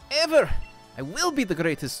trainer ever! I will be the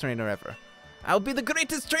greatest trainer ever! I'll be the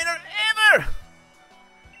greatest trainer ever!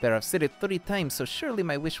 There, I've said it 3 times, so surely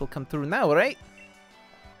my wish will come through now, right?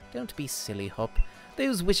 Don't be silly, Hop.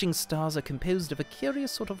 Those wishing stars are composed of a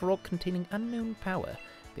curious sort of rock containing unknown power.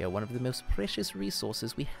 They are one of the most precious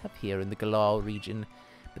resources we have here in the Galar region.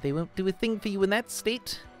 But they won't do a thing for you in that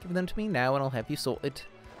state. Give them to me now and I'll have you sorted.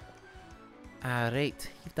 Alright,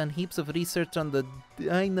 you've done heaps of research on the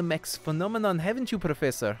Dynamax phenomenon, haven't you,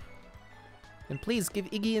 Professor? Then please give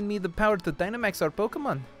Iggy and me the power to Dynamax our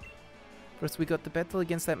Pokemon. First we got the battle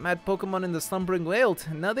against that mad Pokemon in the Slumbering Wild,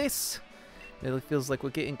 and now this. It really feels like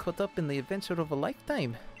we're getting caught up in the adventure of a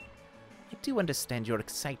lifetime. I do understand your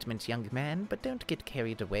excitement, young man, but don't get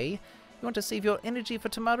carried away. You want to save your energy for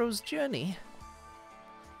tomorrow's journey.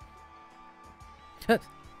 Oh,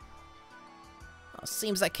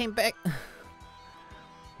 seems I came back...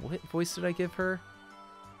 What voice did I give her?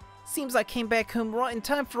 Seems I came back home right in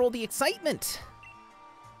time for all the excitement.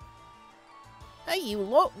 Hey, you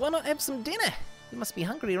lot, why not have some dinner? You must be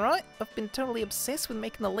hungry, right? I've been totally obsessed with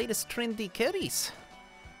making the latest trendy curries.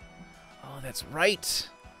 Oh, that's right.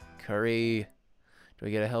 Curry. Do I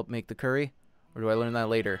get to help make the curry? Or do I learn that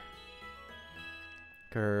later?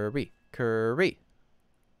 Curry. Curry.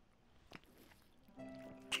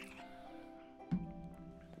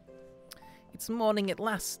 It's morning at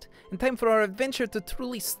last, and time for our adventure to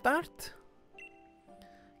truly start.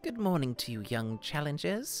 Good morning to you, young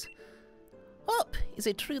challengers. Hop, is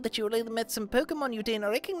it true that you really met some Pokemon you didn't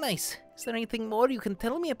recognize? Is there anything more you can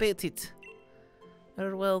tell me about it?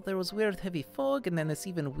 Well, there was weird heavy fog, and then this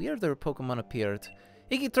even weirder Pokemon appeared.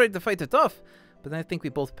 Iggy tried to fight it off, but I think we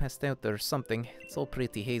both passed out or something. It's all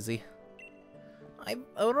pretty hazy. I'm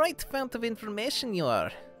a right fount of information you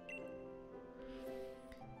are.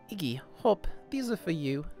 Iggy, Hop, these are for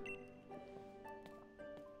you.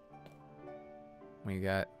 What you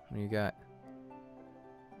got? What you got?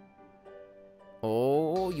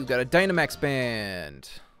 Oh, you got a Dynamax band!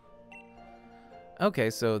 Okay,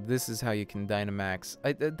 so this is how you can Dynamax.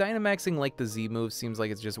 Dynamaxing like the Z move seems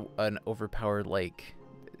like it's just an overpowered, like,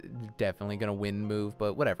 definitely gonna win move,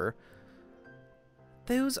 but whatever.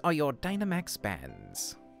 Those are your Dynamax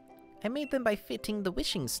bands. I made them by fitting the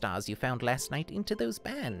wishing stars you found last night into those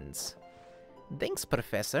bands. Thanks,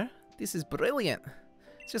 Professor. This is brilliant.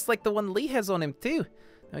 It's just like the one Lee has on him, too.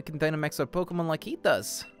 Now I can Dynamax our Pokemon like he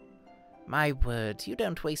does. My word, you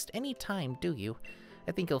don't waste any time, do you?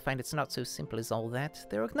 I think you'll find it's not so simple as all that.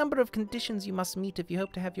 There are a number of conditions you must meet if you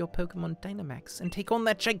hope to have your Pokemon Dynamax and take on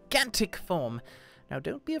that gigantic form. Now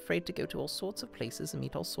don't be afraid to go to all sorts of places and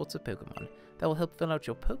meet all sorts of Pokemon. That will help fill out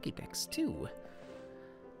your Pokédex, too.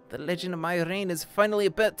 The legend of my reign is finally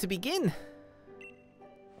about to begin.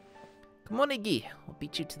 Come on, Iggy. I'll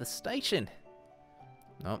beat you to the station.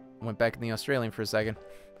 Oh, went back in the Australian for a second.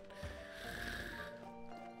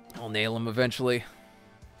 I'll nail him eventually.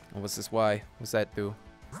 Oh, what's this Y? What's that do?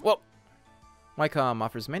 Whoa! YCOM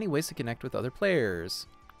offers many ways to connect with other players.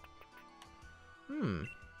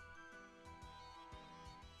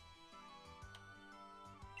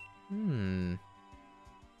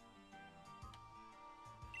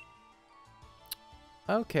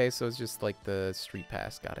 Okay, so it's just like the street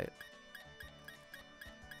pass. Got it.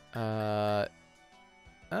 Do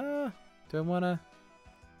I wanna?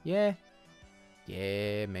 Yeah.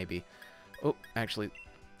 Yeah, maybe. Oh, actually,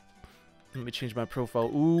 let me change my profile.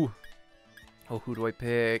 Ooh. Oh, who do I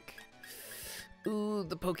pick? Ooh,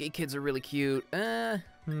 the Poke Kids are really cute. Yeah,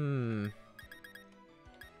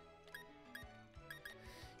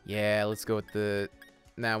 let's go with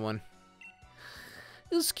that one.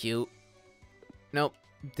 It was cute. Nope,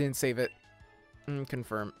 didn't save it.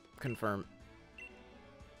 Confirm.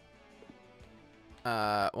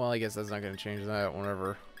 Well, I guess that's not gonna change that.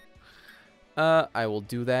 Whatever. I will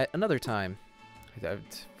do that another time. I forgot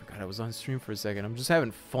I was on stream for a second. I'm just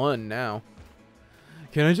having fun now.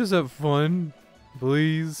 Can I just have fun,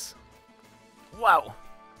 please? Wow.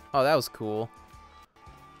 Oh, that was cool.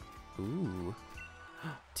 Ooh.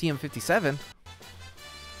 TM57.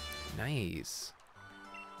 Nice.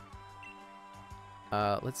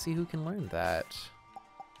 Let's see who can learn that.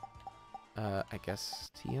 I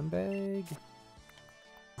guess TM Bag.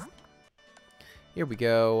 Here we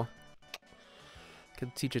go.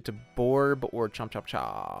 Could teach it to Borb or Chomp Chomp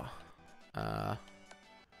Cha.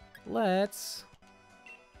 Let's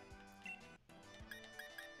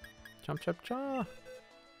Chomp Chomp Cha.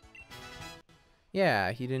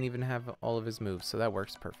 Yeah, he didn't even have all of his moves, so that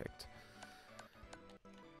works perfect.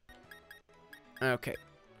 Okay.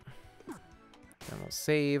 Then we'll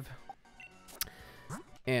save.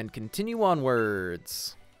 And continue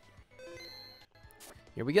onwards.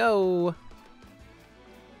 Here we go.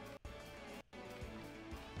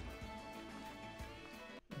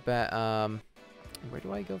 But, where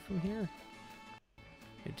do I go from here?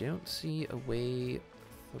 I don't see a way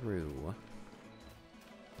through.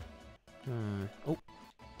 Oh.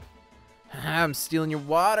 I'm stealing your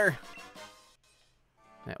water.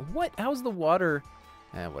 What? How's the water?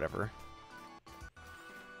 Whatever.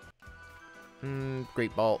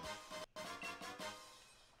 Great ball.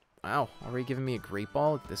 Wow, already giving me a great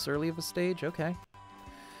ball at this early of a stage? Okay.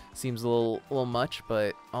 Seems a little much,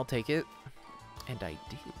 but I'll take it. And I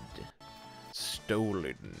did.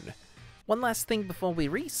 Stolen. One last thing before we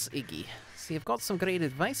race, Iggy. See, I've got some great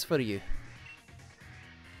advice for you.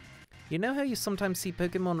 You know how you sometimes see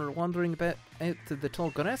Pokemon wandering about out to the tall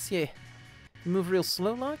grass? Yeah. You move real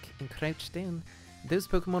slow like and crouch down. Those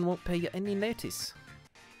Pokemon won't pay you any notice.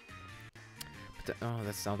 But, oh,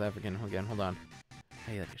 that's South African. Again, hold on.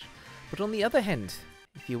 Irish. But on the other hand,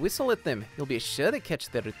 if you whistle at them, you'll be sure to catch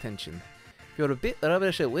their attention. If you're a bit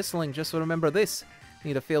rubbish at whistling, just remember this.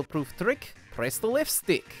 Need a fail-proof trick? Press the left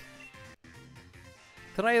stick.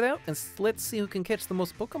 Try it out and let's see who can catch the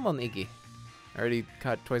most Pokemon, Iggy. I already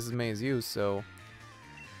caught twice as many as you, so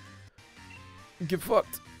get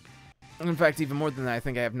fucked. In fact, even more than that, I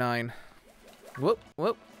think I have 9. Whoop.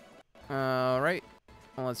 Alright.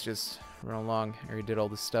 Well, let's just run along. I already did all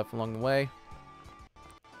this stuff along the way.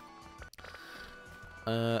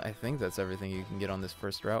 I think that's everything you can get on this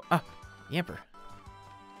first route. Ah! Yamper.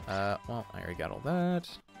 Well, I already got all that.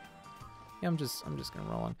 Yeah, I'm just gonna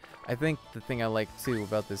roll on. I think the thing I like too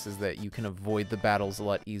about this is that you can avoid the battles a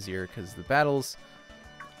lot easier, because the battles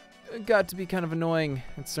got to be kind of annoying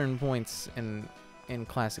at certain points in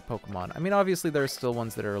classic Pokemon. I mean, obviously there are still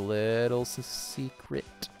ones that are a little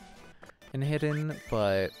secret and hidden,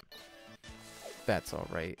 but that's all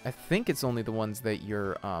right. I think it's only the ones that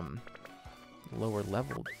you're lower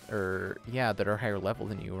leveled, or yeah, that are higher level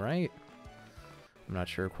than you, right? I'm not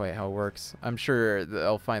sure quite how it works. I'm sure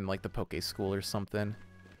I'll find like the Poke School or something.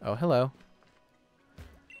 Oh, hello.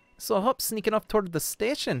 So Hop sneaking off toward the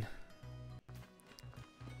station.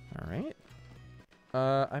 Alright.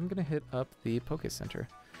 I'm gonna hit up the Poke Center.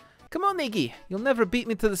 Come on, Iggy! You'll never beat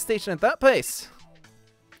me to the station at that pace!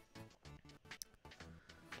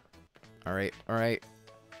 Alright.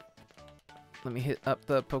 Let me hit up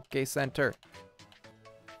the Poke Center.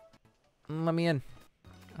 Let me in.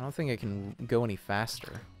 I don't think I can go any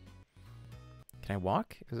faster. Can I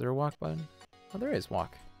walk? Is there a walk button? Oh, there is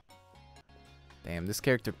walk. Damn, this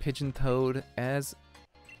character pigeon-toed as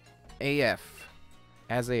AF.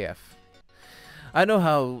 As AF. I know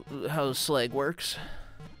how Slag works.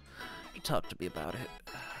 You talk to me about it.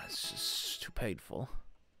 It's just too painful.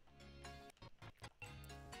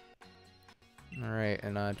 Alright,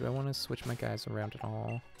 and do I want to switch my guys around at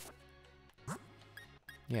all?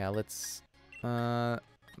 Yeah, let's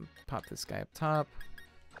pop this guy up top.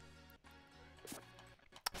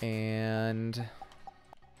 And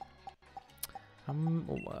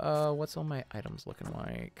what's all my items looking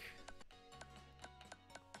like?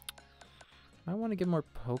 I want to get more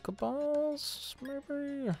Pokeballs,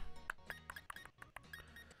 maybe?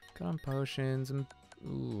 Good on potions, and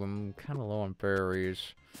ooh, I'm kind of low on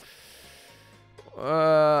berries.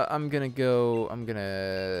 I'm gonna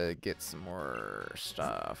get some more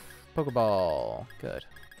stuff. Pokeball. Good.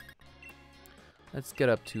 Let's get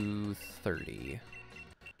up to 30.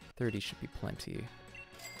 30 should be plenty.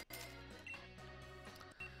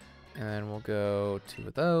 And then we'll go 2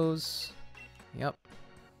 of those. Yep.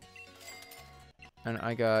 And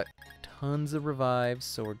I got tons of revives,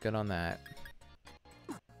 so we're good on that.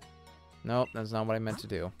 Nope, that's not what I meant to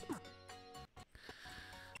do.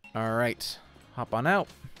 Alright. Hop on out.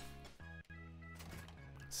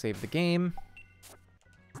 Save the game.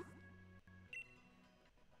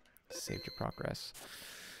 Saved your progress.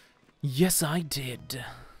 Yes, I did.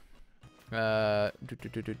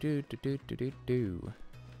 Do.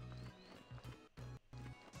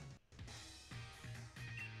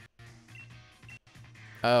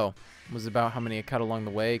 Oh, was it about how many I cut along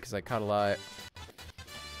the way? Because I cut a lot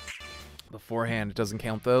beforehand. It doesn't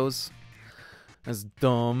count those. That's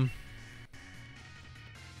dumb.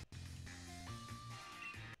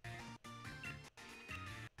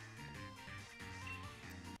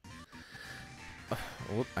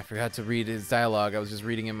 Oh, I forgot to read his dialogue. I was just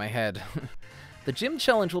reading in my head. The gym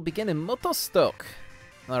challenge will begin in Motostoke.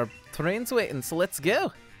 Our train's waiting, so let's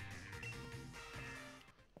go.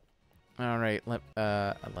 All right, let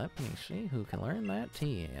me see who can learn that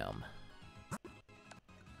TM.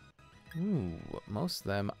 Ooh, most of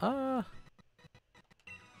them.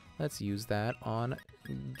 Let's use that on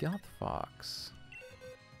Gothfox.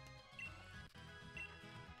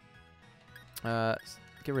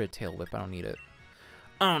 Get rid of Tail Whip. I don't need it.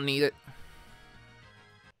 I don't need it.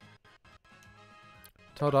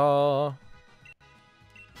 Ta-da!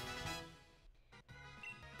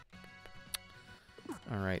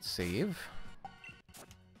 Alright, save.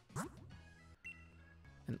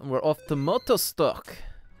 And we're off to Motostoke.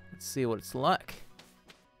 Let's see what it's like.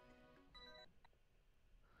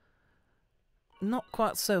 Not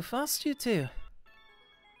quite so fast, you two.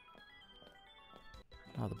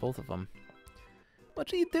 Oh, the both of them.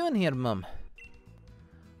 What are you doing here, Mum?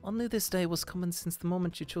 I knew this day was coming since the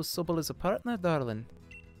moment you chose Sobble as a partner, darling.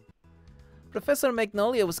 Professor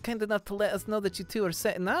Magnolia was kind enough to let us know that you two are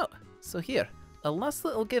setting out. So here, a last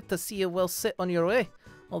little gift to see you well set on your way.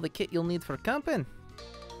 All the kit you'll need for camping.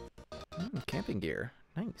 Camping gear.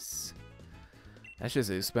 Nice. That's just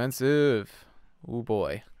expensive. Oh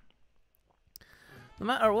boy. No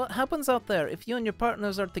matter what happens out there, if you and your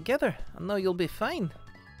partners are together, I know you'll be fine.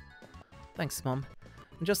 Thanks, Mum.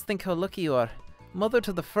 And just think how lucky you are. Mother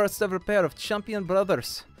to the first ever pair of champion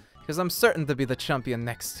brothers. Because I'm certain to be the champion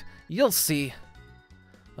next. You'll see.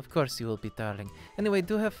 Of course you will be, darling. Anyway,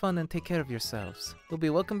 do have fun and take care of yourselves. You'll be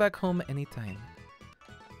welcome back home anytime.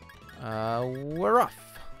 We're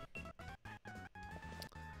off.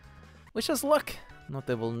 Wish us luck. Not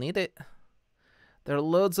that we'll need it. There are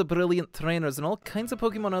loads of brilliant trainers and all kinds of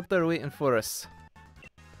Pokemon out there waiting for us.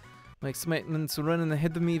 My excitement's running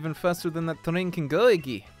ahead of me even faster than that train can go,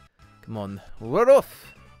 Iggy. Come on, we're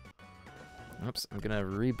off! Oops, I'm gonna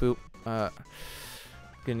reboot. Gonna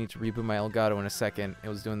need to reboot my Elgato in a second. It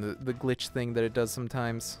was doing the glitch thing that it does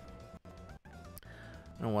sometimes.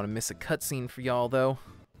 I don't want to miss a cutscene for y'all, though.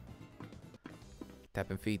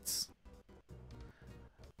 Tapping feets.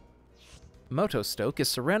 Motostoke is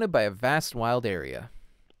surrounded by a vast wild area.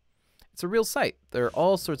 It's a real sight. There are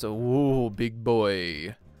all sorts of... Whoa, big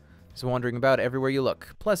boy. Just wandering about everywhere you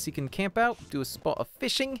look. Plus, you can camp out, do a spot of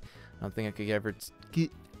fishing. I don't think I could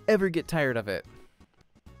ever get tired of it.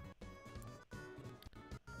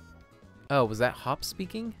 Oh, was that Hop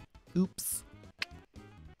speaking? Oops.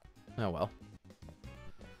 Oh well.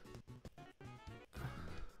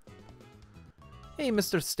 Hey,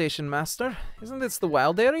 Mr. Station Master. Isn't this the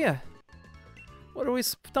wild area? What are we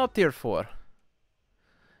stopped here for?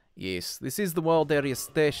 Yes, this is the wild area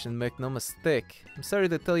station, make no mistake. I'm sorry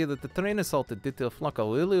to tell you that the train is halted due to a flock of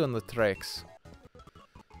Lulu on the tracks.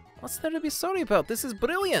 What's there to be sorry about? This is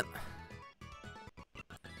brilliant!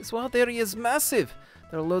 This wild area is massive!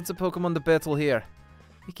 There are loads of Pokemon to battle here.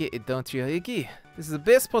 You get it, don't you, Iggy? This is the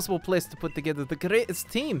best possible place to put together the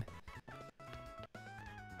greatest team!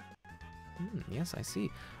 Yes, I see.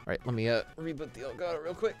 Alright, let me reboot the Elgato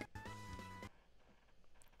real quick.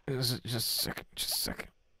 Just a second.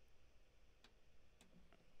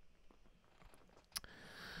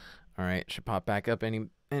 Alright, should pop back up any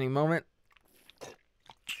moment.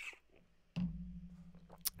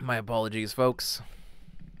 My apologies, folks.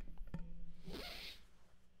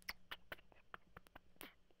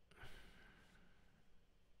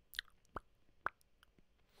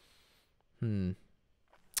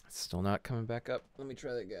 Still not coming back up. Let me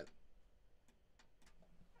try that again.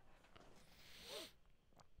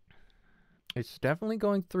 It's definitely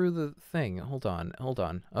going through the thing. Hold on, hold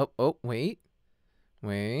on. Oh, wait.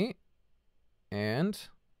 Wait. And...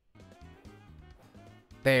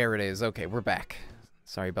 there it is. Okay, we're back.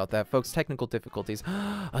 Sorry about that, folks. Technical difficulties.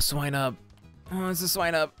 A Swinub. Oh, it's a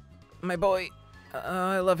Swinub. My boy.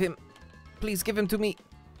 I love him. Please give him to me.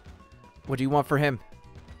 What do you want for him?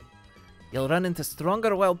 You'll run into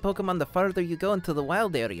stronger wild Pokemon the farther you go into the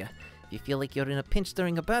wild area. If you feel like you're in a pinch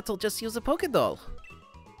during a battle, just use a Pokédoll.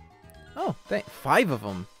 Oh, 5 of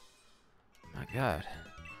them. My god.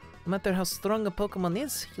 No matter how strong a Pokemon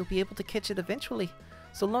is, you'll be able to catch it eventually,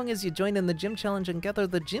 so long as you join in the gym challenge and gather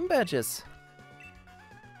the gym badges.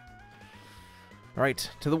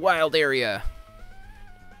 Alright, to the wild area.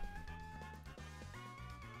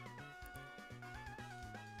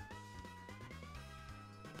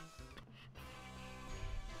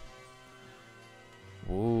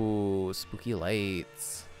 Ooh, spooky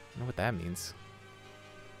lights. I know what that means.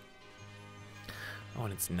 Oh,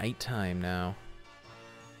 and it's nighttime now.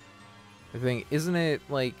 The thing, isn't it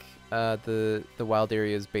like the wild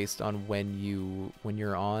area is based on when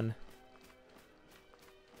you're on?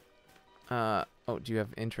 Oh, do you have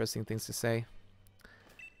interesting things to say?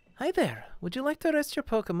 Hi there, would you like to rest your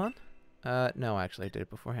Pokemon? No, actually I did it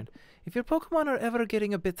beforehand. If your Pokemon are ever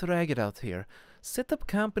getting a bit ragged out here, set up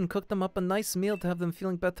camp and cook them up a nice meal to have them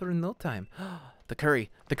feeling better in no time. The curry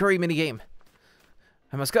minigame.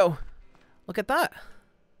 I must go. Look at that.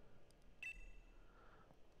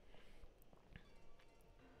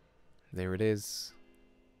 There it is.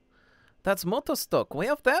 That's Motostoke, way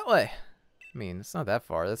off that way. I mean, it's not that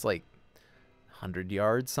far. That's like 100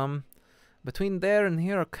 yards, some. Between there and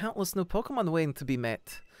here are countless new Pokemon waiting to be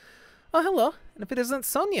met. Oh, hello. And if it isn't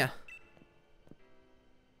Sonia.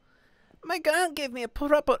 My aunt gave me a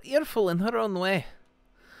proper earful in her own way.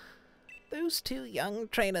 Those two young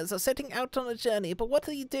trainers are setting out on a journey, but what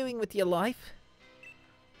are you doing with your life?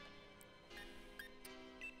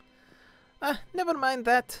 Never mind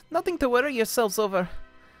that. Nothing to worry yourselves over.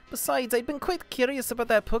 Besides, I've been quite curious about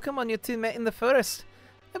that Pokemon you two met in the forest.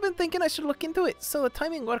 I've been thinking I should look into it, so the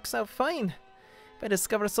timing works out fine. If I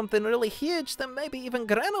discover something really huge, then maybe even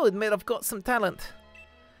Granoid may have got some talent.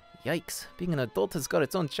 Yikes, being an adult has got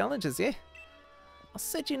its own challenges, eh? I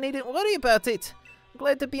said you needn't worry about it. I'm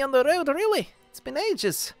glad to be on the road, really. It's been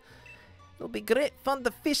ages. It'll be great fun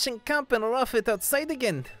to fish and camp and rough it outside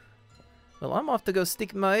again. Well, I'm off to go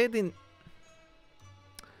stick my head in...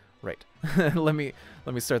 Right. let me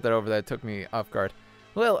start that over. That took me off guard.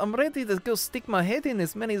 Well, I'm ready to go stick my head in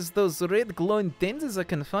as many as those red glowing dens as I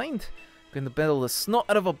can find. I'm going to battle the snot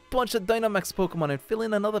out of a bunch of Dynamax Pokemon and fill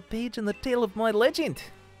in another page in the tale of my legend.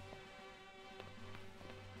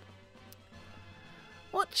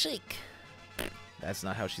 What cheek? That's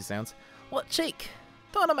not how she sounds. What cheek?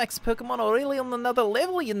 Dynamax Pokemon are really on another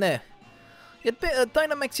level, you know. You'd better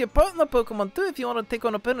Dynamax your partner Pokemon too if you want to take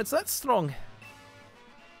on opponents that strong.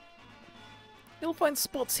 You'll find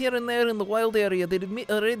spots here and there in the wild area that emit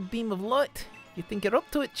a red beam of light. You think you're up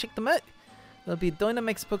to it, check them out. There'll be a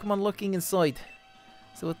Dynamax Pokemon lurking inside.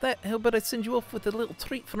 So with that, how about I send you off with a little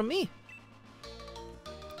treat from me?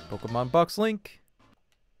 Pokemon box link.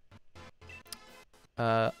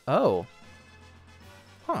 Oh.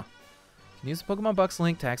 Huh. You can use the Pokemon box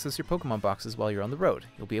link to access your Pokemon boxes while you're on the road.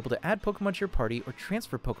 You'll be able to add Pokemon to your party or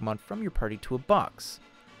transfer Pokemon from your party to a box.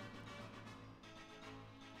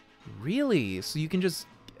 Really? So you can just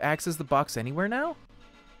access the box anywhere now?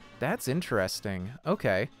 That's interesting.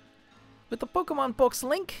 Okay. With the Pokemon box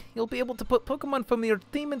link, you'll be able to put Pokemon from your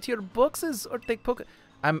team into your boxes or take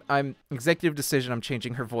I'm executive decision, I'm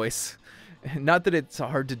changing her voice. Not that it's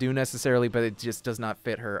hard to do necessarily, but it just does not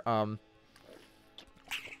fit her.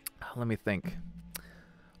 Let me think.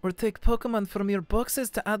 Or take Pokemon from your boxes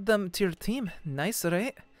to add them to your team. Nice,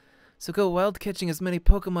 right? So go wild catching as many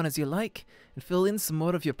Pokemon as you like and fill in some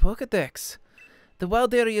more of your Pokedex. The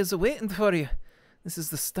wild area is waiting for you. This is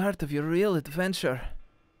the start of your real adventure.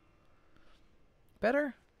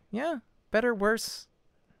 Better? Yeah. Better, worse?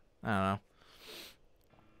 I don't know.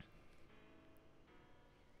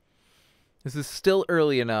 This is still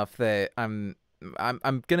early enough that I'm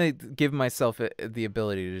gonna give myself the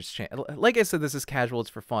ability to just change. Like I said, this is casual, it's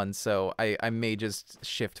for fun, so I may just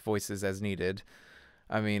shift voices as needed.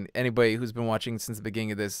 I mean, anybody who's been watching since the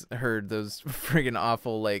beginning of this heard those friggin'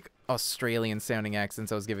 awful, like, Australian-sounding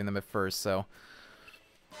accents I was giving them at first, so...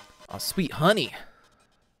 Oh, sweet honey!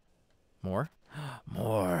 More?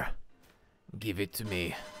 More. Give it to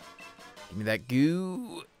me. Give me that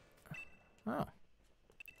goo. Oh.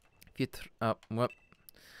 If you whoop.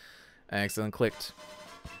 I accidentally clicked.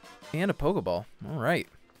 And a Pokeball. Alright.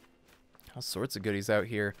 All sorts of goodies out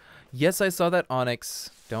here. Yes, I saw that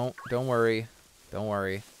Onyx. Don't worry. Don't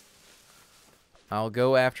worry. I'll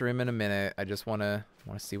go after him in a minute. I just wanna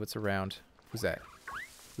see what's around. Who's that?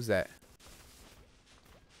 Who's that?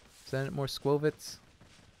 Is that more Squovits?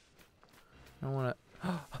 I don't wanna.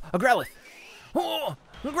 A Growlithe! Oh,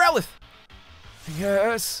 a Growlithe!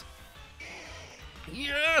 Yes!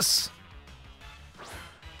 Yes!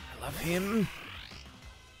 I love him.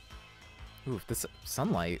 Ooh, this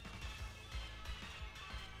sunlight.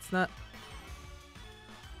 It's not.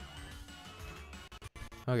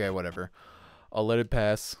 Okay, whatever. I'll let it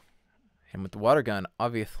pass. Him with the water gun,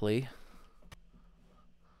 obviously.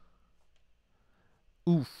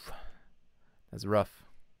 Oof. That's rough.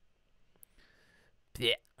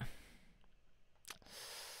 Yeah.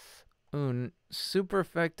 Ooh, super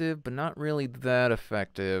effective, but not really that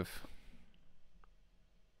effective.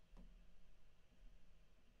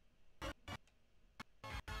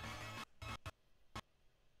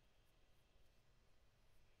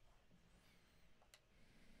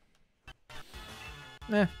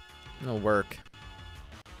 It'll work.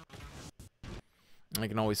 I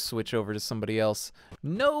can always switch over to somebody else.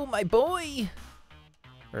 No, my boy!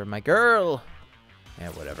 Or my girl! Yeah,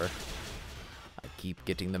 whatever. I keep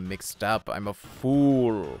getting them mixed up. I'm a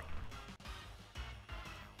fool.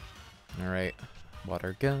 Alright.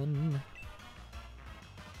 Water gun.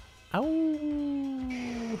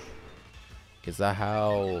 Ow! Is a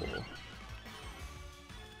howl.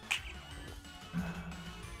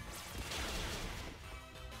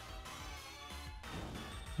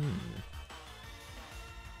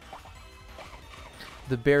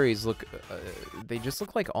 The berries look, they just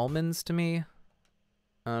look like almonds to me.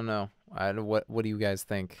 I don't know. What do you guys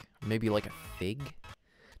think? Maybe like a fig?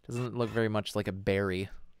 Doesn't look very much like a berry.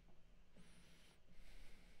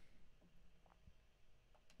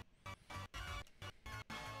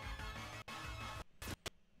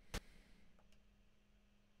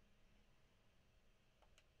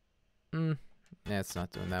 Yeah, it's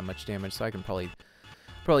not doing that much damage, so I can probably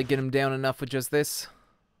get him down enough with just this.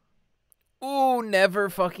 Ooh, never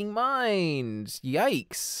fucking mind.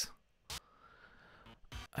 Yikes.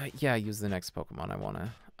 Yeah, use the next Pokemon I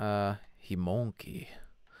wanna. Hitmonkey.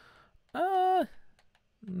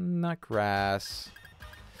 Not grass.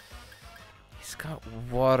 He's got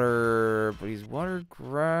water, but he's water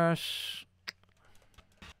grass.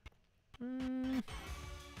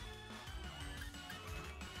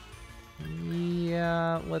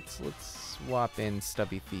 Yeah, let's swap in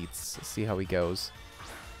Stubby Feets. See how he goes.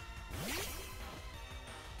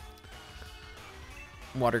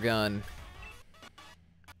 Water gun.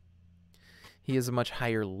 He is a much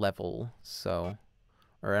higher level, so,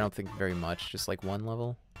 or I don't think very much, just like 1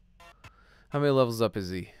 level. How many levels up is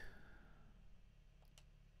he?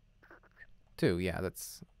 2, yeah,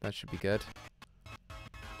 that should be good.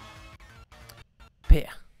 Peh.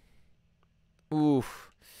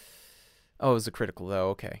 Oof. Oh, it was a critical though,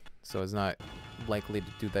 okay. So it's not likely to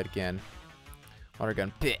do that again. Water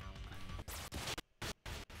gun. Peh.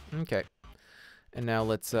 Okay. And now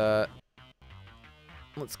let's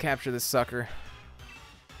capture this sucker.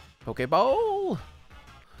 Pokeball!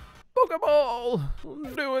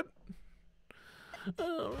 Pokeball! Do it!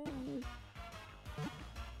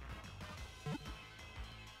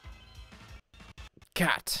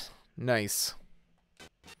 Cat. Nice.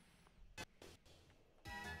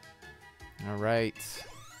 Alright.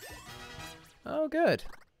 Oh, good.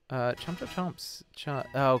 Chomps.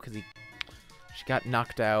 Oh, because she got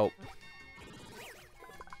knocked out.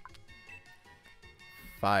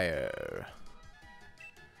 Fire.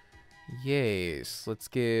 Yes, let's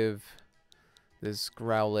give this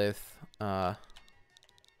Growlithe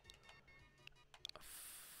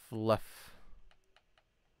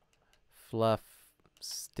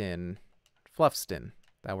Fluffstin.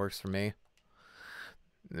 That works for me.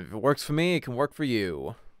 If it works for me, it can work for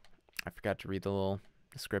you. I forgot to read the little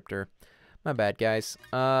descriptor. My bad, guys.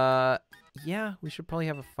 Yeah, we should probably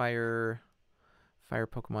have a fire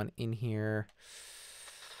Pokemon in here.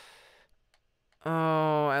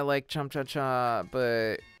 Oh, I like Chomp-Cha-Cha,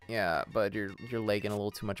 but yeah, but you're lagging a little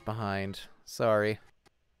too much behind. Sorry.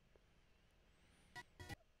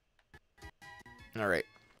 All right.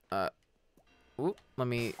 Ooh, let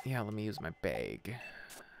me use my bag.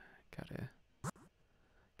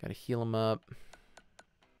 Gotta heal him up.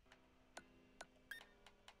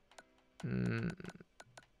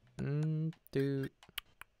 Dude.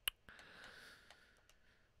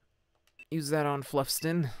 Use that on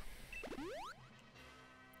Fluffstin.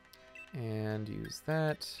 And use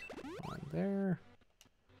that on there.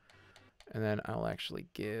 And then I'll actually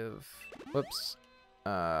give... Whoops.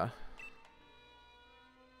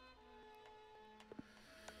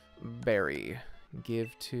 berry.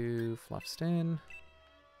 Give to Fluffstin.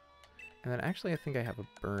 And then actually I think I have a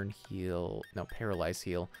burn heal. No, paralyze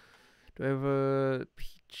heal. Do I have a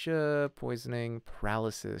peach poisoning,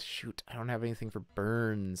 paralysis? Shoot, I don't have anything for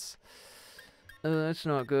burns. That's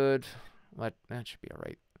not good. That should be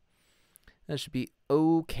alright. That should be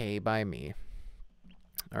okay by me.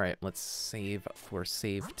 Alright, let's save for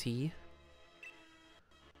safety.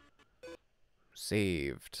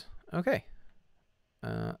 Saved. Okay.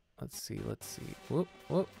 Let's see. Whoop,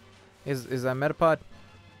 whoop. Is that Metapod?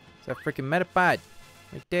 Is that freaking Metapod?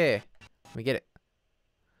 Right there. Let me get it.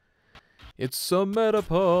 It's a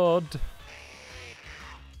Metapod.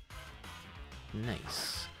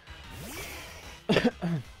 Nice.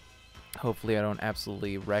 Hopefully I don't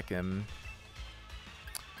absolutely wreck him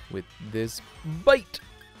with this bite.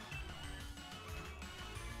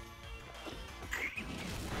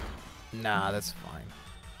 Nah, that's fine.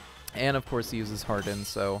 And of course he uses Harden,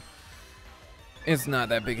 so it's not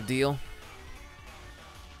that big a deal.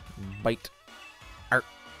 Bite. Arr.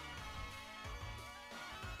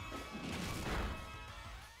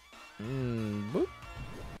 Boop.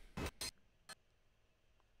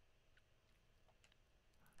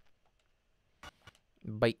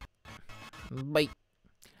 Bite. Bite.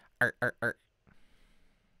 Arr, arr, arr.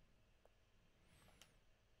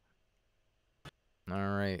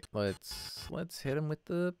 Alright, let's hit him with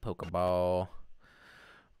the Pokeball.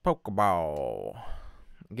 Pokeball.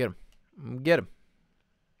 Get him. Get him.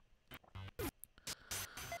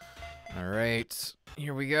 Alright,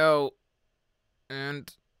 here we go.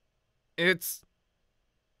 And it's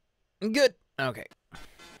good. Okay.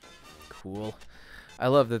 Cool. I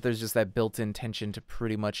love that there's just that built-in tension to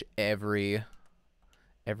pretty much every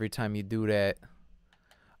time you do that.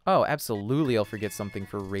 Oh, absolutely I'll forget something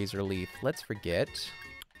for Razor Leaf. Let's forget.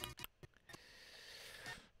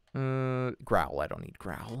 Growl. I don't need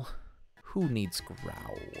Growl. Who needs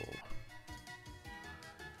Growl?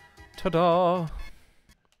 Ta-da!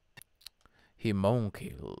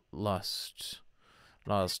 Hitmonkey lost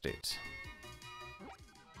it.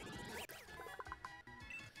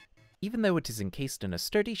 Even though it is encased in a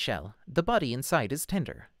sturdy shell, the body inside is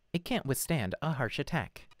tender. It can't withstand a harsh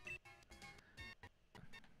attack.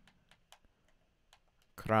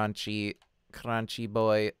 Crunchy, crunchy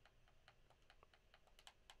boy.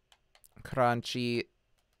 Crunchy.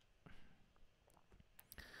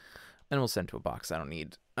 And we'll send to a box. I don't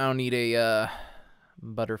need a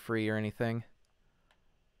Butterfree or anything.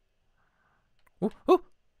 Ooh, ooh. Who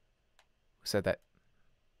said that?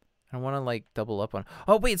 I don't want to like double up on.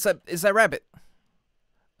 Oh wait, is that rabbit?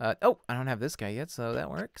 Oh, I don't have this guy yet, so that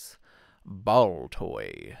works.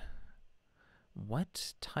 Baltoy.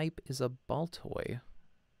 What type is a Baltoy?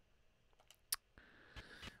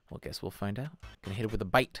 Well, guess we'll find out. Gonna hit it with a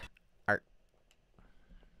bite. Art.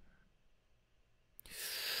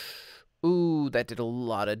 Ooh, that did a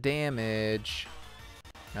lot of damage.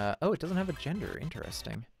 Oh, it doesn't have a gender.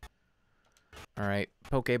 Interesting. All right,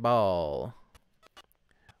 Pokeball.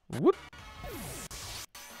 Whoop.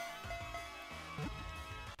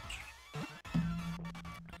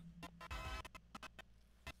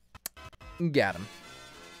 Got him.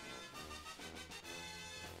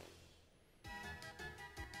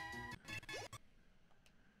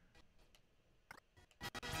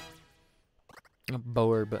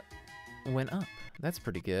 Borb went up. That's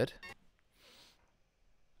pretty good.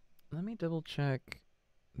 Let me double check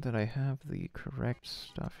that I have the correct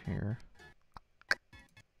stuff here.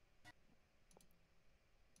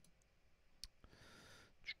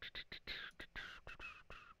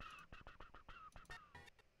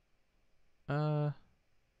 I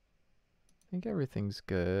think everything's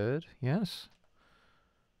good. Yes.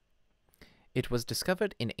 It was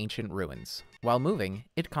discovered in ancient ruins. While moving,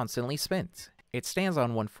 it constantly spins. It stands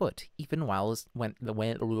on one foot, even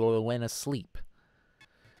when asleep.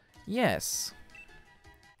 Yes.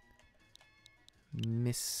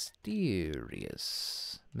 Mysterious.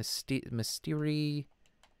 Mystery.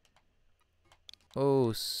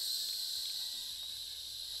 Oh, so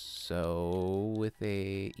with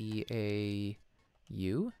a E-A-U?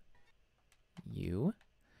 U?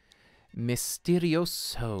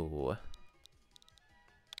 Mysterioso.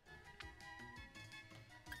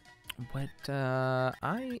 What, nah,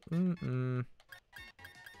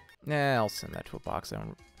 I'll send that to a box. I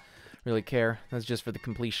don't really care. That's just for the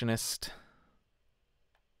completionist.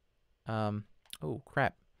 Oh,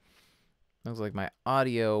 crap. Looks like my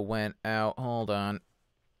audio went out. Hold on.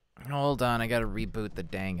 Hold on, I gotta reboot the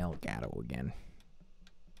dang Elgato again.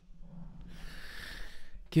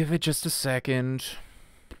 Give it just a second.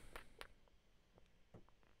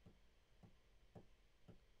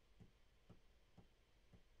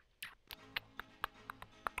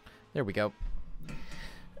 There we go.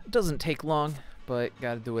 Doesn't take long, but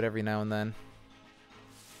gotta do it every now and then.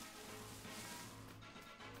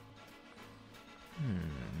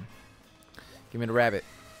 Give me the rabbit.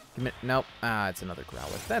 Give me... Nope. Ah, it's another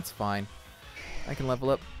Growlithe. That's fine. I can level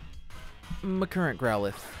up my current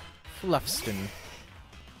Growlithe. Fluffston.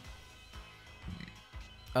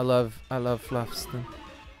 I love Fluffston.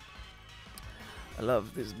 I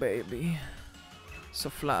love this baby. So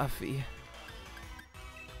fluffy.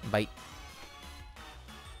 Bite.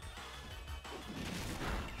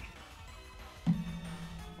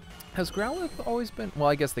 Has Growlithe always been... Well,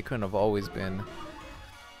 I guess they couldn't have always been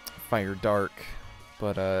Fire Dark.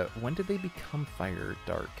 But, when did they become Fire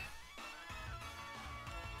Dark?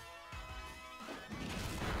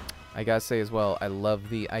 I gotta say as well, I love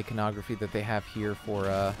the iconography that they have here for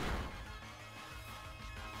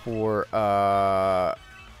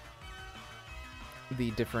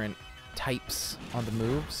the different types on the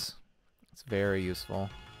moves. It's very useful.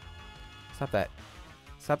 Stop that.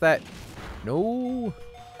 Stop that. No.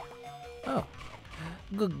 Oh.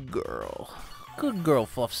 Good girl. Good girl,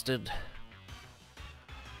 Fluffsted.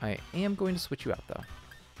 I am going to switch you out, though.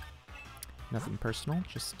 Nothing personal,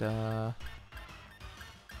 just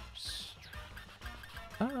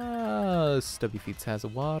Stubby Feets has a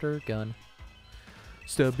water gun.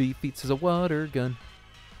 Stubby Feets has a water gun.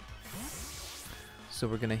 So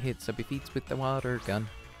we're gonna hit Stubby Feets with the water gun.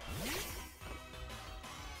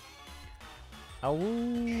 Ow!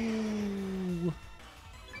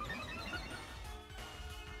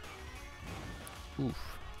 Oof.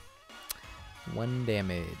 1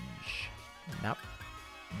 damage. Not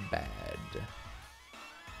bad.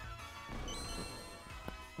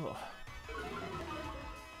 Oh.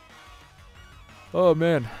 Oh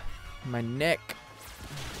man, my neck.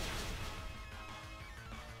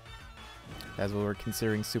 That's what we're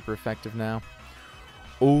considering super effective now.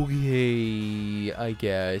 Okay, I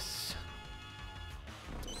guess.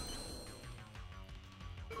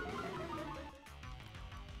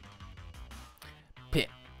 Pit.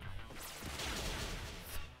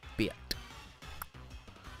 Bit.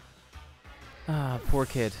 Ah, poor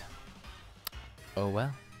kid. Oh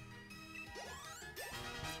well.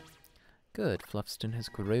 Good, Fluffston has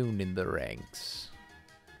grown in the ranks.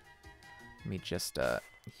 Let me just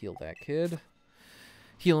heal that kid.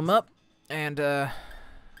 Heal him up, and then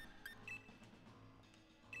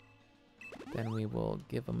we will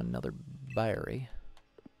give him another berry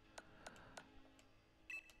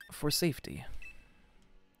for safety.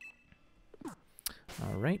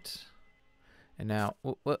 All right. And now,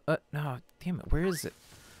 what? No, damn it, where is it?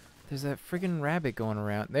 There's that friggin' rabbit going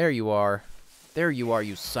around. There you are. There you are,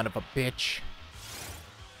 you son of a bitch.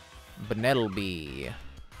 Benelby.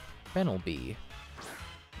 Benelby.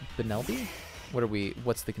 Benelby?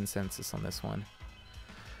 What's the consensus on this one?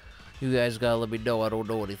 You guys gotta let me know. I don't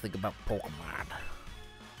know anything about Pokemon.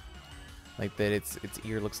 Like that its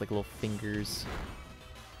ear looks like little fingers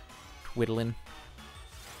twiddling.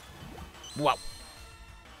 Wow.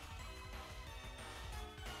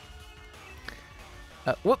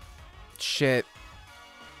 Whoop. Shit.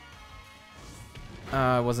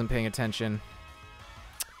 I wasn't paying attention.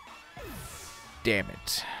 Damn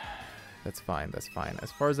it. That's fine, that's fine.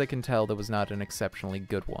 As far as I can tell, that was not an exceptionally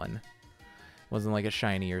good one. It wasn't like a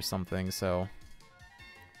shiny or something, so...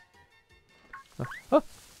 Oh,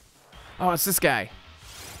 it's this guy.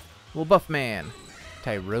 Little buff man.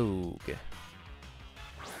 Tyrogue.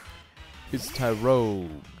 It's Tyrogue.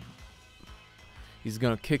 He's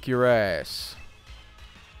gonna kick your ass.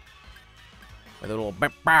 With a little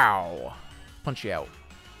bow. Punch you out.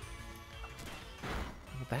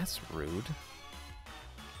 Well, that's rude.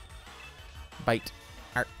 Bite.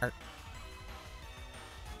 Arr, arr.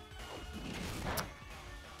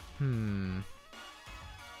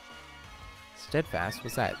 Steadfast,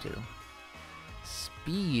 what's that do?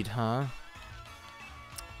 Speed, huh?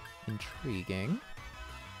 Intriguing.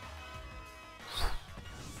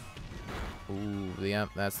 Ooh, yep,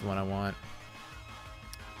 that's the one I want.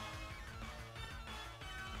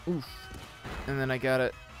 Oof. And then I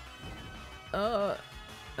gotta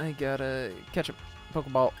catch a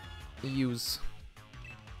Pokeball. Use.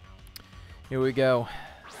 Here we go.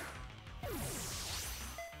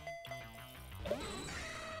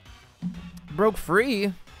 Broke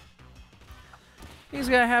free? He's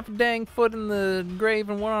got half a dang foot in the grave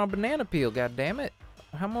and one on a banana peel, god damn it.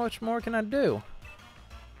 How much more can I do?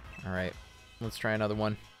 Alright, let's try another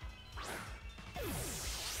one.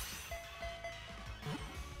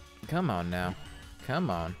 Come on now. Come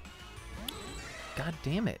on. God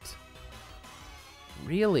damn it.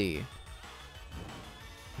 Really?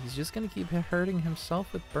 He's just gonna keep hurting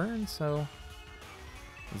himself with burn, so...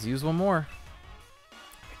 Let's use one more. If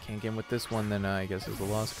I can't get him with this one, then I guess it's a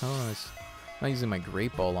lost cause. I'm not using my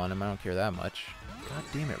Great Ball on him. I don't care that much. God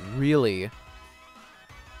damn it, really? I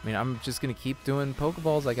mean, I'm just going to keep doing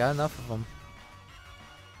Pokeballs. I got enough of them.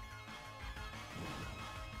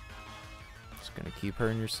 Just going to keep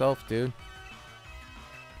hurting yourself, dude.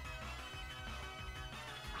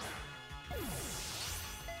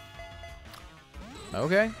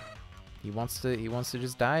 Okay. He wants to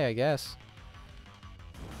just die, I guess.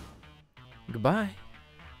 Goodbye.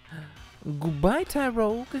 Goodbye,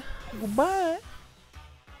 Tyrogue. Goodbye.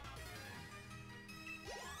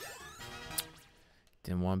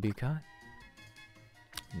 Didn't want to be caught.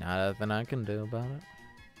 Nothing I can do about it.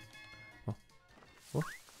 Oh. Oh.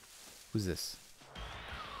 Who's this?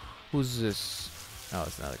 Who's this? Oh,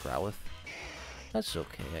 it's not a Growlithe. That's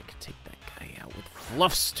okay. I can take that guy out with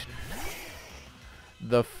Fluffston.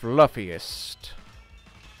 The fluffiest.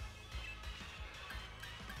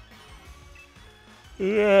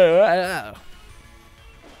 Yeah.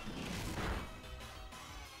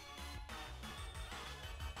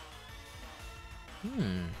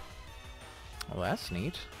 Well, that's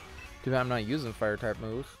neat. Too bad I'm not using fire type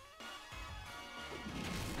moves.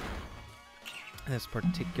 In this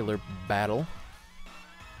particular battle.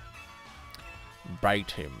 Bite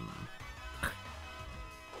him.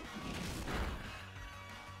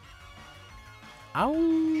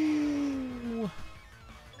 Ow!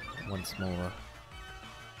 Once more.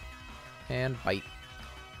 And bite.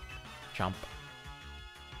 Chomp.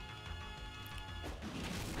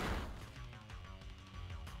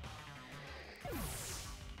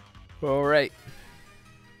 Alright.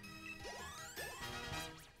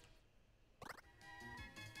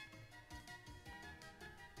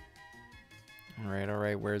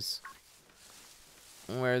 Alright, where's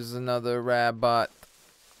another Rabot?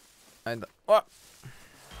 Oh!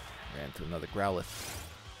 Ran into another Growlithe.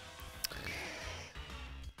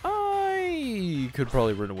 I could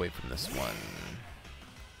probably run away from this one.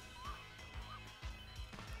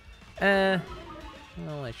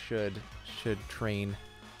 Well, I should train.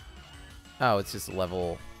 Oh, it's just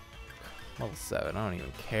level 7. I don't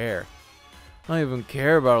even care. I don't even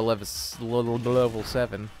care about level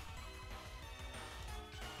 7.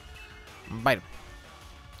 Bite him.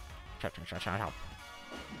 Chop.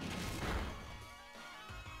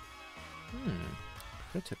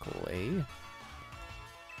 Critical, eh?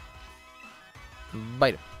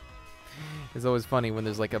 Bite him. It's always funny when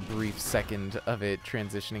there's like a brief second of it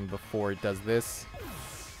transitioning before it does this.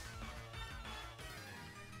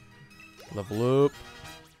 Level up.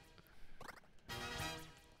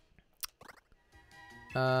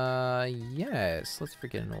 Yes. Let's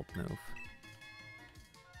forget an old move.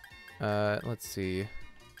 Let's see.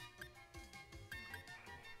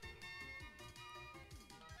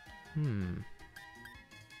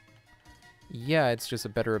 Yeah, it's just a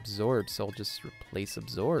better Absorb, so I'll just replace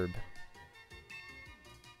Absorb.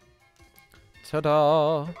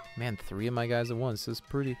 Ta-da! Man, 3 of my guys at once. This is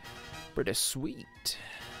pretty sweet.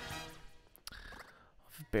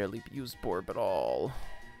 I've barely used Borb at all.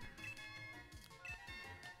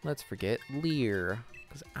 Let's forget Leer,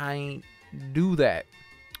 because I ain't do that.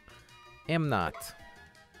 Am not.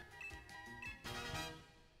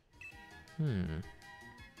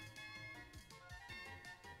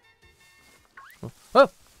 Oh!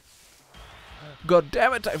 God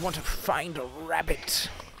damn it, I want to find a rabbit.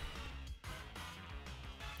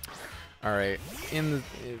 Alright,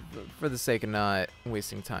 for the sake of not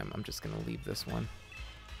wasting time, I'm just gonna leave this one.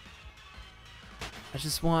 I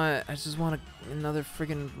just want another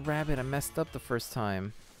friggin' rabbit. I messed up the first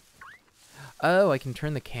time. Oh, I can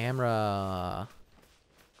turn the camera.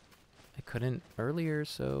 I couldn't earlier,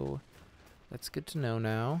 so that's good to know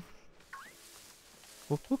now.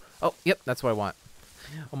 Ooh, ooh. Oh, yep, that's what I want.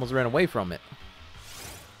 Almost ran away from it.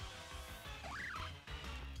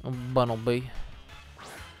 Oh, Bunnelby.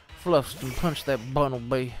 Fluffston, punch that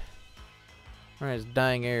Bunnelby. Right, his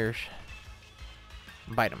dying heirs.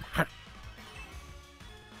 Bite him.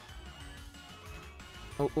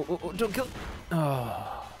 Oh, don't kill.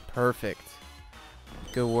 Oh, perfect.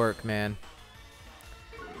 Good work, man.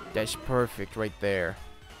 That's perfect right there.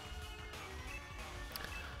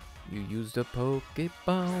 You used a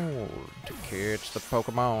Pokeball to catch the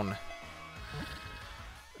Pokemon.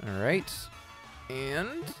 Alright.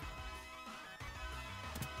 And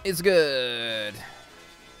it's good.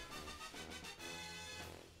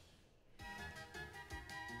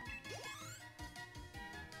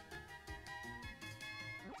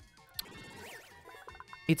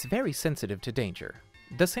 It's very sensitive to danger.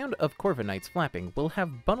 The sound of Corviknights flapping will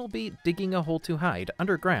have Bunnelby digging a hole to hide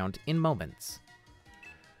underground in moments.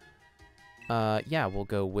 Yeah, we'll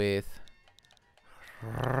go with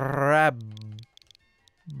Rabot.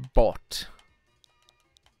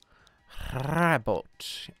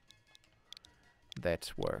 Rabot.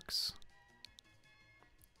 That works.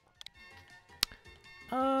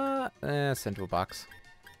 Send to a box.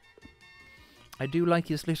 I do like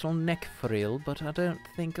his little neck frill, but I don't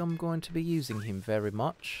think I'm going to be using him very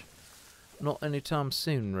much. Not anytime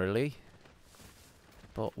soon, really.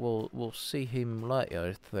 But we'll see him later,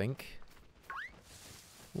 I think.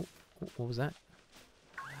 Oh, what was that?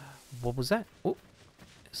 What was that? Oh,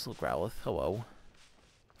 it's a little Growlithe. Hello.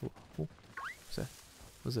 Oh, what's that?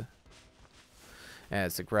 What's that? Yeah,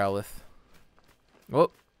 it's a Growlithe. Oh,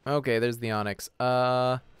 okay, there's the Onix.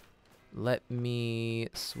 Let me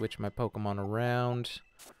switch my Pokemon around.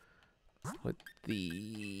 Put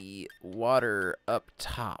the water up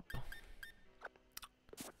top.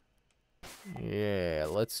 Yeah,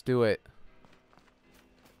 let's do it.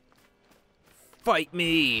 Fight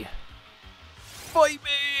me! Fight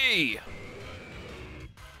me!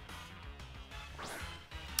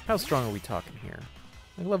 How strong are we talking here?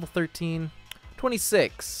 Like level 13?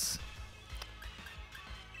 26.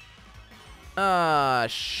 Ah,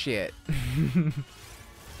 shit.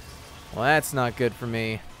 Well, that's not good for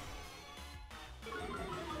me.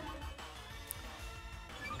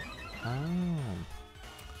 Oh.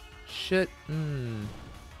 Shit.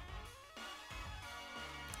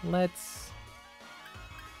 Let's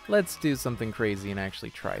do something crazy and actually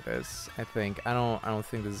try this. I think. I don't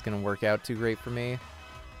think this is gonna work out too great for me.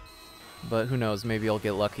 But who knows, maybe I'll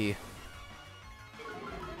get lucky.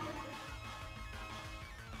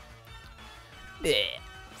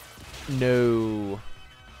 No.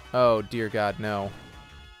 Oh, dear God, no.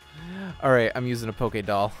 Alright, I'm using a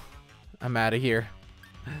Pokédoll. I'm out of here.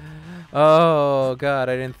 Oh, God,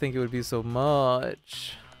 I didn't think it would be so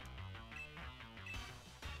much.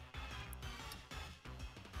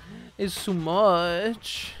 It's too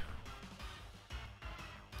much.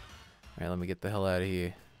 Alright, let me get the hell out of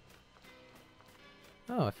here.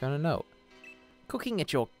 Oh, I found a note. Cooking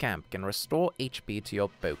at your camp can restore HP to your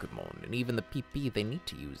Pokemon, and even the PP they need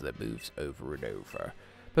to use their moves over and over.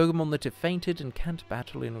 Pokemon that have fainted and can't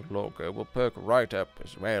battle in a longer will perk right up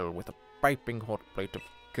as well with a piping hot plate of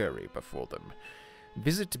curry before them.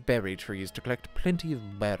 Visit berry trees to collect plenty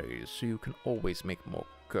of berries so you can always make more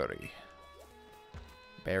curry.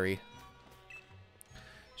 Berry.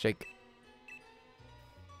 Shake.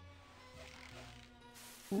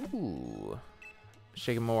 Ooh.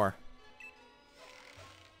 Shake it more.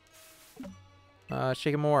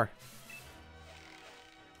 Shake it more.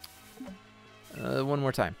 One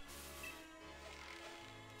more time.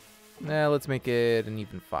 Now let's make it an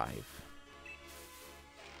even 5.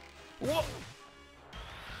 Whoa!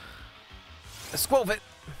 A Squelvet!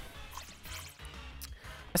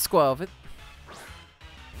 A Squelvet.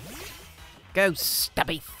 Go,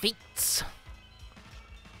 stubby feet!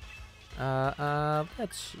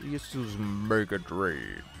 Let's use Mega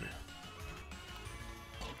Drain.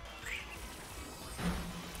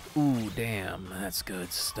 Ooh, damn, that's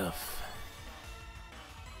good stuff.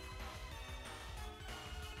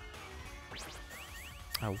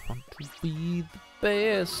 I want to be the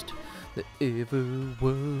best that ever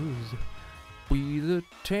was. We the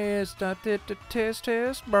test, I did the test,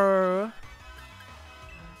 bruh.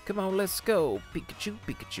 Come on, let's go. Pikachu,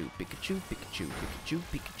 Pikachu, Pikachu, Pikachu, Pikachu,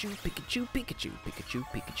 Pikachu, Pikachu, Pikachu, Pikachu,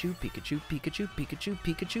 Pikachu, Pikachu, Pikachu, Pikachu,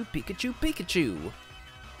 Pikachu, Pikachu, Pikachu.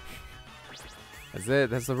 That's it,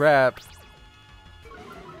 that's the wrap.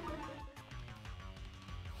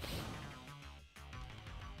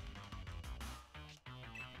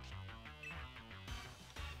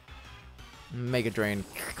 Mega Drain.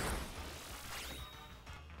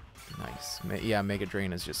 Nice. Yeah, Mega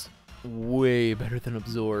Drain is just way better than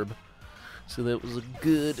Absorb. So that was a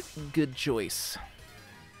good choice.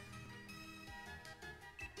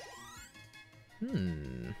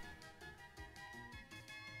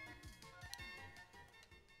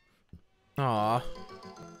 Aw.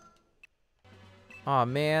 Aw,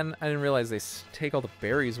 man. I didn't realize they take all the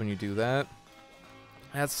berries when you do that.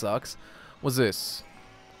 That sucks. What's this?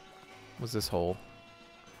 What's this hole?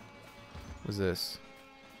 What's this?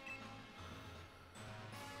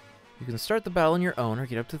 You can start the battle on your own or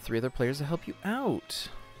get up to 3 other players to help you out.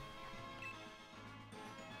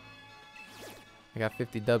 I got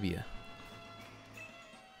 50W.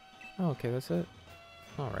 Oh, okay, that's it.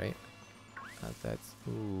 Alright. That's...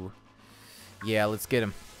 Ooh. Yeah, let's get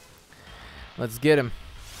him. Let's get him.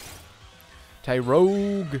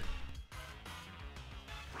 Tyrogue.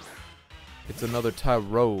 It's another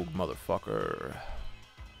Tyrogue, motherfucker.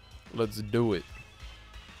 Let's do it.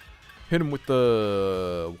 Hit him with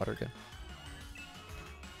the water gun.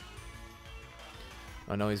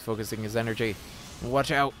 Oh no, he's focusing his energy.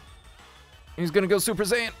 Watch out. He's gonna go Super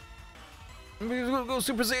Saiyan. He's gonna go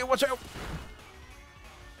Super Saiyan, watch out.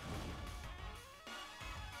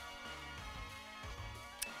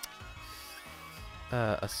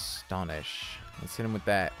 Astonish. Let's hit him with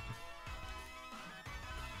that.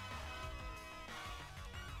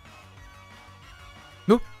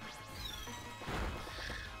 Nope.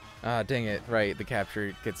 Ah, dang it. Right, the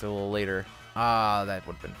capture gets a little later. Ah, that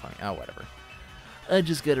would have been funny. Oh, whatever. I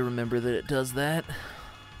just gotta remember that it does that.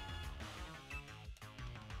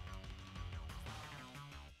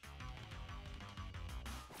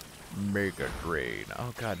 Mega Drain.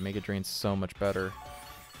 Oh god, Mega Drain's so much better.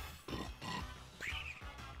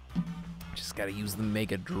 Just gotta use the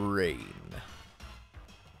Mega Drain.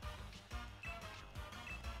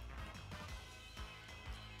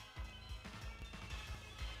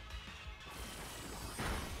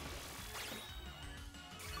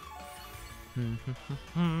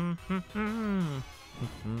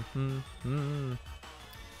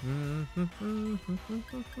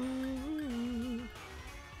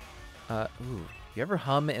 Ooh, you ever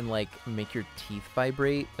hum and like make your teeth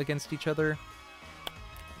vibrate against each other?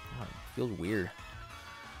 Oh, it feels weird.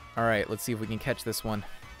 All right, let's see if we can catch this one.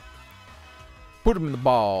 Put him in the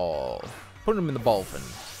ball. Put him in the ball fin.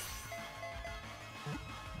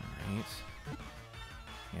 All right.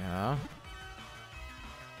 Yeah.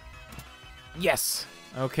 Yes.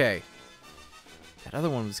 Okay. That other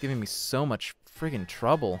one was giving me so much friggin'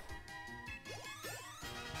 trouble.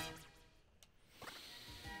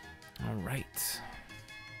 All right.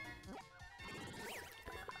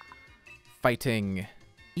 Fighting.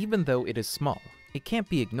 Even though it is small, it can't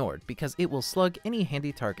be ignored because it will slug any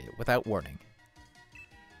handy target without warning.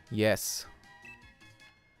 Yes.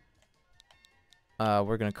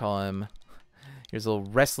 We're gonna call him... Here's a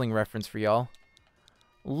little wrestling reference for y'all.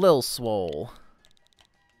 Lil Swole.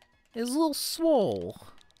 Is Lil Swole.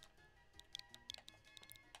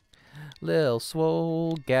 Lil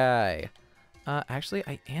Swole guy. Actually,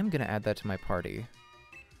 I am gonna add that to my party.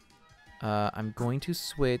 I'm going to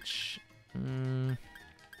switch... Yeah,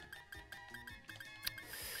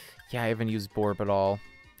 I haven't used Borb at all.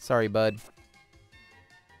 Sorry, bud.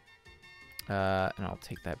 And I'll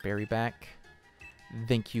take that berry back.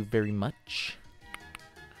 Thank you very much.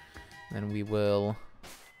 Then we will...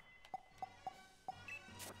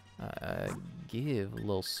 give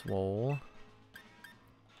Lil Swole.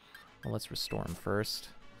 Well, let's restore him first.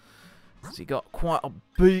 So he got quite a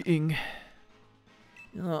beating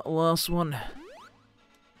in that last one.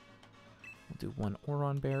 We'll do one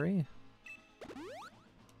Oron Berry.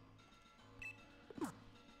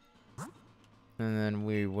 And then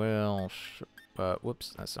we will...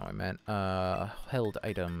 whoops, that's not what I meant. Held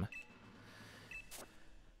item.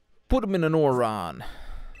 Put him in an Oron.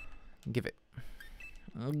 Give it.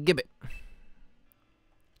 Give it.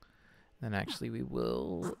 Then actually we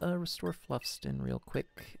will restore Fluffston real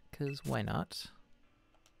quick, because why not?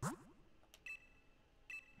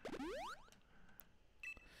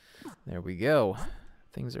 There we go.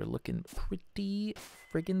 Things are looking pretty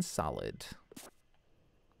friggin' solid.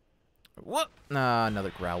 What? Ah,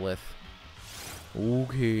 another Growlithe.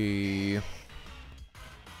 Okay.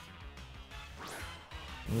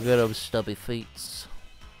 Look at those stubby feet.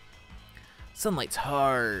 Sunlight's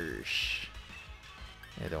harsh.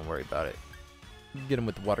 Yeah, don't worry about it. Get him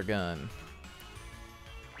with the water gun.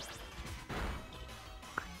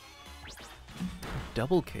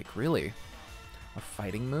 Double kick, really? A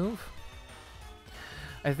fighting move?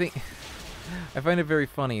 I find it very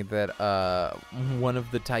funny that one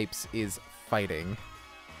of the types is fighting.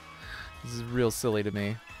 This is real silly to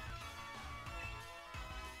me.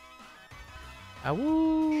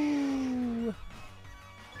 Awoo!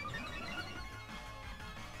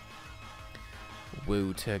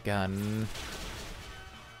 Wootagun.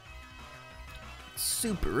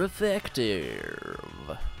 Super effective.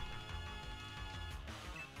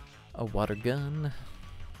 A water gun.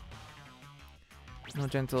 No,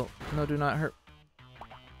 gentle. No, do not hurt.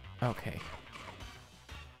 Okay.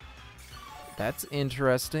 That's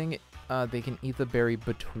interesting. They can eat the berry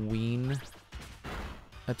between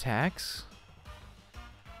attacks.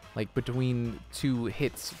 Like between two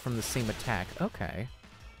hits from the same attack. Okay.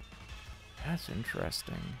 That's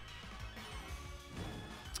interesting.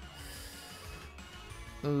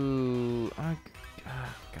 Ooh. God,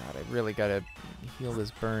 I really gotta heal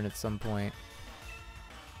this burn at some point.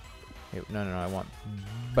 Hey, no, I want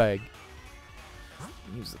bag.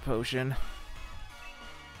 Use the potion.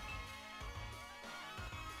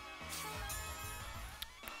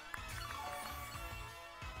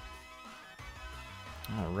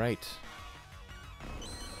 Alright.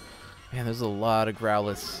 Man, there's a lot of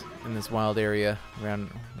Growlithe in this wild area around,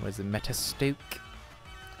 what is it, Metastoke?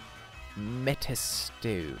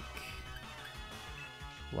 Metastoke.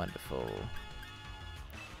 Wonderful.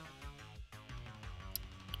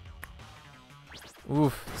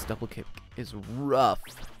 Oof, this double kick is rough.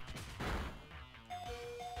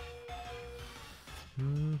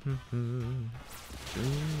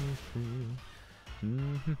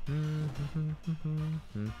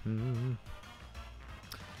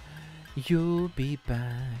 You'll be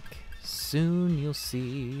back, soon you'll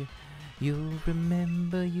see. You'll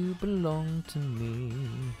remember you belong to me.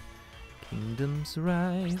 Kingdoms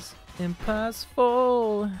rise, empires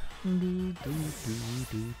fall. Do, do, do,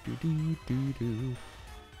 do, do, do, do, do.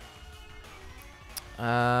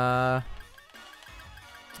 Let's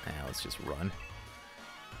just run.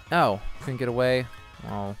 Oh, couldn't get away.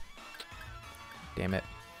 Oh, damn it.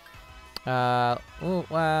 Oh,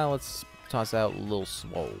 well, let's toss out Lil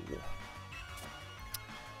Swole.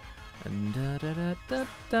 Da da da da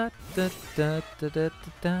da da da da da da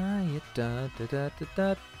da da da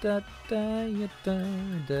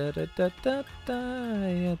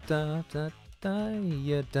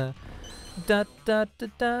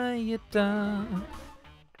da da.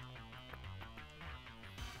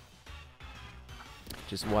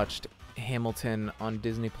 Just watched Hamilton on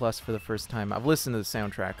Disney Plus for the first time. I've listened to the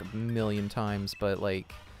soundtrack a million times, but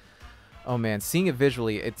like, oh man, seeing it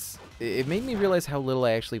visually, it made me realize how little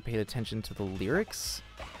I actually paid attention to the lyrics.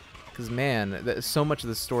 Because man, so much of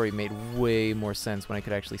the story made way more sense when I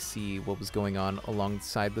could actually see what was going on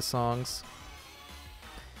alongside the songs.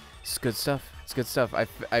 It's good stuff. It's good stuff.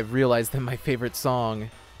 I realized that my favorite song,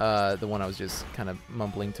 the one I was just kind of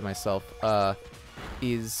mumbling to myself,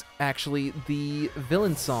 is actually the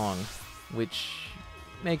villain song, which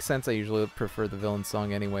makes sense. I usually prefer the villain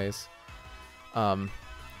song anyways. It's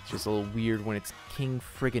just a little weird when it's King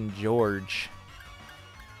Friggin' George.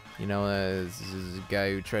 You know, this is a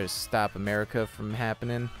guy who tried to stop America from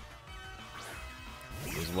happening.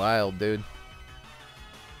 It was wild, dude.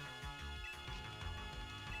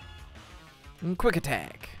 And quick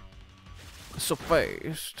attack. So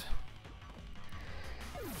fast.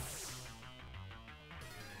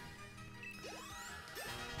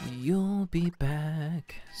 You'll be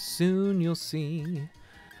back, soon you'll see.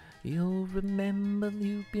 You'll remember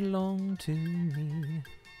you belong to me.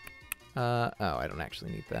 Oh, I don't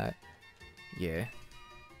actually need that. Yeah.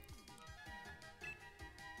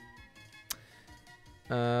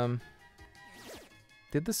 Did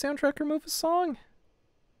the soundtrack remove a song?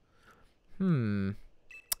 I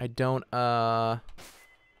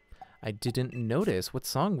didn't notice what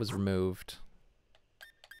song was removed.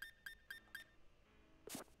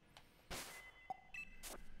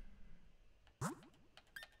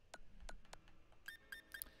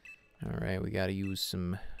 Alright, we gotta use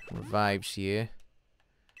some revives here.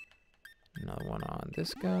 Another one on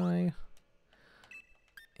this guy.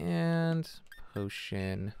 And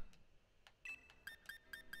potion.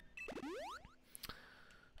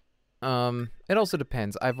 It also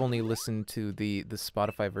depends. I've only listened to the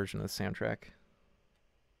Spotify version of the soundtrack.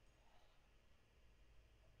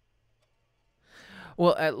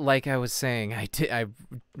 Well, like I was saying, I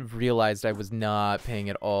realized I was not paying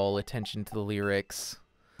at all attention to the lyrics.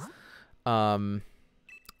 Room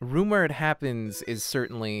Where It Happens is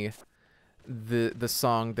certainly the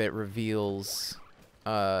song that reveals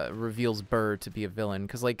Burr to be a villain,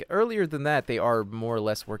 because like earlier than that they are more or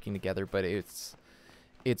less working together, but it's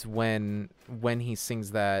when he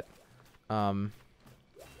sings that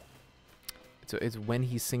it's when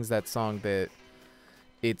he sings that song that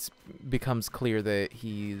it becomes clear that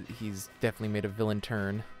he's definitely made a villain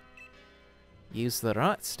turn. Use the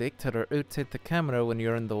right stick to rotate the camera when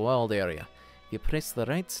you're in the wild area. If you press the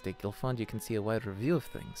right stick, you'll find you can see a wider view of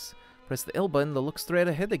things. Press the L button to look straight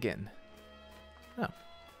ahead again. Oh.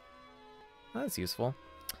 That's useful.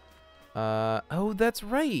 Oh, that's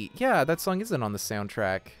right. Yeah, that song isn't on the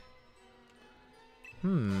soundtrack.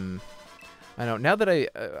 I know. Now that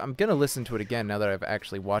I'm gonna listen to it again now that I've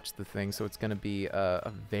actually watched the thing, so it's gonna be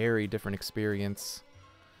a very different experience.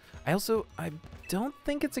 I don't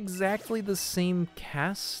think it's exactly the same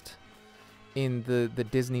cast in the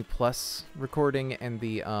Disney Plus recording and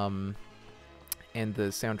the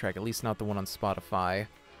soundtrack, at least not the one on Spotify.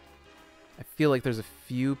 I feel like there's a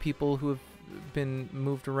few people who have been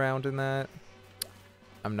moved around in that.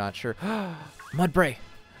 I'm not sure. Mudbray!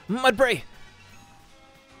 Mudbray!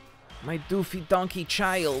 My doofy donkey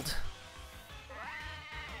child.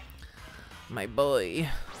 My boy.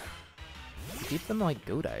 I keep them like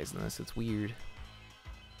goat eyes in this, it's weird.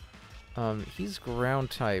 He's ground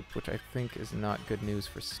type, which I think is not good news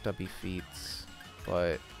for Stubby Feets,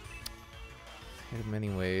 but Hit him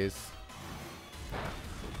anyways.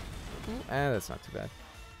 That's not too bad.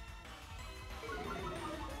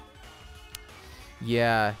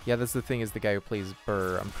 Yeah, that's the thing, is the guy who plays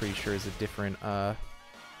Burr, I'm pretty sure is a different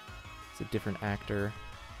actor.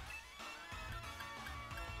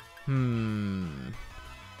 I don't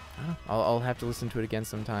know. I'll have to listen to it again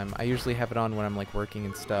sometime. I usually have it on when I'm like working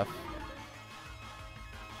and stuff.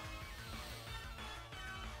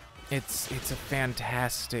 It's a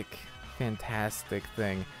fantastic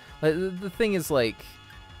thing. The thing is, like,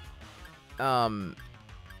 it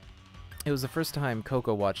was the first time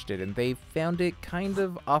Coco watched it, and they found it kind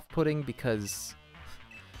of off-putting because,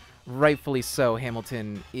 rightfully so,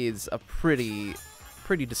 Hamilton is a pretty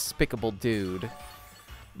despicable dude.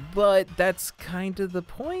 But that's kind of the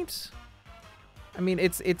point. I mean,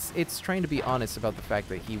 it's trying to be honest about the fact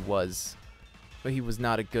that he was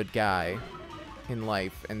not a good guy in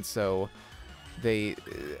life, and so they,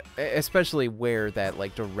 especially where that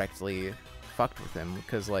like directly fucked with him,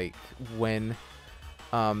 because like when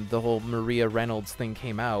the whole Maria Reynolds thing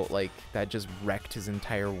came out, like that just wrecked his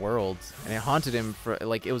entire world, and it haunted him for,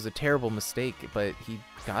 like, it was a terrible mistake, but he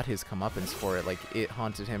got his comeuppance for it. Like, it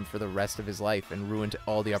haunted him for the rest of his life and ruined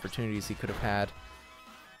all the opportunities he could have had.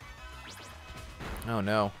 Oh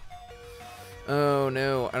no. Oh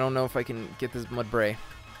no, I don't know if I can get this Mudbray.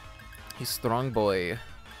 He's strong boy.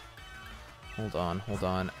 Hold on.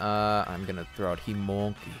 I'm gonna throw out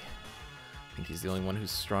Hitmonkey. I think he's the only one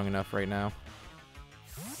who's strong enough right now.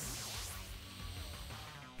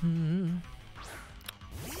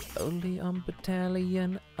 Only on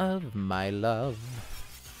battalion of my love.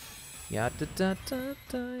 Ya da da da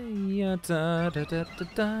da, ya da da da da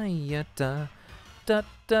da, ya da da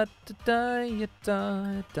da da da, ya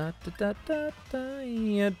da da da da da,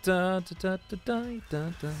 ya da da da da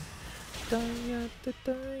da da.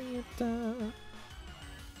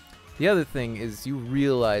 The other thing is, you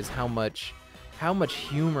realize how much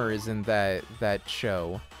humor is in that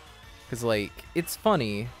show, because like it's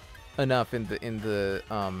funny enough in just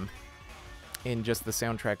the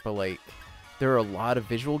soundtrack, but like there are a lot of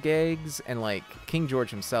visual gags, and like King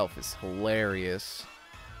George himself is hilarious.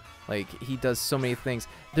 Like, he does so many things.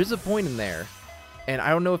 There's a point in there, and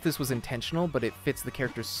I don't know if this was intentional, but it fits the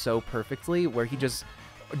character so perfectly, where he just,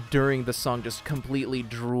 during the song, just completely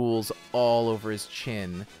drools all over his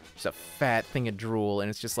chin. Just a fat thing of drool, and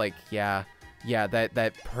it's just like, yeah,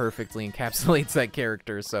 that perfectly encapsulates that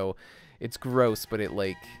character. So it's gross, but it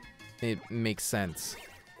makes sense.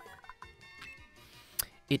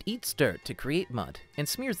 It eats dirt to create mud, and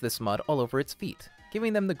smears this mud all over its feet,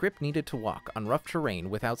 giving them the grip needed to walk on rough terrain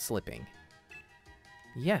without slipping.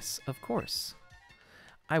 Yes, of course.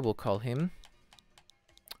 I will call him...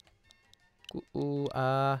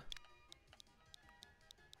 what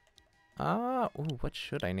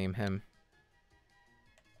should I name him?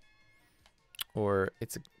 Or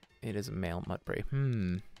it is a male Mudbray.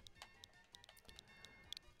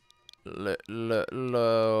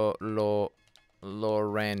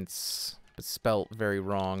 Lawrence, but spelt very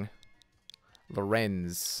wrong.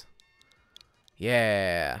 Lorenz.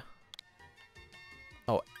 Yeah.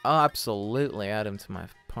 Oh, absolutely add him to my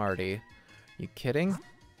party. You kidding?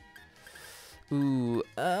 Ooh,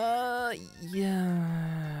 yeah,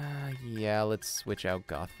 let's switch out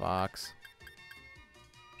Goth Fox.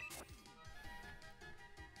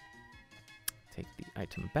 Take the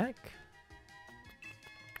item back.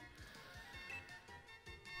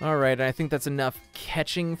 Alright, I think that's enough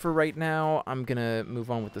catching for right now. I'm gonna move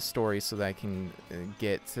on with the story so that I can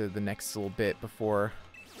get to the next little bit before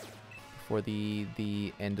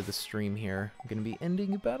the end of the stream here. I'm gonna be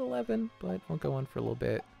ending about 11, but I'll go on for a little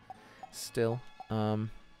bit still.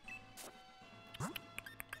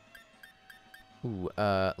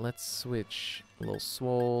 Let's switch a little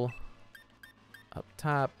Swole up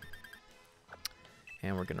top.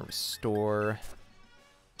 And we're gonna restore...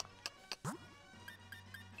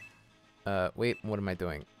 wait, what am I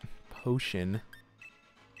doing? Potion.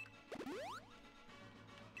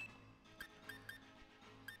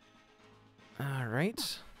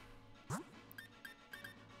 Alright.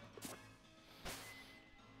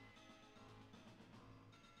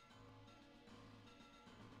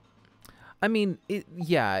 I mean,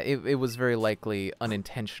 it was very likely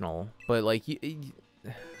unintentional, but like, if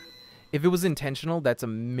it was intentional, that's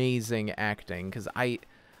amazing acting, because I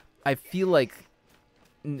feel like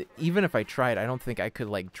even if I tried, I don't think I could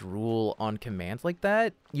like drool on command like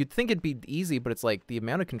that. You'd think it'd be easy, but it's like the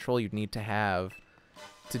amount of control you'd need to have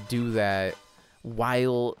to do that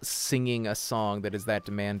while singing a song that is that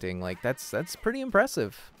demanding. Like, that's pretty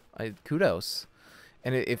impressive. Kudos.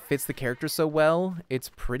 And it fits the character so well.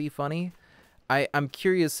 It's pretty funny. I'm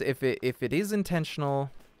curious if it is intentional,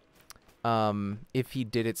 if he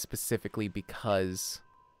did it specifically because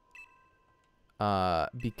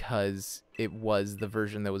it was the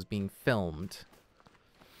version that was being filmed.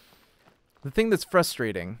 The thing that's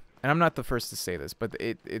frustrating, and I'm not the first to say this, but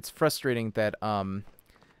it's frustrating that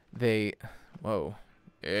they, whoa,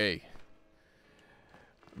 hey,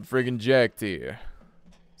 friggin' jacked here.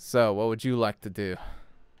 So, what would you like to do?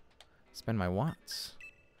 Spend my watts.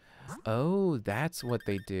 Oh, that's what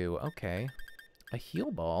they do. Okay. A heal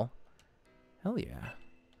ball. Hell yeah.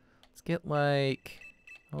 Let's get like,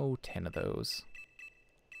 10 of those.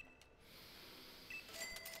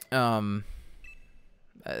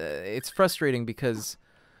 It's frustrating because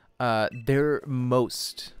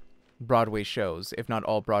most Broadway shows, if not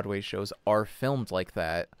all Broadway shows, are filmed like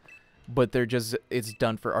that. But it's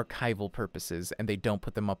done for archival purposes, and they don't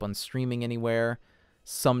put them up on streaming anywhere.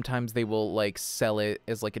 Sometimes they will, like, sell it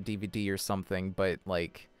as, like, a DVD or something, but,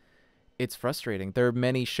 like, it's frustrating. There are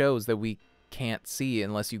many shows that we can't see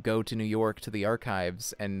unless you go to New York to the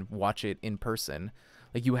archives and watch it in person.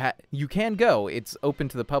 Like, you can go. It's open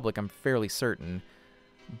to the public, I'm fairly certain,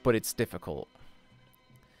 but it's difficult.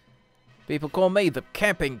 People call me the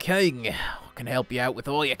Camping King. I can help you out with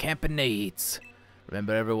all your camping needs.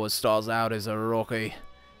 Remember, everyone starts out as a rookie.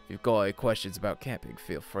 If you've got any questions about camping,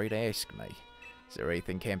 feel free to ask me. Is there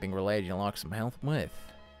anything camping related you'd like some help with?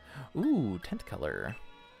 Ooh, tent color.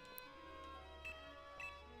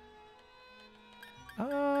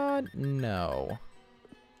 No.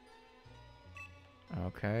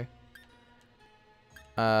 Okay.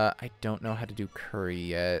 I don't know how to do curry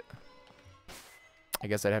yet. I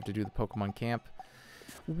guess I'd have to do the Pokemon camp.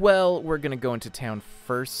 Well, we're gonna go into town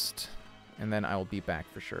first, and then I will be back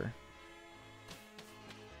for sure.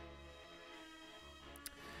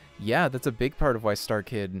 Yeah, that's a big part of why Star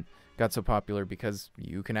Kid got so popular, because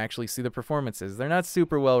you can actually see the performances. They're not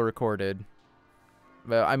super well recorded.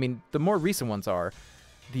 Well, I mean, the more recent ones are.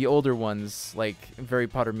 The older ones, like Harry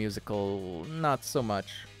Potter Musical, not so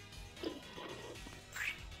much.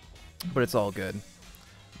 But it's all good.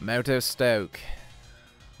 Moto Stoke.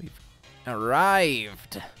 We've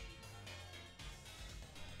arrived.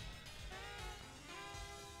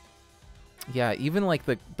 Yeah, even like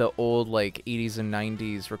the old like 80s and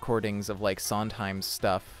 90s recordings of like Sondheim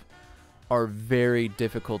stuff are very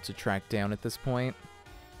difficult to track down at this point.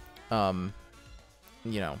 You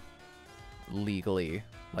know, legally.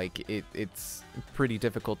 Like it's pretty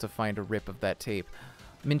difficult to find a rip of that tape.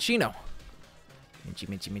 Minccino.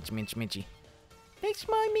 Minchi. It's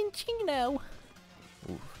my Minccino.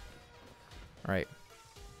 Alright.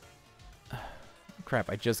 Crap,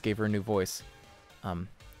 I just gave her a new voice.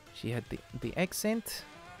 She had the accent,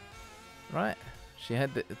 right? She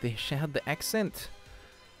had the accent.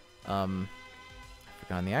 I've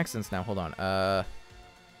forgotten the accents now. Hold on.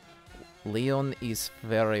 Leon's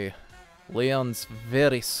very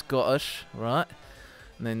Scottish, right?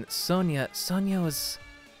 And then Sonia was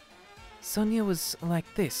like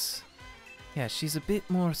this. Yeah, she's a bit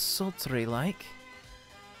more sultry like.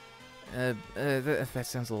 That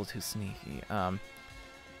sounds a little too sneaky.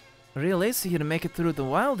 Real ace of you to make it through the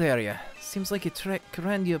wild area. Seems like you trekked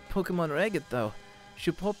around your Pokemon ragged though.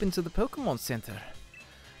 Should pop into the Pokemon Center.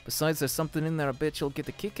 Besides, there's something in there I bet you'll get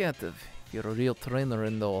a kick out of. If you're a real trainer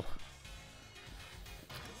and all.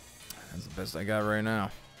 That's the best I got right now.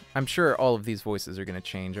 I'm sure all of these voices are going to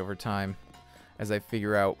change over time as I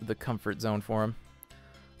figure out the comfort zone for them.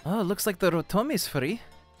 Oh, looks like the Rotomi's free.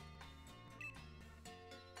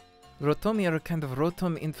 Rotomi are a kind of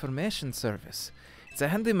Rotom information service. It's a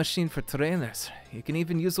handy machine for trainers. You can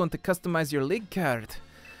even use one to customize your league card.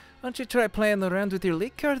 Why don't you try playing around with your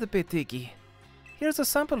league card a bit, Iggy? Here's a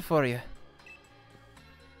sample for you.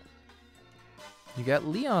 You got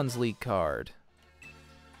Leon's league card.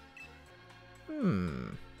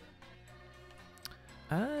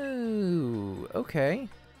 Oh, okay.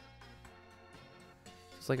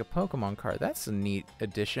 It's like a Pokemon card. That's a neat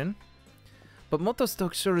addition. But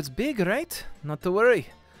Motostoke sure is big, right? Not to worry.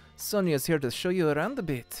 Sonia's here to show you around a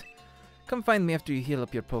bit. Come find me after you heal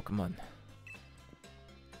up your Pokemon.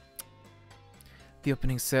 The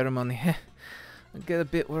opening ceremony. I get a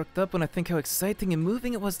bit worked up when I think how exciting and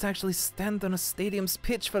moving it was to actually stand on a stadium's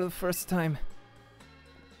pitch for the first time.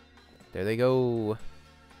 There they go.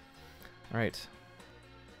 Alright.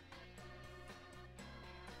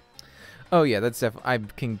 Oh yeah, that's I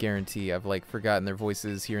can guarantee I've like forgotten their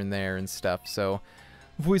voices here and there and stuff, so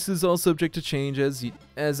voices all subject to change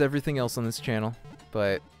as everything else on this channel.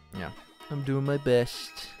 But yeah, I'm doing my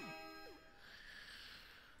best.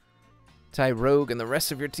 Tyrogue and the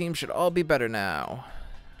rest of your team should all be better now.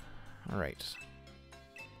 Alright.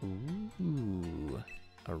 Ooh,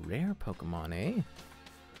 a rare Pokemon, eh?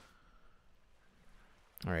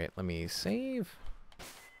 Alright, let me save.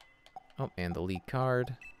 Oh, and the lead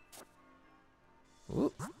card.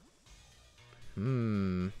 Ooh.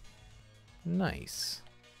 Nice.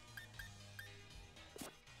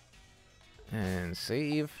 And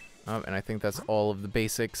save. Oh, and I think that's all of the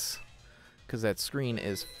basics, because that screen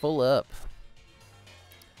is full up.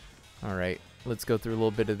 Alright, let's go through a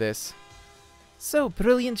little bit of this. So,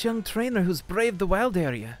 brilliant young trainer who's braved the wild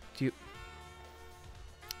area. Do you...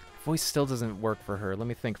 Voice still doesn't work for her. Let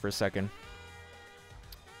me think for a second.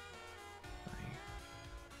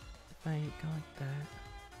 If I go like that...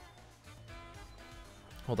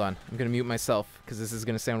 Hold on, I'm gonna mute myself, because this is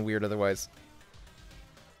gonna sound weird otherwise.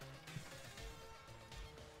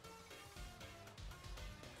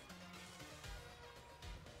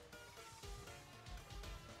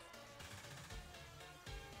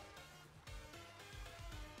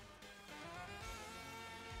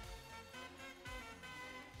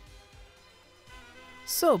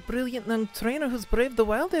 So, brilliant young trainer who's braved the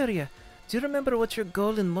wild area. Do you remember what your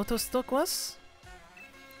goal in Motostock was?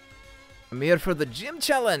 I'm here for the gym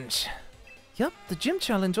challenge. Yup, the gym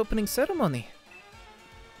challenge opening ceremony.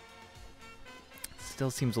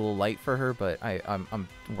 Still seems a little light for her, but I'm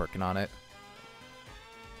working on it.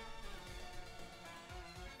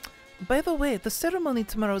 By the way, the ceremony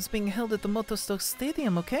tomorrow is being held at the Motostock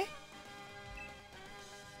Stadium, okay?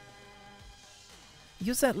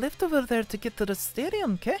 Use that lift over there to get to the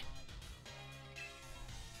stadium, okay?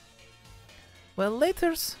 Well,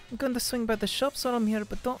 laters. I'm going to swing by the shops while I'm here,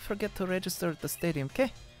 but don't forget to register at the stadium,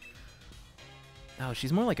 okay? Oh,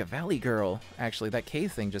 she's more like a valley girl. Actually, that K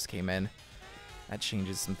thing just came in. That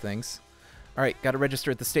changes some things. Alright, gotta register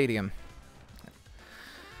at the stadium.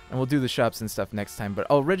 And we'll do the shops and stuff next time, but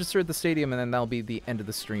I'll register at the stadium and then that'll be the end of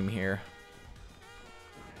the stream here.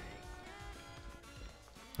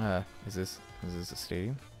 Is this a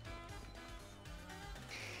stadium?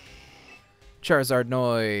 Charizard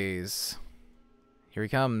noise. Here he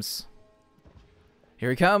comes. Here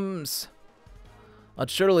he comes. I'd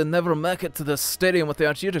surely never make it to the stadium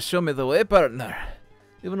without you to show me the way, partner.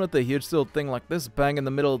 Even with a huge little thing like this bang in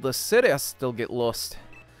the middle of the city, I still get lost.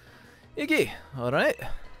 Iggy, alright.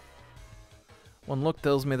 One look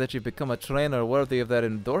tells me that you've become a trainer worthy of that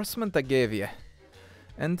endorsement I gave you.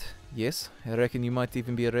 And, yes, I reckon you might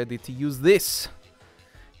even be ready to use this.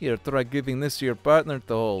 Here, try giving this to your partner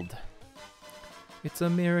to hold. It's a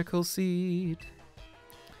miracle seed.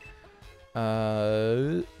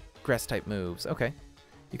 Grass type moves. Okay.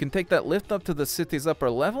 You can take that lift up to the city's upper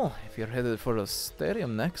level if you're headed for a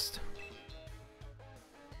stadium next.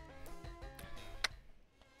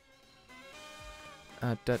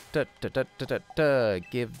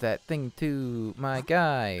 Give that thing to my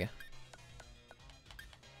guy.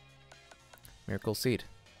 Miracle seed.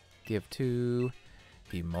 Give to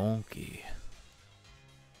the monkey.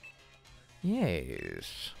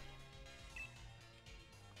 Yes.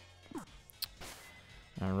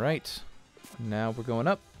 Alright. Now we're going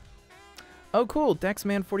up. Oh, cool.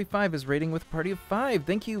 Daxman45 is rating with a party of 5.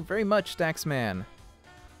 Thank you very much, Daxman.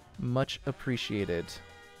 Much appreciated.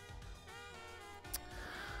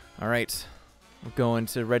 Alright. We're going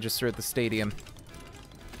to register at the stadium.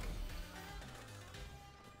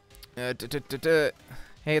 Hey,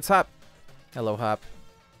 it's Hop. Hello, Hop.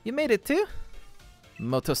 You made it too?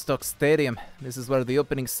 Motostock Stadium. This is where the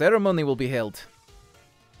opening ceremony will be held.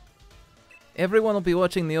 Everyone will be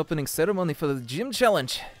watching the opening ceremony for the gym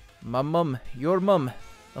challenge. My mum, your mum,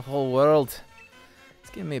 the whole world. It's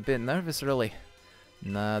getting me a bit nervous, really.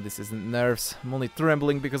 Nah, this isn't nerves. I'm only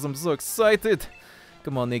trembling because I'm so excited.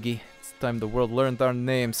 Come on, Iggy. It's time the world learned our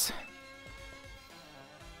names.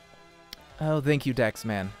 Oh, thank you,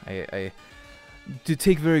 Daxman. I do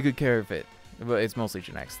take very good care of it. But it's mostly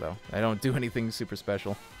Genex, though. I don't do anything super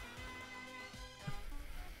special.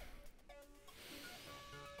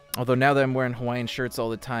 Although now that I'm wearing Hawaiian shirts all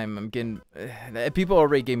the time, I'm getting... people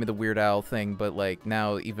already gave me the Weird Al thing, but like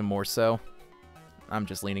now even more so. I'm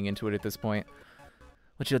just leaning into it at this point.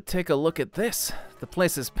 Would you take a look at this? The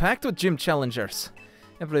place is packed with gym challengers.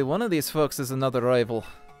 Every one of these folks is another rival.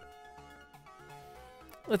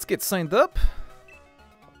 Let's get signed up.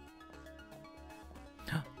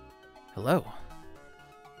 Hello.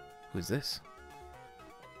 Who's this?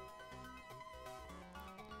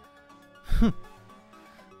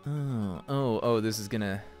 Oh, this is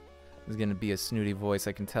gonna be a snooty voice,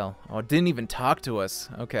 I can tell. Oh, it didn't even talk to us.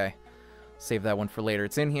 Okay. Save that one for later.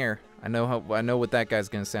 It's in here. I know what that guy's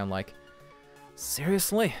gonna sound like.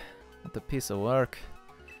 Seriously? What a piece of work.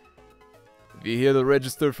 If you're here to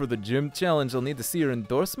register for the gym challenge, I'll need to see your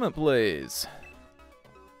endorsement, please.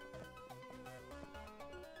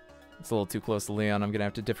 It's a little too close to Leon. I'm gonna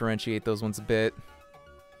have to differentiate those ones a bit.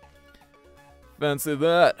 Fancy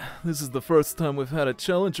that. This is the first time we've had a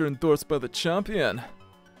challenger endorsed by the champion.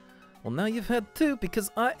 Well, now you've had two, because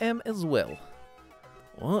I am as well.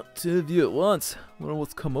 What? Two of you at once? Wonder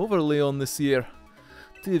what's come over Leon this year.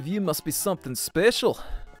 Two of you must be something special.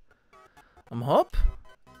 I'm Hop.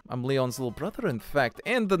 I'm Leon's little brother, in fact,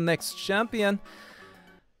 and the next champion.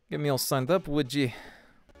 Get me all signed up, would you?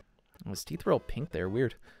 Oh, his teeth are all pink there,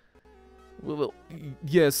 weird. Well,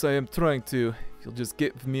 yes, I am trying to. If you'll just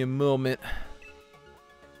give me a moment.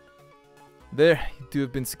 There, you two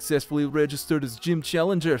have been successfully registered as gym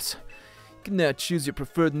challengers. You can now choose your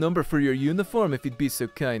preferred number for your uniform if you'd be so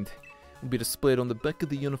kind. It will be displayed on the back of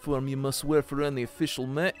the uniform you must wear for any official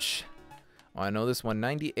match. Oh, I know this one,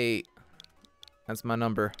 98. That's my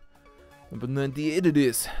number. Number 98 it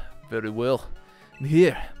is. Very well. And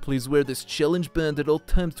here, please wear this challenge band at all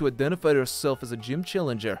times to identify yourself as a gym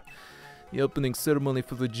challenger. The opening ceremony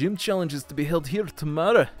for the gym challenge is to be held here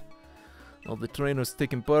tomorrow. All the trainers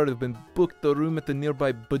taking part have been booked a room at the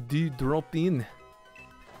nearby Badoo Drop-In.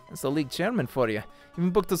 That's the league chairman for you.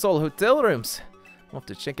 Even booked us all hotel rooms. We'll have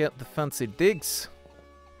to check out the fancy digs.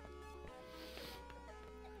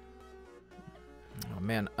 Oh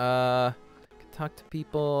man, can talk to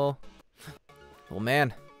people. Oh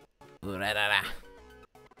man.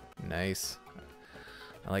 Nice.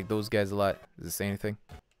 I like those guys a lot. Does it say anything?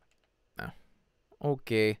 No.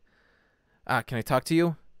 Okay. Can I talk to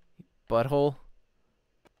you? Butthole?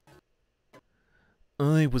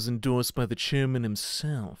 I was endorsed by the chairman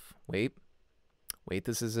himself. Wait,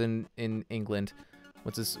 this is in England.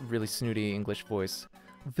 What's this really snooty English voice?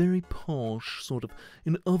 Very posh, sort of.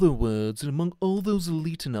 In other words, among all those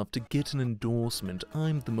elite enough to get an endorsement,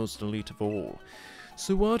 I'm the most elite of all.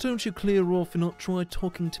 So why don't you clear off and not try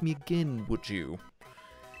talking to me again, would you?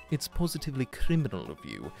 It's positively criminal of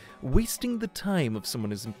you, wasting the time of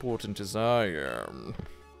someone as important as I am.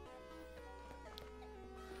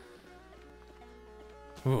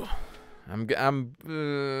 Ooh, I'm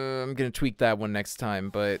gonna tweak that one next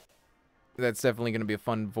time, but that's definitely gonna be a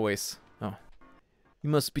fun voice. Oh, you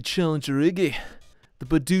must be Challenger Iggy. The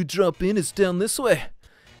Badoo Drop-In is down this way.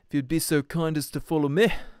 If you'd be so kind as to follow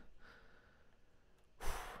me.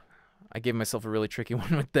 I gave myself a really tricky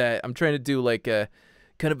one with that. I'm trying to do like a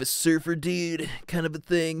kind of a surfer dude kind of a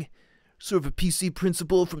thing, sort of a PC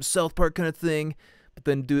principal from South Park kind of thing, but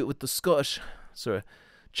then do it with the Scottish sort of.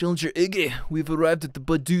 Challenger Iggy, we've arrived at the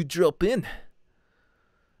Badoo Drop-In.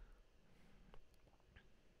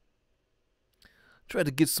 Try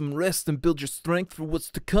to get some rest and build your strength for what's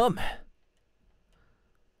to come.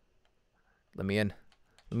 Let me in.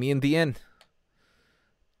 Let me in the inn.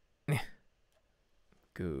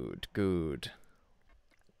 Good, good.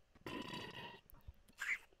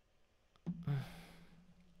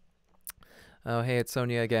 Oh, hey, it's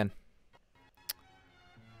Sonia again.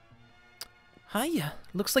 Hiya,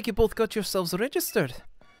 looks like you both got yourselves registered.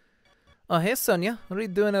 Oh, hey Sonia, what are you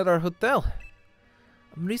doing at our hotel?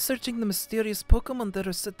 I'm researching the mysterious Pokemon that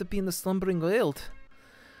are said to be in the Slumbering Wild.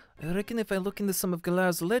 I reckon if I look into some of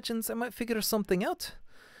Galar's legends, I might figure something out.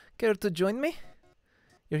 Care to join me?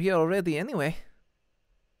 You're here already anyway.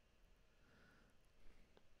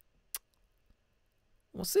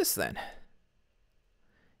 What's this then?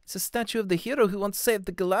 It's a statue of the hero who once saved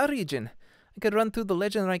the Galar region. I could run through the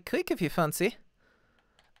legend right quick if you fancy.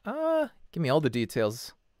 Give me all the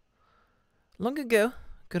details. Long ago, a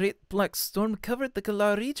great black storm covered the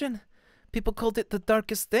Galar region. People called it the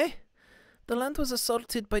Darkest Day. The land was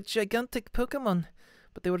assaulted by gigantic Pokemon,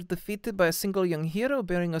 but they were defeated by a single young hero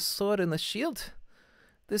bearing a sword and a shield.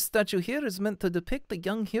 This statue here is meant to depict the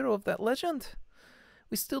young hero of that legend.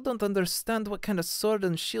 We still don't understand what kind of sword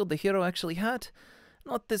and shield the hero actually had.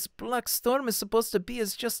 And what this black storm is supposed to be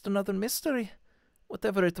is just another mystery.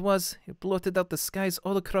 Whatever it was, it blotted out the skies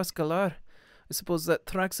all across Galar. I suppose that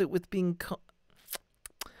tracks it with being called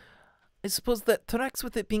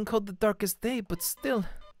the Darkest Day, but still.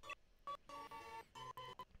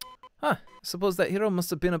 Huh, I suppose that hero must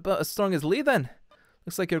have been about as strong as Lee then.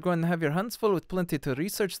 Looks like you're going to have your hands full with plenty to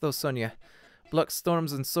research though, Sonia. Black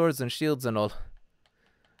storms and swords and shields and all.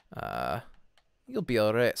 You'll be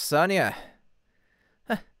alright, Sonia.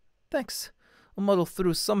 Thanks. I'll muddle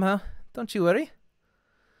through somehow. Don't you worry.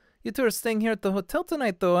 You two are staying here at the hotel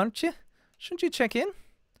tonight, though, aren't you? Shouldn't you check in?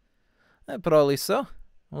 Probably so.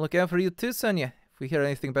 We'll look out for you too, Sonia. If we hear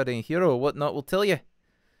anything about any hero or whatnot, we'll tell you.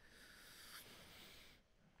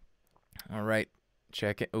 Alright.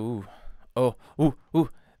 Check it. Ooh. Oh. Ooh.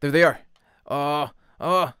 There they are. Oh.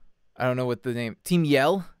 I don't know what the name. Team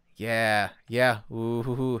Yell? Yeah.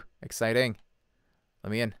 Ooh. Exciting.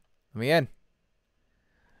 Let me in.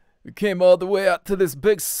 We came all the way out to this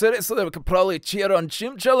big city so that we could probably cheer on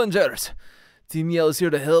gym challengers. Team Yell is here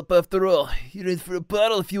to help after all. You're in for a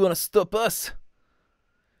battle if you want to stop us.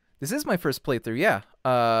 This is my first playthrough, yeah.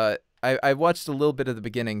 I watched a little bit of the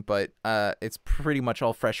beginning, but it's pretty much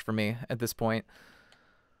all fresh for me at this point.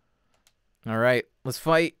 All right, let's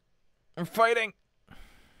fight. We're fighting.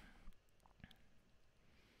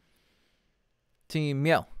 Team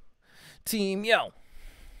Yell. Team Yell.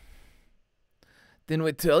 Then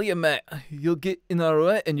we tell you, mate, you'll get in our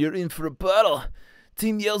way and you're in for a battle.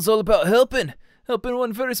 Team Yell's all about helping. Helping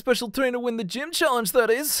one very special trainer win the gym challenge, that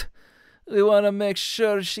is. We want to make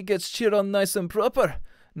sure she gets cheered on nice and proper.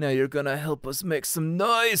 Now you're gonna help us make some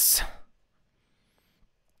noise.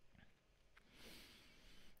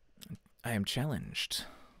 I am challenged.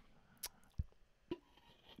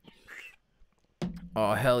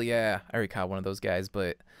 Oh, hell yeah. I already caught one of those guys,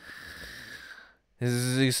 but this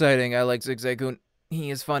is exciting. I like Zigzagoon. He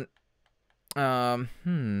is fun.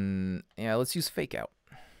 Yeah, let's use Fake Out.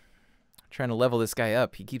 Trying to level this guy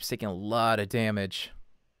up. He keeps taking a lot of damage.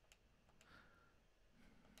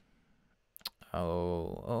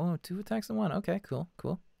 Oh, 2 attacks in 1. Okay, cool.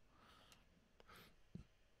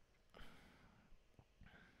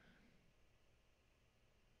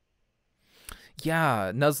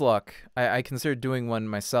 Yeah, Nuzlocke. I considered doing one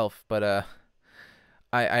myself, but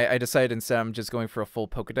I decided instead I'm just going for a full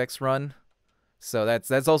Pokedex run. So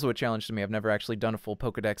that's also a challenge to me. I've never actually done a full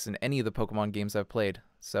Pokedex in any of the Pokemon games I've played.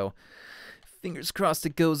 So fingers crossed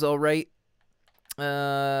it goes all right.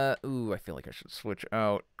 Ooh, I feel like I should switch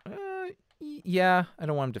out. Yeah, I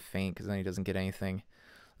don't want him to faint because then he doesn't get anything.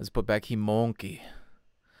 Let's put back Hitmonkey.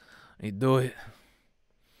 I do it.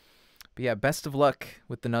 But yeah, best of luck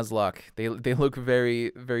with the Nuzlocke. They look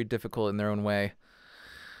very, very difficult in their own way.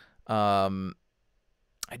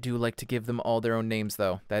 I do like to give them all their own names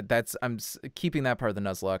though. I'm keeping that part of the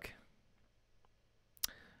Nuzlocke.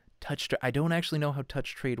 I don't actually know how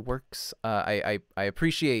touch trade works. I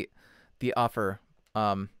appreciate the offer.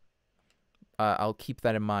 I'll keep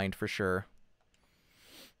that in mind for sure.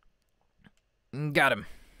 Got him.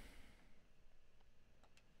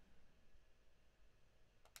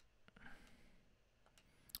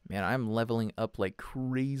 Man, I'm leveling up like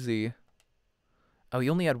crazy. Oh, he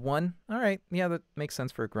only had 1? All right. Yeah, that makes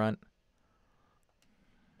sense for a grunt.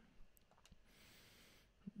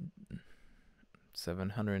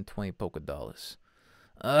 $720 Poké Dollars.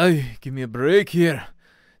 Aye, give me a break here.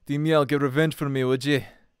 Team Yell, get revenge for me, would you?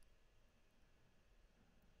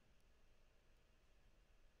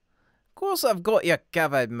 Of course I've got you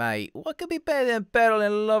covered, mate. What could be better than battle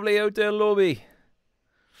in a lovely hotel lobby?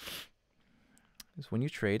 Is when you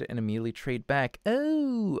trade and immediately trade back.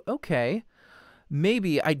 Oh, okay.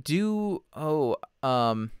 Maybe I do. Oh,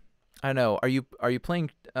 I don't know. Are you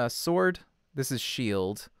playing Sword? This is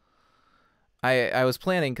Shield. I was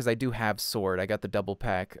planning because I do have Sword. I got the double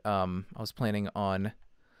pack. I was planning on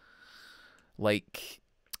like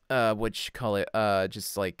what you call it?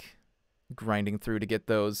 Just like grinding through to get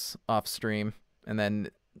those off stream and then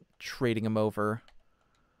trading them over.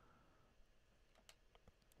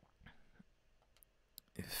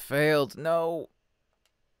 It failed. No.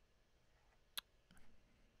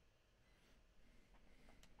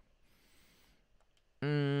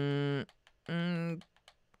 No.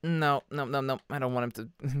 I don't want him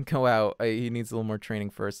to go out. He needs a little more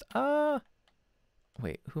training first. Wait,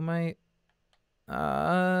 who am I?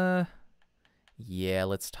 Yeah,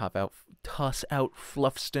 let's toss out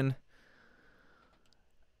Fluffston.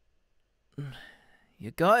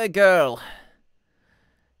 You got it, girl.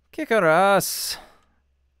 Kick her ass.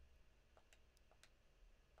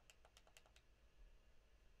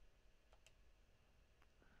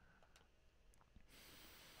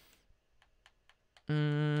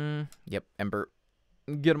 Yep, Ember.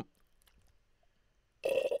 Get him.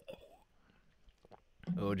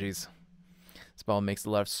 Oh, jeez. This ball makes a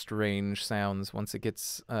lot of strange sounds once it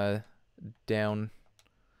gets down.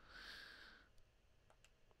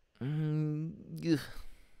 Ugh.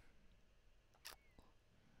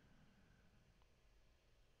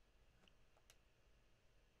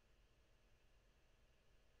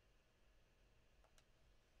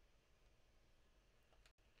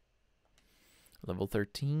 Level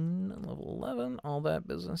 13, level 11, all that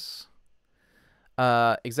business.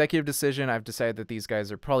 Executive decision, I've decided that these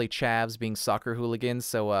guys are probably chavs being soccer hooligans,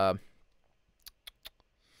 so,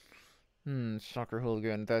 soccer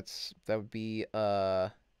hooligan, that would be,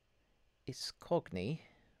 it's Cogni,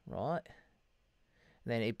 right?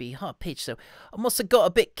 And then it'd be hot pitch, so I must have got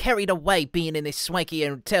a bit carried away being in this swanky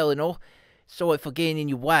hotel and all. Sorry for getting in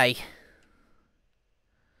your way.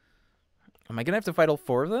 Am I gonna have to fight all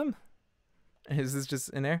 4 of them? Is this just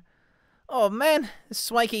in there? Oh man, this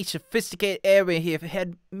swanky, sophisticated area here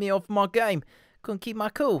had me off my game. Couldn't keep my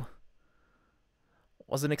cool.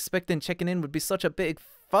 Wasn't expecting checking in would be such a big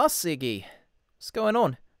fuss, Iggy. What's going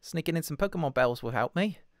on? Sneaking in some Pokemon battles will help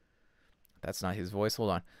me. That's not his voice.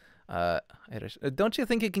 Hold on. Don't you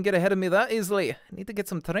think you can get ahead of me that easily? I need to get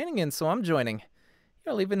some training in, so I'm joining.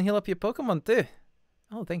 You'll even heal up your Pokemon too.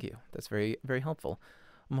 Oh, thank you. That's very, very helpful.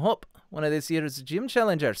 I'm Hop, one of this year's gym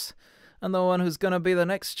challengers. I'm the one who's gonna be the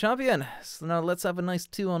next champion. So now let's have a nice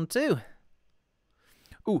 2-on-2.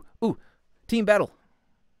 Ooh, team battle.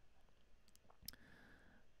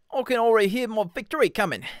 I can already hear my victory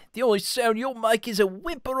coming. The only sound you'll make is a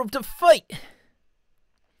whimper of defeat.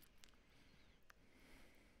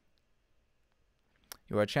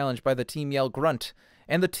 You are challenged by the Team Yell Grunt.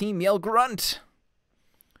 And the Team Yell Grunt!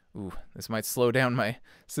 Ooh, this might slow down my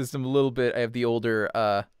system a little bit. I have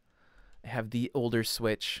the older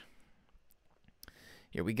switch.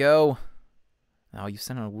 Here we go. Oh, you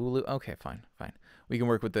sent on a Wooloo? Okay, fine. We can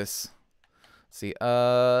work with this. Let's see.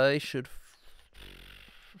 I should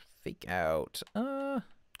fake out.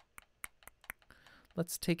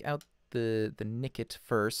 Let's take out the Nickit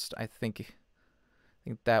first. I think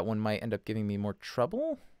that one might end up giving me more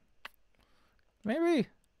trouble. Maybe.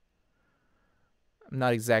 I'm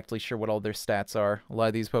not exactly sure what all their stats are. A lot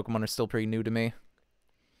of these Pokemon are still pretty new to me.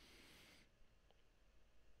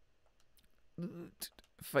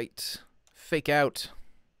 Fight. Fake out.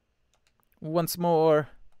 Once more.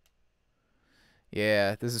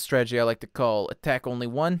 Yeah, this is a strategy I like to call attack only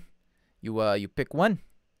one. You pick one.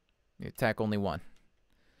 You attack only one.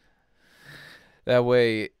 That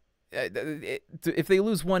way, if they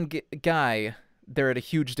lose one guy, they're at a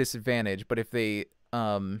huge disadvantage. But if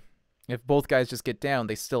both guys just get down,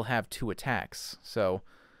 they still have 2 attacks. So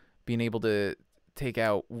being able to take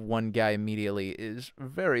out one guy immediately is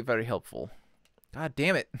very, very helpful. God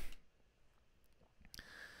damn it.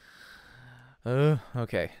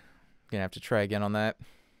 Okay. Gonna have to try again on that.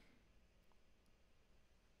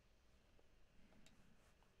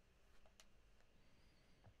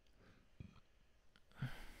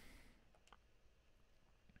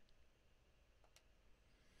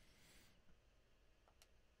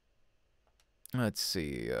 Let's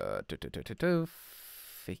see.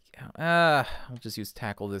 Fake out. I'll just use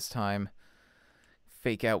tackle this time.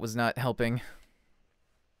 Fake out was not helping.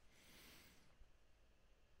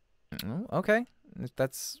 Oh, okay. If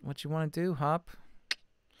that's what you want to do, Hop.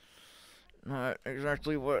 Not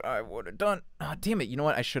exactly what I would have done. Oh, damn it. You know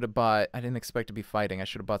what? I should have bought... I didn't expect to be fighting. I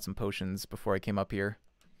should have bought some potions before I came up here.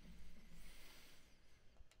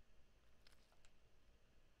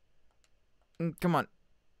 Come on.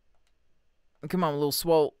 Come on, little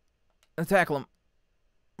swole. Tackle him.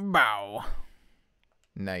 Bow.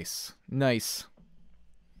 Nice. Nice.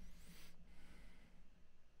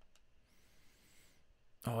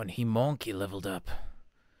 Oh, and Hitmonkey leveled up.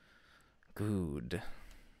 Good.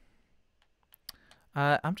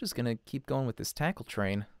 I'm just gonna keep going with this tackle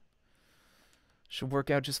train. Should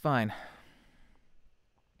work out just fine.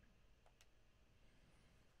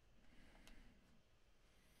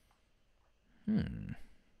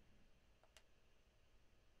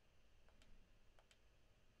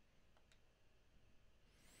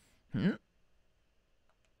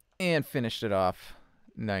 And finished it off.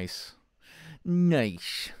 Nice.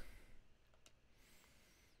 Nice.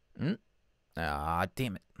 Ah,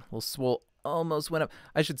 damn it. Little Swole almost went up.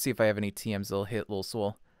 I should see if I have any TMs that'll hit Little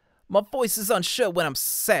Swole. My voice is unsure when I'm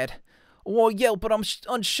sad. I want to yell, but I'm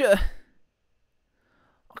unsure.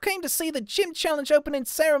 I came to see the gym challenge opening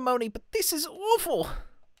ceremony, but this is awful.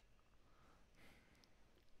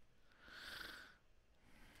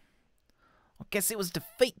 I guess it was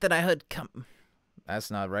defeat that I heard come.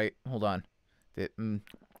 That's not right. Hold on.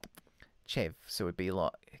 Chev, so it'd be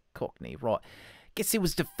like Cockney, right? Guess it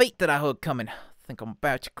was defeat that I heard coming. I think I'm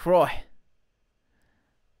about to cry.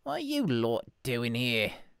 What are you lot doing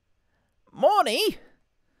here? Morny?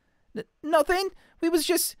 Nothing. We was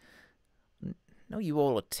just... know you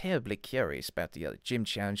all are terribly curious about the other gym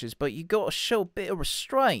challenges, but you gotta show a bit of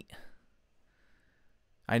restraint.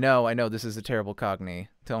 I know, this is a terrible Cockney.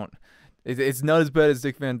 Don't... It's not as bad as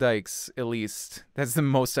Dick Van Dyke's, at least. That's the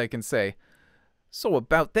most I can say. So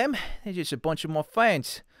about them, they're just a bunch of my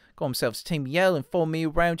fans. Call themselves Team Yell and follow me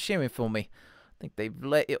around cheering for me. I think they've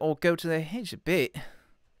let it all go to their heads a bit.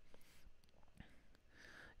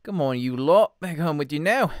 Come on, you lot. Back home with you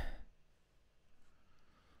now.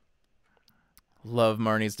 Love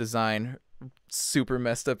Marnie's design. Super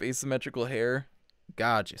messed up asymmetrical hair.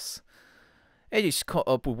 Gorgeous. I just caught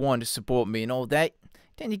up with one to support me and all that.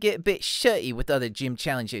 Then you get a bit shirty with other gym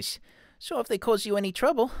challenges. So if they cause you any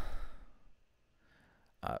trouble...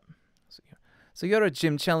 So you're a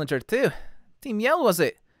gym challenger too. Team Yell, was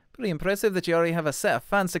it? Pretty impressive that you already have a set of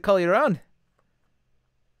fans to call your own.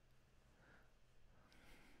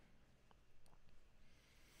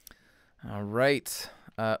 All right.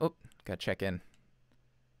 Oh, gotta check in.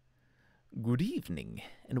 Good evening,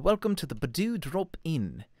 and welcome to the Badoo Drop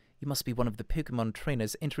Inn. You must be one of the Pokemon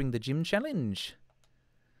trainers entering the gym challenge.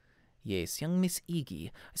 Yes, young Miss Iggy.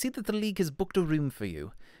 I see that the league has booked a room for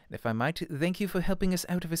you. And if I might, thank you for helping us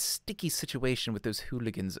out of a sticky situation with those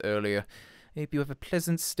hooligans earlier. I hope you have a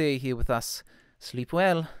pleasant stay here with us. Sleep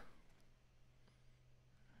well.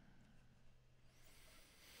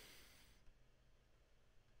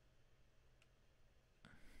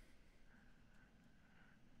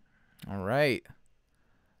 All right.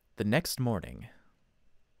 The next morning.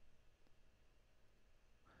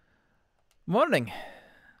 Morning.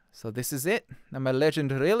 So this is it. Now my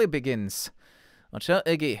legend really begins. Watch out,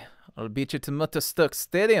 Iggy. I'll beat you to Mutterstuck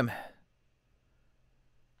Stadium.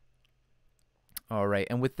 All right,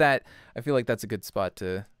 and with that, I feel like that's a good spot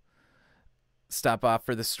to stop off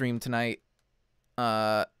for the stream tonight.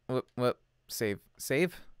 Whoop,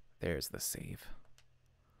 save. There's the save.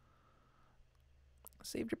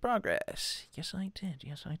 Saved your progress. Yes, I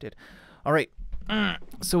did. All right.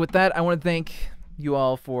 So with that, I want to thank you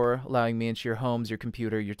all for allowing me into your homes, your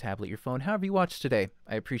computer, your tablet, your phone, however you watch today.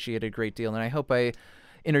 I appreciate it a great deal, and I hope I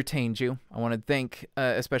entertained you. I want to thank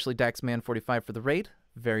especially Daxman45 for the raid.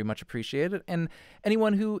 Very much appreciated. And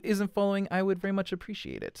anyone who isn't following, I would very much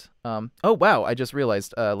appreciate it. Oh, wow. I just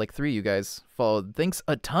realized like 3 of you guys followed. Thanks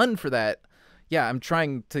a ton for that. Yeah, I'm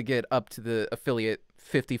trying to get up to the affiliate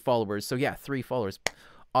 50 followers. So yeah, 3 followers.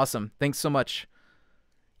 Awesome. Thanks so much.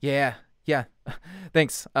 Yeah.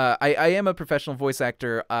 Thanks. I am a professional voice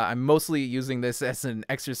actor. I'm mostly using this as an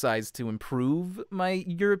exercise to improve my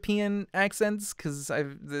European accents because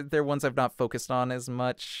they're ones I've not focused on as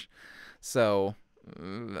much. So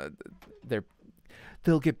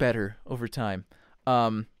they'll get better over time.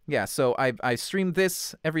 Yeah, so I stream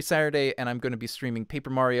this every Saturday, and I'm going to be streaming Paper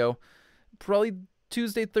Mario probably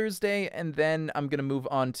Tuesday, Thursday, and then I'm going to move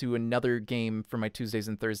on to another game for my Tuesdays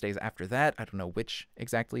and Thursdays after that. I don't know which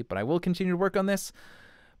exactly, but I will continue to work on this.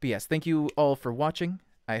 But yes, thank you all for watching.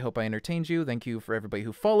 I hope I entertained you. Thank you for everybody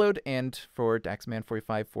who followed, and for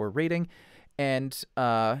Daxman45 for rating. And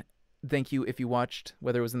thank you if you watched,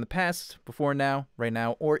 whether it was in the past, before now, right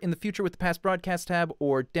now, or in the future with the past broadcast tab,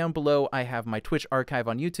 or down below I have my Twitch archive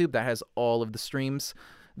on YouTube that has all of the streams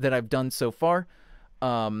that I've done so far.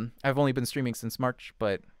 I've only been streaming since March,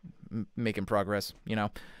 but making progress, you know.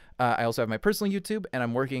 I also have my personal YouTube, and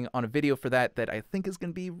I'm working on a video for that I think is going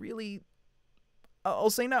to be really, I'll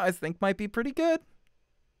say now, I think might be pretty good.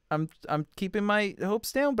 I'm keeping my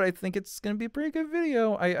hopes down, but I think it's going to be a pretty good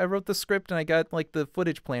video. I wrote the script, and I got, like, the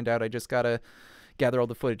footage planned out. I just got to gather all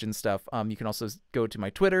the footage and stuff. You can also go to my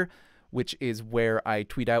Twitter, which is where I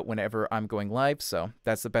tweet out whenever I'm going live, so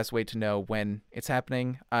that's the best way to know when it's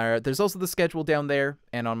happening. There's also the schedule down there,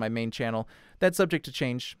 and on my main channel. That's subject to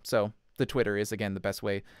change, so the Twitter is, again, the best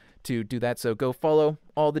way to do that. So go follow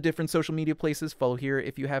all the different social media places. Follow here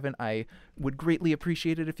if you haven't. I would greatly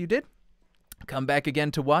appreciate it if you did. Come back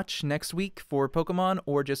again to watch next week for Pokemon,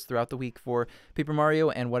 or just throughout the week for Paper Mario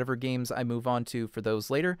and whatever games I move on to for those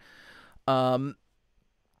later. Anything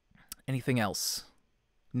else?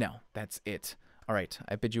 No, that's it. All right,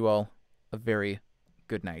 I bid you all a very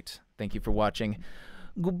good night. Thank you for watching.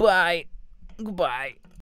 Goodbye. Goodbye.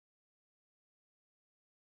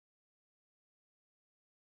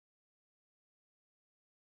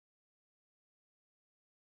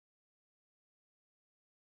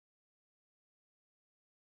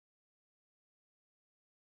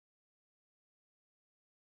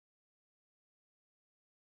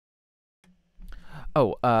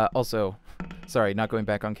 Oh, also, sorry, not going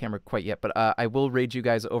back on camera quite yet, but I will raid you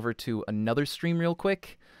guys over to another stream real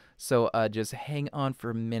quick. So just hang on for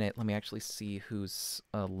a minute. Let me actually see who's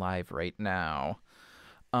live right now.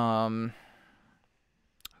 Who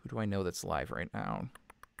do I know that's live right now?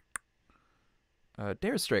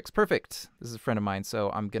 Darestrix, perfect. This is a friend of mine, so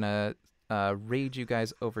I'm gonna raid you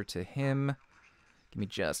guys over to him. Give me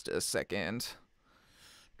just a second.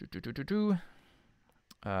 Let's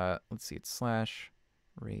see, it's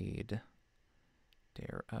 /raid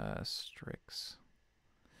Darestrix.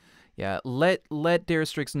 Yeah, let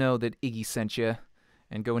Darestrix know that Iggy sent you,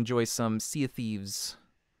 and go enjoy some Sea of Thieves.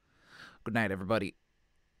 Good night, everybody.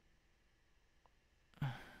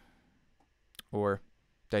 Or,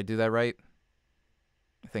 did I do that right?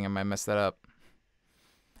 I think I might mess that up.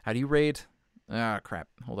 How do you raid? Ah, crap.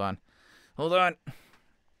 Hold on. Hold on.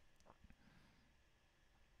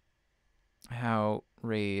 How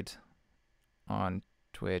raid on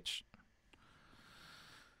Twitch.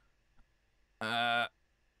 Oh,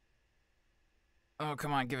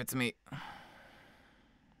 come on, give it to me.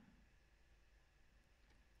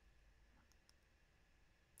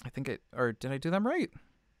 I think it, or did I do them right?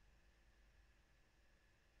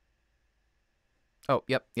 Oh,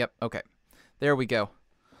 yep, okay. There we go.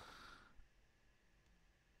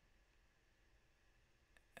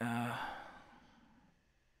 There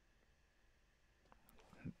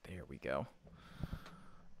we go.